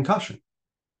suffered a concussion.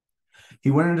 He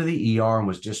went into the ER and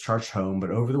was discharged home,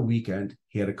 but over the weekend,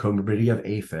 he had a comorbidity of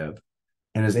AFib,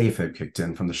 and his AFib kicked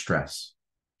in from the stress.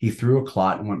 He threw a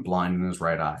clot and went blind in his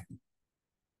right eye.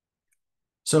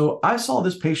 So I saw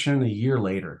this patient a year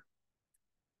later.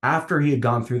 After he had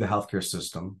gone through the healthcare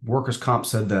system, workers' comp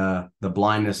said the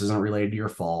blindness isn't related to your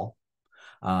fall.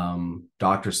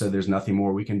 Doctor said there's nothing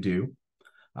more we can do,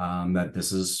 that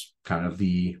this is kind of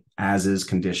the as-is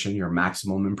condition, your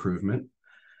maximum improvement.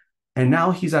 And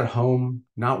now he's at home,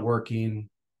 not working,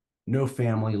 no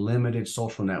family, limited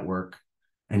social network,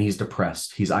 and he's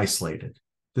depressed. He's isolated.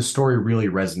 This story really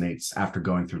resonates after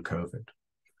going through COVID.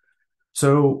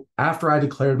 So after I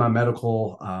declared my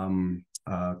medical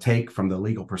take from the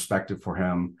legal perspective for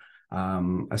him,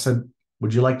 I said,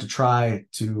 would you like to try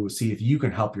to see if you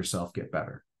can help yourself get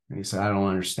better? And he said, I don't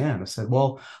understand. I said,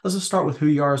 well, let's just start with who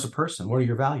you are as a person. What are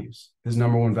your values? His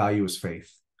number one value is faith.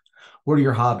 What are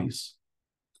your hobbies?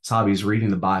 His hobby is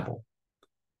reading the Bible.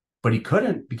 But he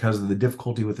couldn't because of the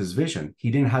difficulty with his vision.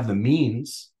 He didn't have the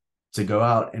means to go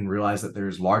out and realize that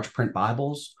there's large print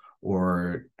Bibles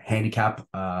or handicap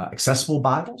accessible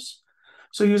Bibles.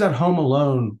 So he was at home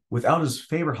alone without his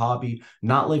favorite hobby,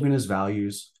 not living his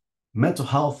values, mental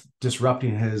health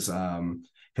disrupting his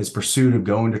pursuit of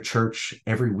going to church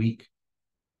every week.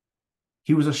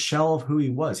 He was a shell of who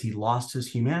he was. He lost his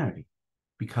humanity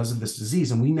because of this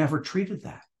disease, and we never treated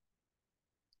that.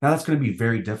 Now that's going to be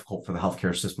very difficult for the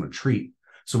healthcare system to treat.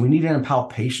 So we need to empower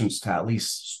patients to at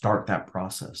least start that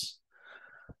process.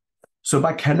 So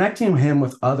by connecting him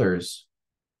with others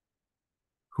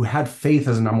who had faith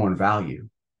as a number one value,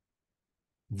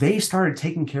 they started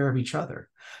taking care of each other.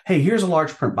 Hey, here's a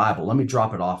large print Bible. Let me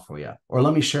drop it off for you. Or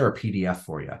let me share a PDF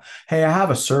for you. Hey, I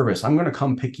have a service. I'm going to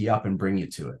come pick you up and bring you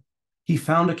to it. He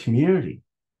found a community.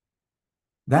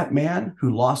 That man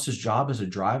who lost his job as a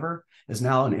driver is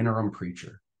now an interim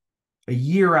preacher a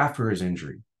year after his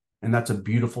injury. And that's a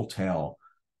beautiful tale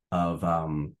of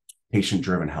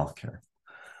patient-driven healthcare.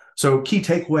 So key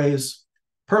takeaways,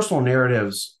 personal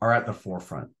narratives are at the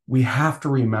forefront. We have to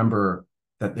remember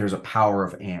that there's a power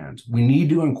of and. We need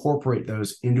to incorporate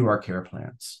those into our care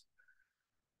plans.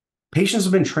 Patients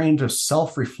have been trained to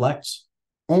self-reflect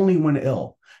only when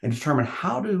ill and determine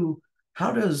how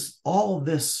does all of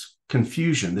this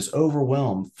confusion, this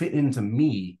overwhelm fit into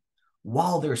me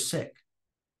while they're sick.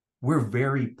 We're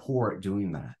very poor at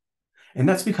doing that. And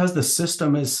that's because the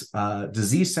system is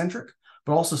disease-centric,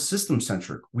 but also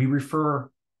system-centric. We refer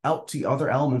out to other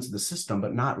elements of the system,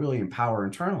 but not really empower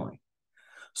internally.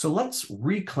 So let's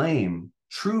reclaim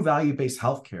true value-based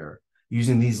healthcare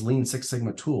using these Lean Six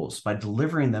Sigma tools by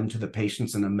delivering them to the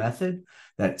patients in a method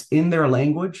that's in their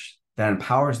language, that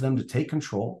empowers them to take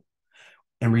control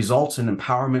and results in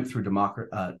empowerment through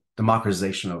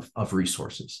democratization of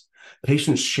resources.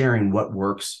 Patients sharing what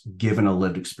works given a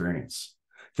lived experience.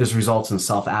 This results in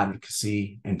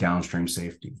self-advocacy and downstream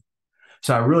safety.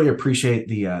 So I really appreciate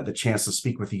the chance to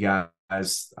speak with you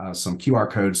guys. Some QR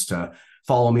codes to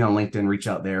follow me on LinkedIn, reach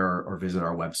out there, or visit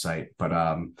our website. But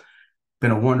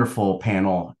been a wonderful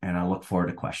panel, and I look forward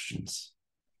to questions.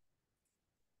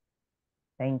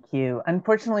 Thank you.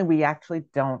 Unfortunately, we actually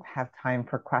don't have time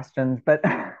for questions, but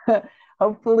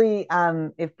hopefully,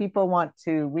 if people want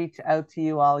to reach out to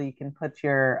you all, you can put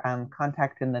your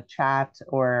contact in the chat,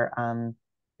 or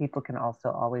people can also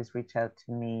always reach out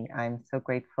to me. I'm so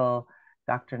grateful,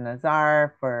 Dr.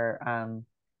 Nazar, for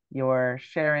your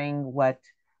sharing what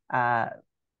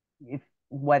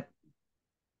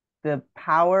the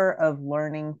power of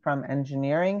learning from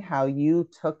engineering, how you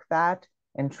took that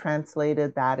and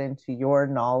translated that into your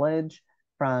knowledge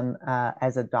from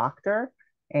as a doctor,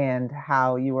 and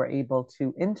how you were able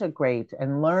to integrate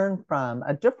and learn from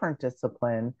a different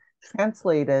discipline,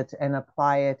 translate it and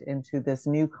apply it into this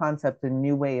new concept and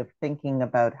new way of thinking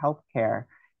about healthcare,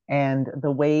 and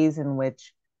the ways in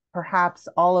which perhaps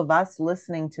all of us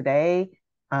listening today,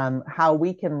 how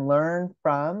we can learn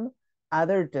from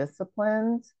other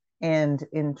disciplines and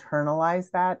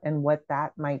internalize that, and what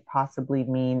that might possibly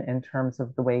mean in terms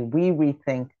of the way we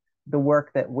rethink the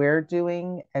work that we're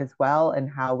doing as well, and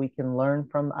how we can learn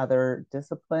from other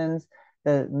disciplines.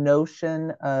 The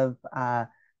notion of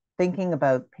thinking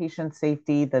about patient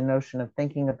safety, the notion of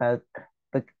thinking about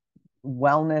the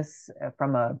wellness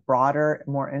from a broader,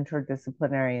 more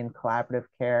interdisciplinary and collaborative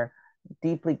care.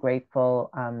 Deeply grateful,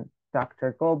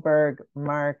 Dr. Goldberg,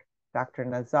 Mark, Dr.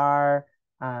 Nazar,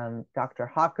 Dr.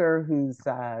 Hawker, who's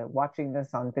watching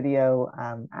this on video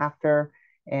after,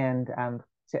 and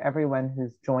to everyone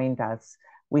who's joined us.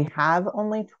 We have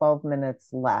only 12 minutes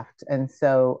left, and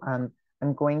so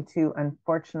I'm going to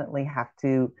unfortunately have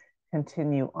to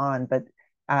continue on, but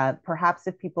perhaps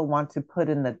if people want to put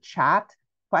in the chat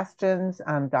questions,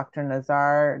 Dr.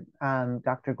 Nazar,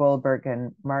 Dr. Goldberg,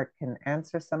 and Mark can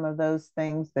answer some of those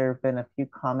things. There have been a few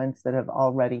comments that have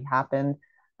already happened.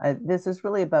 This is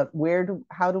really about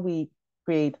how do we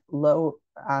create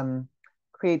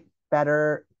create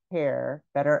better care,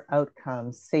 better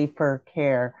outcomes, safer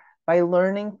care by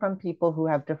learning from people who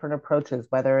have different approaches,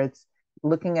 whether it's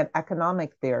looking at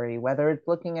economic theory, whether it's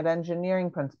looking at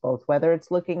engineering principles, whether it's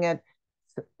looking at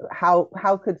how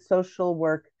could social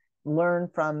work learn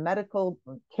from medical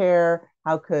care,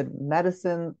 how could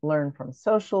medicine learn from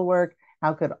social work,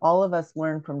 how could all of us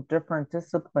learn from different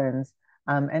disciplines.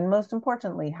 And most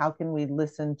importantly, how can we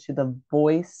listen to the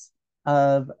voice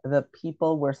of the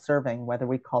people we're serving, whether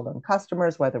we call them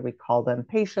customers, whether we call them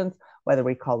patients, whether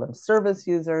we call them service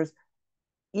users.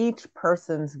 Each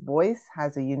person's voice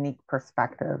has a unique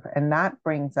perspective. And that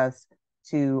brings us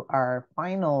to our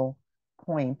final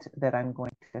point that I'm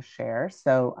going to share.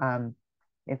 So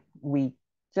if we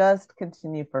just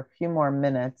continue for a few more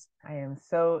minutes, I am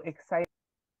so excited.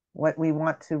 What we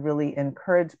want to really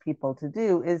encourage people to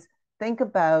do is think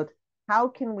about how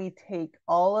can we take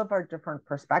all of our different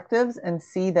perspectives and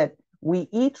see that we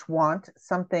each want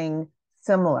something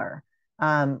similar,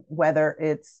 whether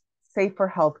it's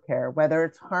safer healthcare, whether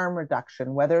it's harm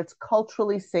reduction, whether it's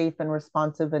culturally safe and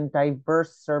responsive and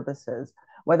diverse services,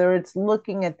 whether it's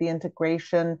looking at the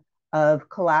integration of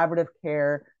collaborative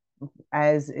care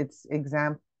as it's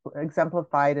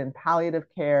exemplified in palliative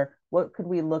care. What could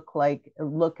we look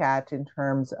at in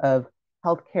terms of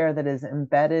healthcare that is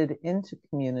embedded into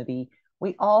community?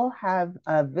 We all have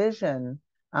a vision.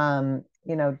 Dr.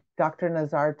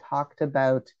 Nazar talked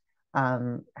about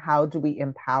how do we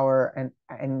empower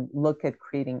and look at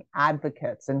creating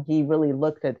advocates. And he really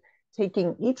looked at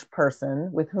taking each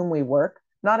person with whom we work.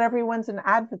 Not everyone's an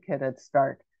advocate at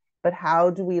start, but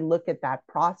how do we look at that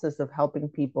process of helping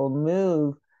people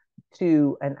move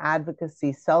to an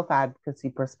advocacy,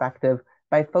 self-advocacy perspective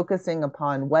by focusing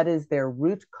upon what is their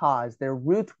root cause, their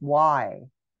root why,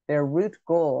 their root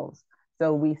goals.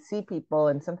 So we see people,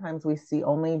 and sometimes we see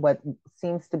only what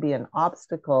seems to be an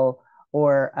obstacle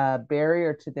or a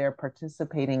barrier to their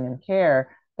participating in care.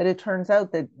 But it turns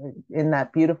out that in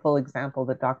that beautiful example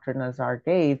that Dr. Nazar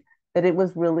gave, that it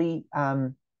was really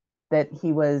that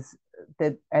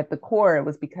at the core, it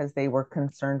was because they were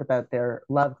concerned about their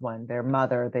loved one, their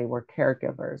mother, they were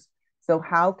caregivers. So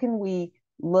how can we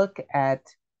look at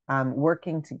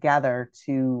working together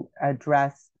to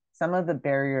address some of the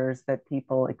barriers that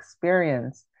people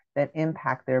experience that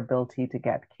impact their ability to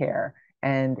get care?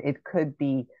 And it could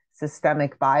be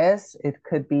systemic bias. It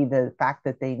could be the fact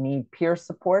that they need peer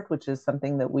support, which is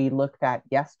something that we looked at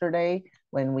yesterday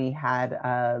when we had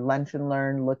Lunch and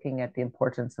Learn, looking at the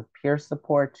importance of peer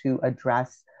support to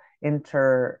address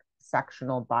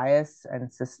intersectional bias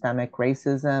and systemic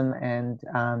racism and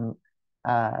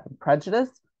prejudice.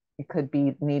 It could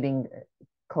be needing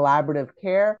collaborative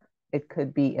care. It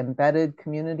could be embedded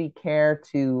community care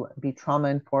to be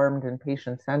trauma-informed and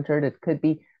patient-centered. It could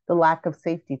be the lack of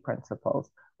safety principles.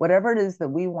 Whatever it is that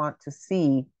we want to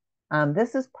see,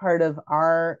 this is part of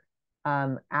our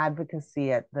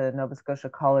advocacy at the Nova Scotia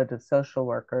College of Social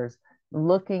Workers,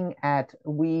 looking at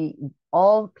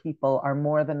all people are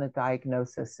more than a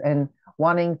diagnosis, and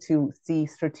wanting to see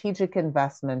strategic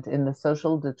investment in the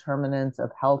social determinants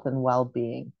of health and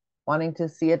well-being, wanting to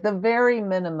see at the very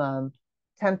minimum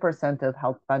 10% of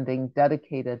health funding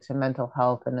dedicated to mental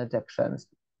health and addictions,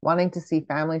 wanting to see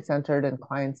family-centered and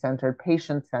client-centered,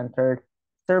 patient-centered,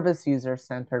 service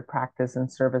user-centered practice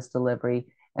and service delivery,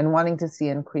 and wanting to see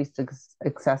increased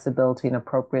accessibility and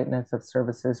appropriateness of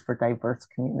services for diverse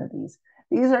communities.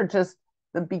 These are just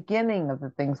the beginning of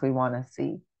the things we want to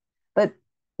see. But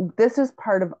this is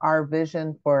part of our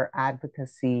vision for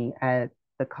advocacy at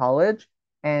the college.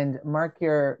 And mark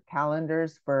your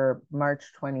calendars for March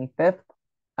 25th,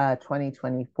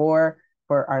 2024,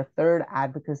 for our third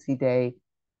Advocacy Day.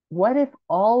 What if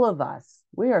all of us,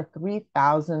 we are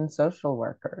 3,000 social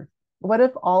workers, what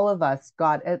if all of us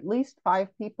got at least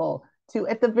 5 people to,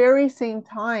 at the very same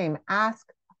time,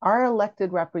 ask our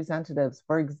elected representatives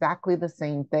for exactly the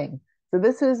same thing? So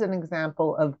this is an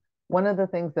example of one of the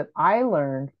things that I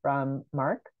learned from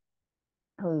Mark,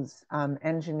 who's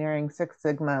engineering Six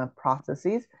Sigma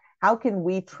processes. How can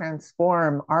we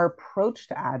transform our approach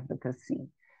to advocacy?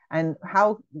 And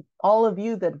how all of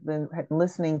you that have been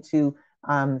listening to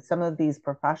some of these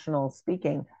professionals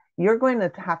speaking, you're going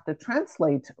to have to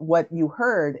translate what you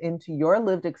heard into your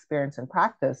lived experience and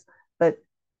practice. But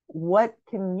what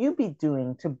can you be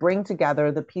doing to bring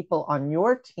together the people on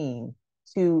your team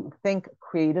to think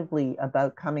creatively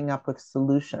about coming up with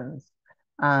solutions?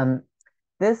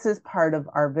 This is part of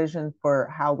our vision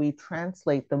for how we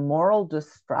translate the moral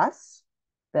distress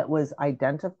that was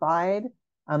identified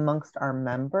amongst our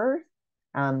members,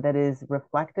 that is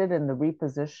reflected in the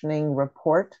repositioning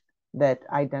report that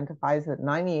identifies that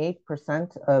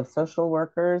 98% of social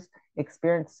workers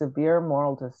experience severe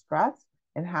moral distress,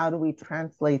 and how do we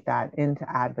translate that into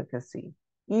advocacy?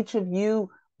 Each of you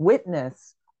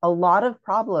witness a lot of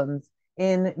problems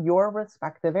in your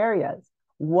respective areas.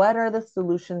 What are the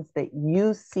solutions that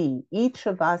you see? Each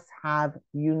of us have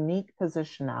unique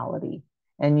positionality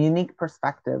and unique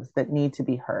perspectives that need to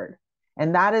be heard.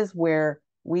 And that is where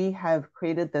we have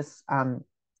created this,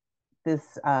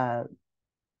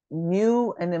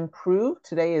 new and improved.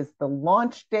 Today is the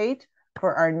launch date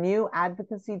for our new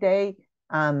Advocacy Day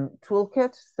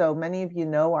toolkit. So many of you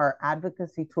know our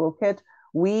advocacy toolkit.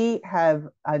 We have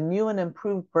a new and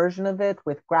improved version of it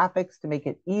with graphics to make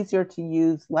it easier to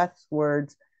use, less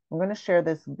words. I'm going to share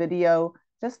this video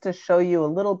just to show you a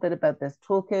little bit about this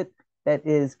toolkit that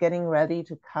is getting ready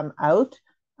to come out.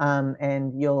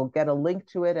 And you'll get a link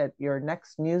to it at your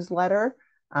next newsletter.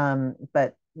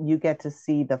 But you get to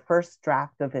see the first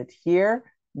draft of it here,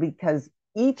 because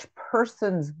each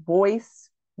person's voice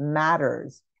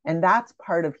matters. And that's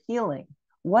part of healing.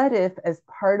 What if, as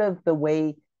part of the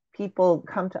way people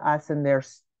come to us and they're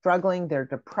struggling, they're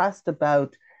depressed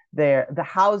about the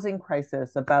housing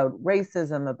crisis, about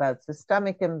racism, about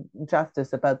systemic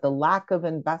injustice, about the lack of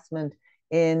investment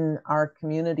in our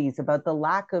communities, about the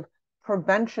lack of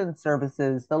prevention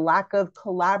services, the lack of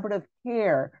collaborative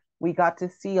care. We got to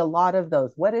see a lot of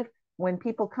those. What if, when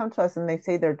people come to us and they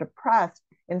say they're depressed,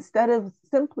 instead of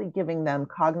simply giving them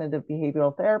cognitive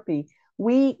behavioral therapy,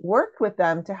 we worked with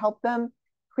them to help them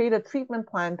create a treatment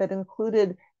plan that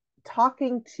included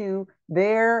talking to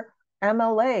their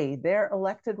MLA, their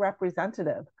elected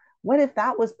representative? What if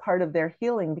that was part of their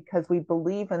healing? Because we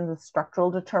believe in the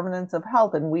structural determinants of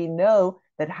health, and we know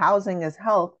that housing is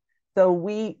health. So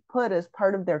we put, as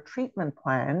part of their treatment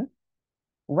plan,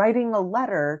 writing a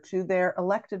letter to their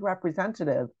elected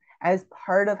representative as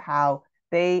part of how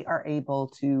they are able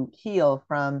to heal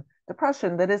from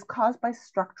depression that is caused by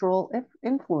structural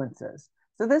influences.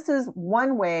 So this is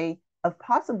one way of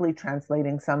possibly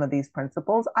translating some of these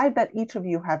principles. I bet each of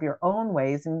you have your own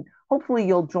ways, and hopefully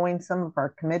you'll join some of our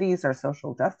committees, our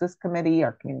social justice committee,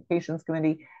 our communications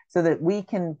committee, so that we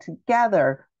can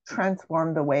together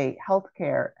transform the way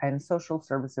healthcare and social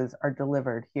services are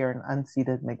delivered here in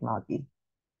unceded Mi'kmaq.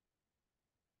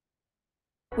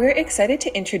 We're excited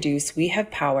to introduce We Have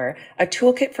Power, a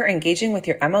toolkit for engaging with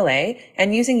your MLA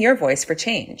and using your voice for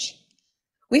change.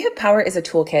 We Have Power is a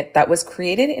toolkit that was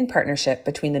created in partnership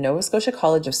between the Nova Scotia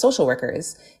College of Social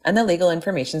Workers and the Legal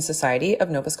Information Society of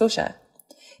Nova Scotia.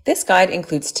 This guide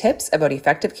includes tips about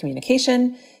effective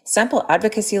communication, sample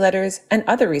advocacy letters, and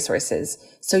other resources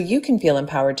so you can feel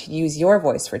empowered to use your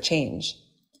voice for change.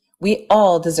 We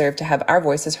all deserve to have our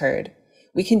voices heard.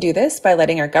 We can do this by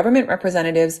letting our government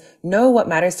representatives know what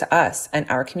matters to us and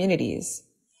our communities.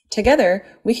 Together,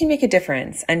 we can make a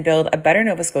difference and build a better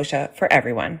Nova Scotia for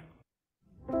everyone.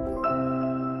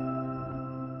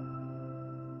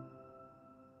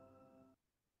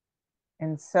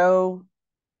 And so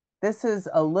this is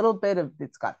a little bit of,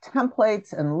 it's got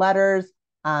templates and letters.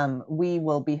 We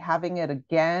will be having it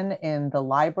again in the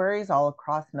libraries all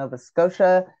across Nova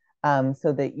Scotia,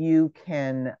 so that you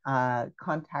can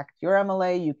contact your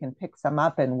MLA, you can pick some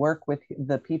up and work with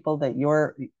the people that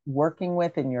you're working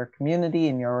with in your community,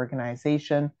 in your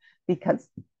organization, because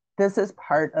this is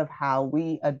part of how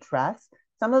we address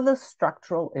some of the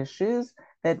structural issues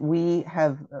that we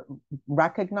have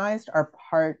recognized are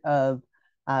part of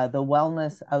the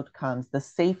wellness outcomes, the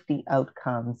safety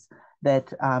outcomes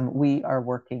that we are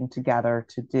working together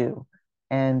to do.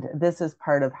 And this is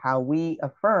part of how we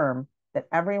affirm that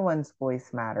everyone's voice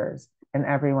matters and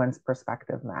everyone's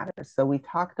perspective matters. So we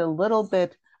talked a little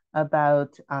bit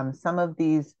about some of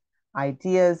these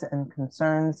ideas and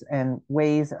concerns and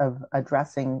ways of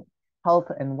addressing health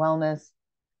and wellness.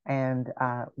 And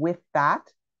with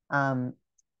that, I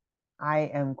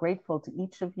am grateful to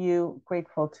each of you,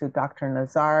 grateful to Dr.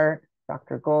 Nazar,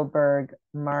 Dr. Goldberg,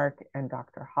 Mark, and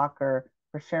Dr. Hawker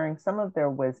for sharing some of their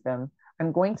wisdom.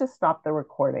 I'm going to stop the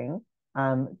recording.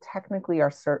 Technically,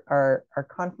 our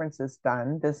conference is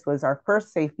done. This was our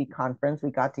first safety conference.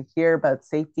 We got to hear about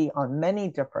safety on many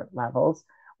different levels,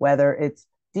 whether it's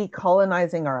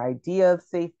decolonizing our idea of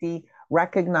safety,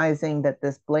 recognizing that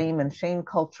this blame and shame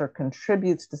culture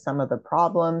contributes to some of the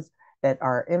problems that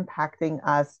are impacting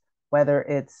us, whether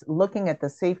it's looking at the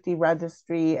safety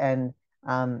registry, and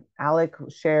Alec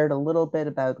shared a little bit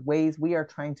about ways we are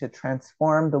trying to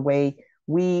transform the way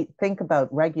we think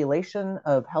about regulation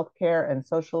of healthcare and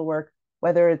social work,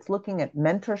 whether it's looking at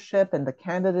mentorship and the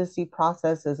candidacy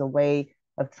process as a way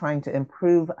of trying to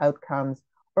improve outcomes,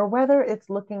 or whether it's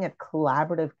looking at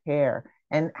collaborative care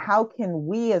and how can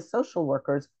we as social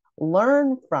workers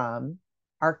learn from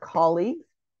our colleagues,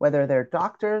 whether they're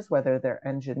doctors, whether they're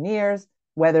engineers,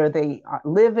 whether they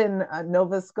live in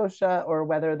Nova Scotia or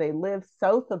whether they live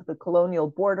south of the colonial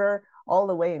border, all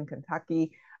the way in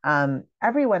Kentucky.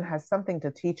 Everyone has something to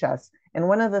teach us. And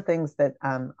one of the things that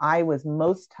I was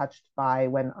most touched by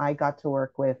when I got to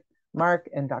work with Mark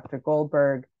and Dr.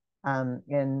 Goldberg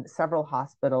in several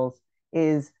hospitals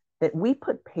is that we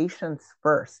put patients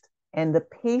first. And the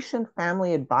Patient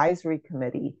Family Advisory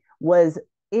Committee was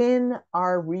in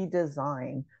our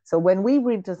redesign. So when we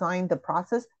redesigned the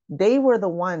process, they were the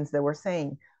ones that were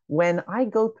saying, when I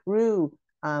go through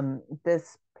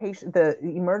this patient, the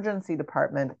emergency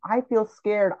department, I feel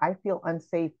scared, I feel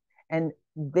unsafe. And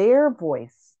their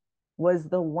voice was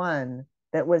the one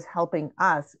that was helping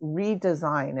us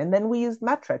redesign. And then we used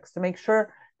metrics to make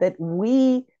sure that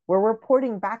we were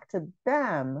reporting back to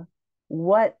them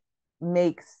what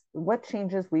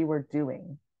changes we were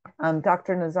doing.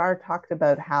 Dr. Nazar talked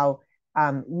about how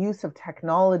use of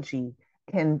technology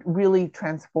can really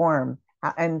transform.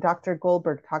 And Dr.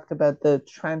 Goldberg talked about the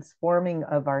transforming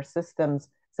of our systems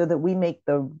so that we make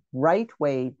the right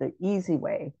way, the easy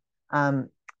way.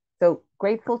 So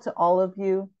grateful to all of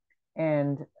you,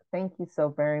 and thank you so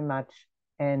very much.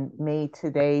 And may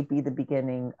today be the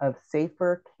beginning of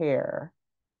safer care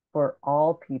for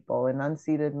all people in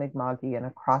unceded Mi'kmaq and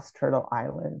across Turtle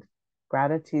Island.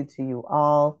 Gratitude to you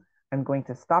all. I'm going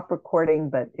to stop recording,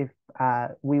 but if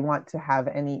we want to have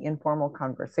any informal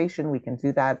conversation, we can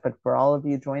do that. But for all of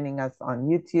you joining us on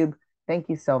YouTube, thank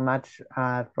you so much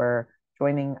for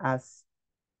joining us,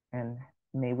 and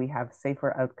may we have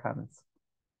safer outcomes.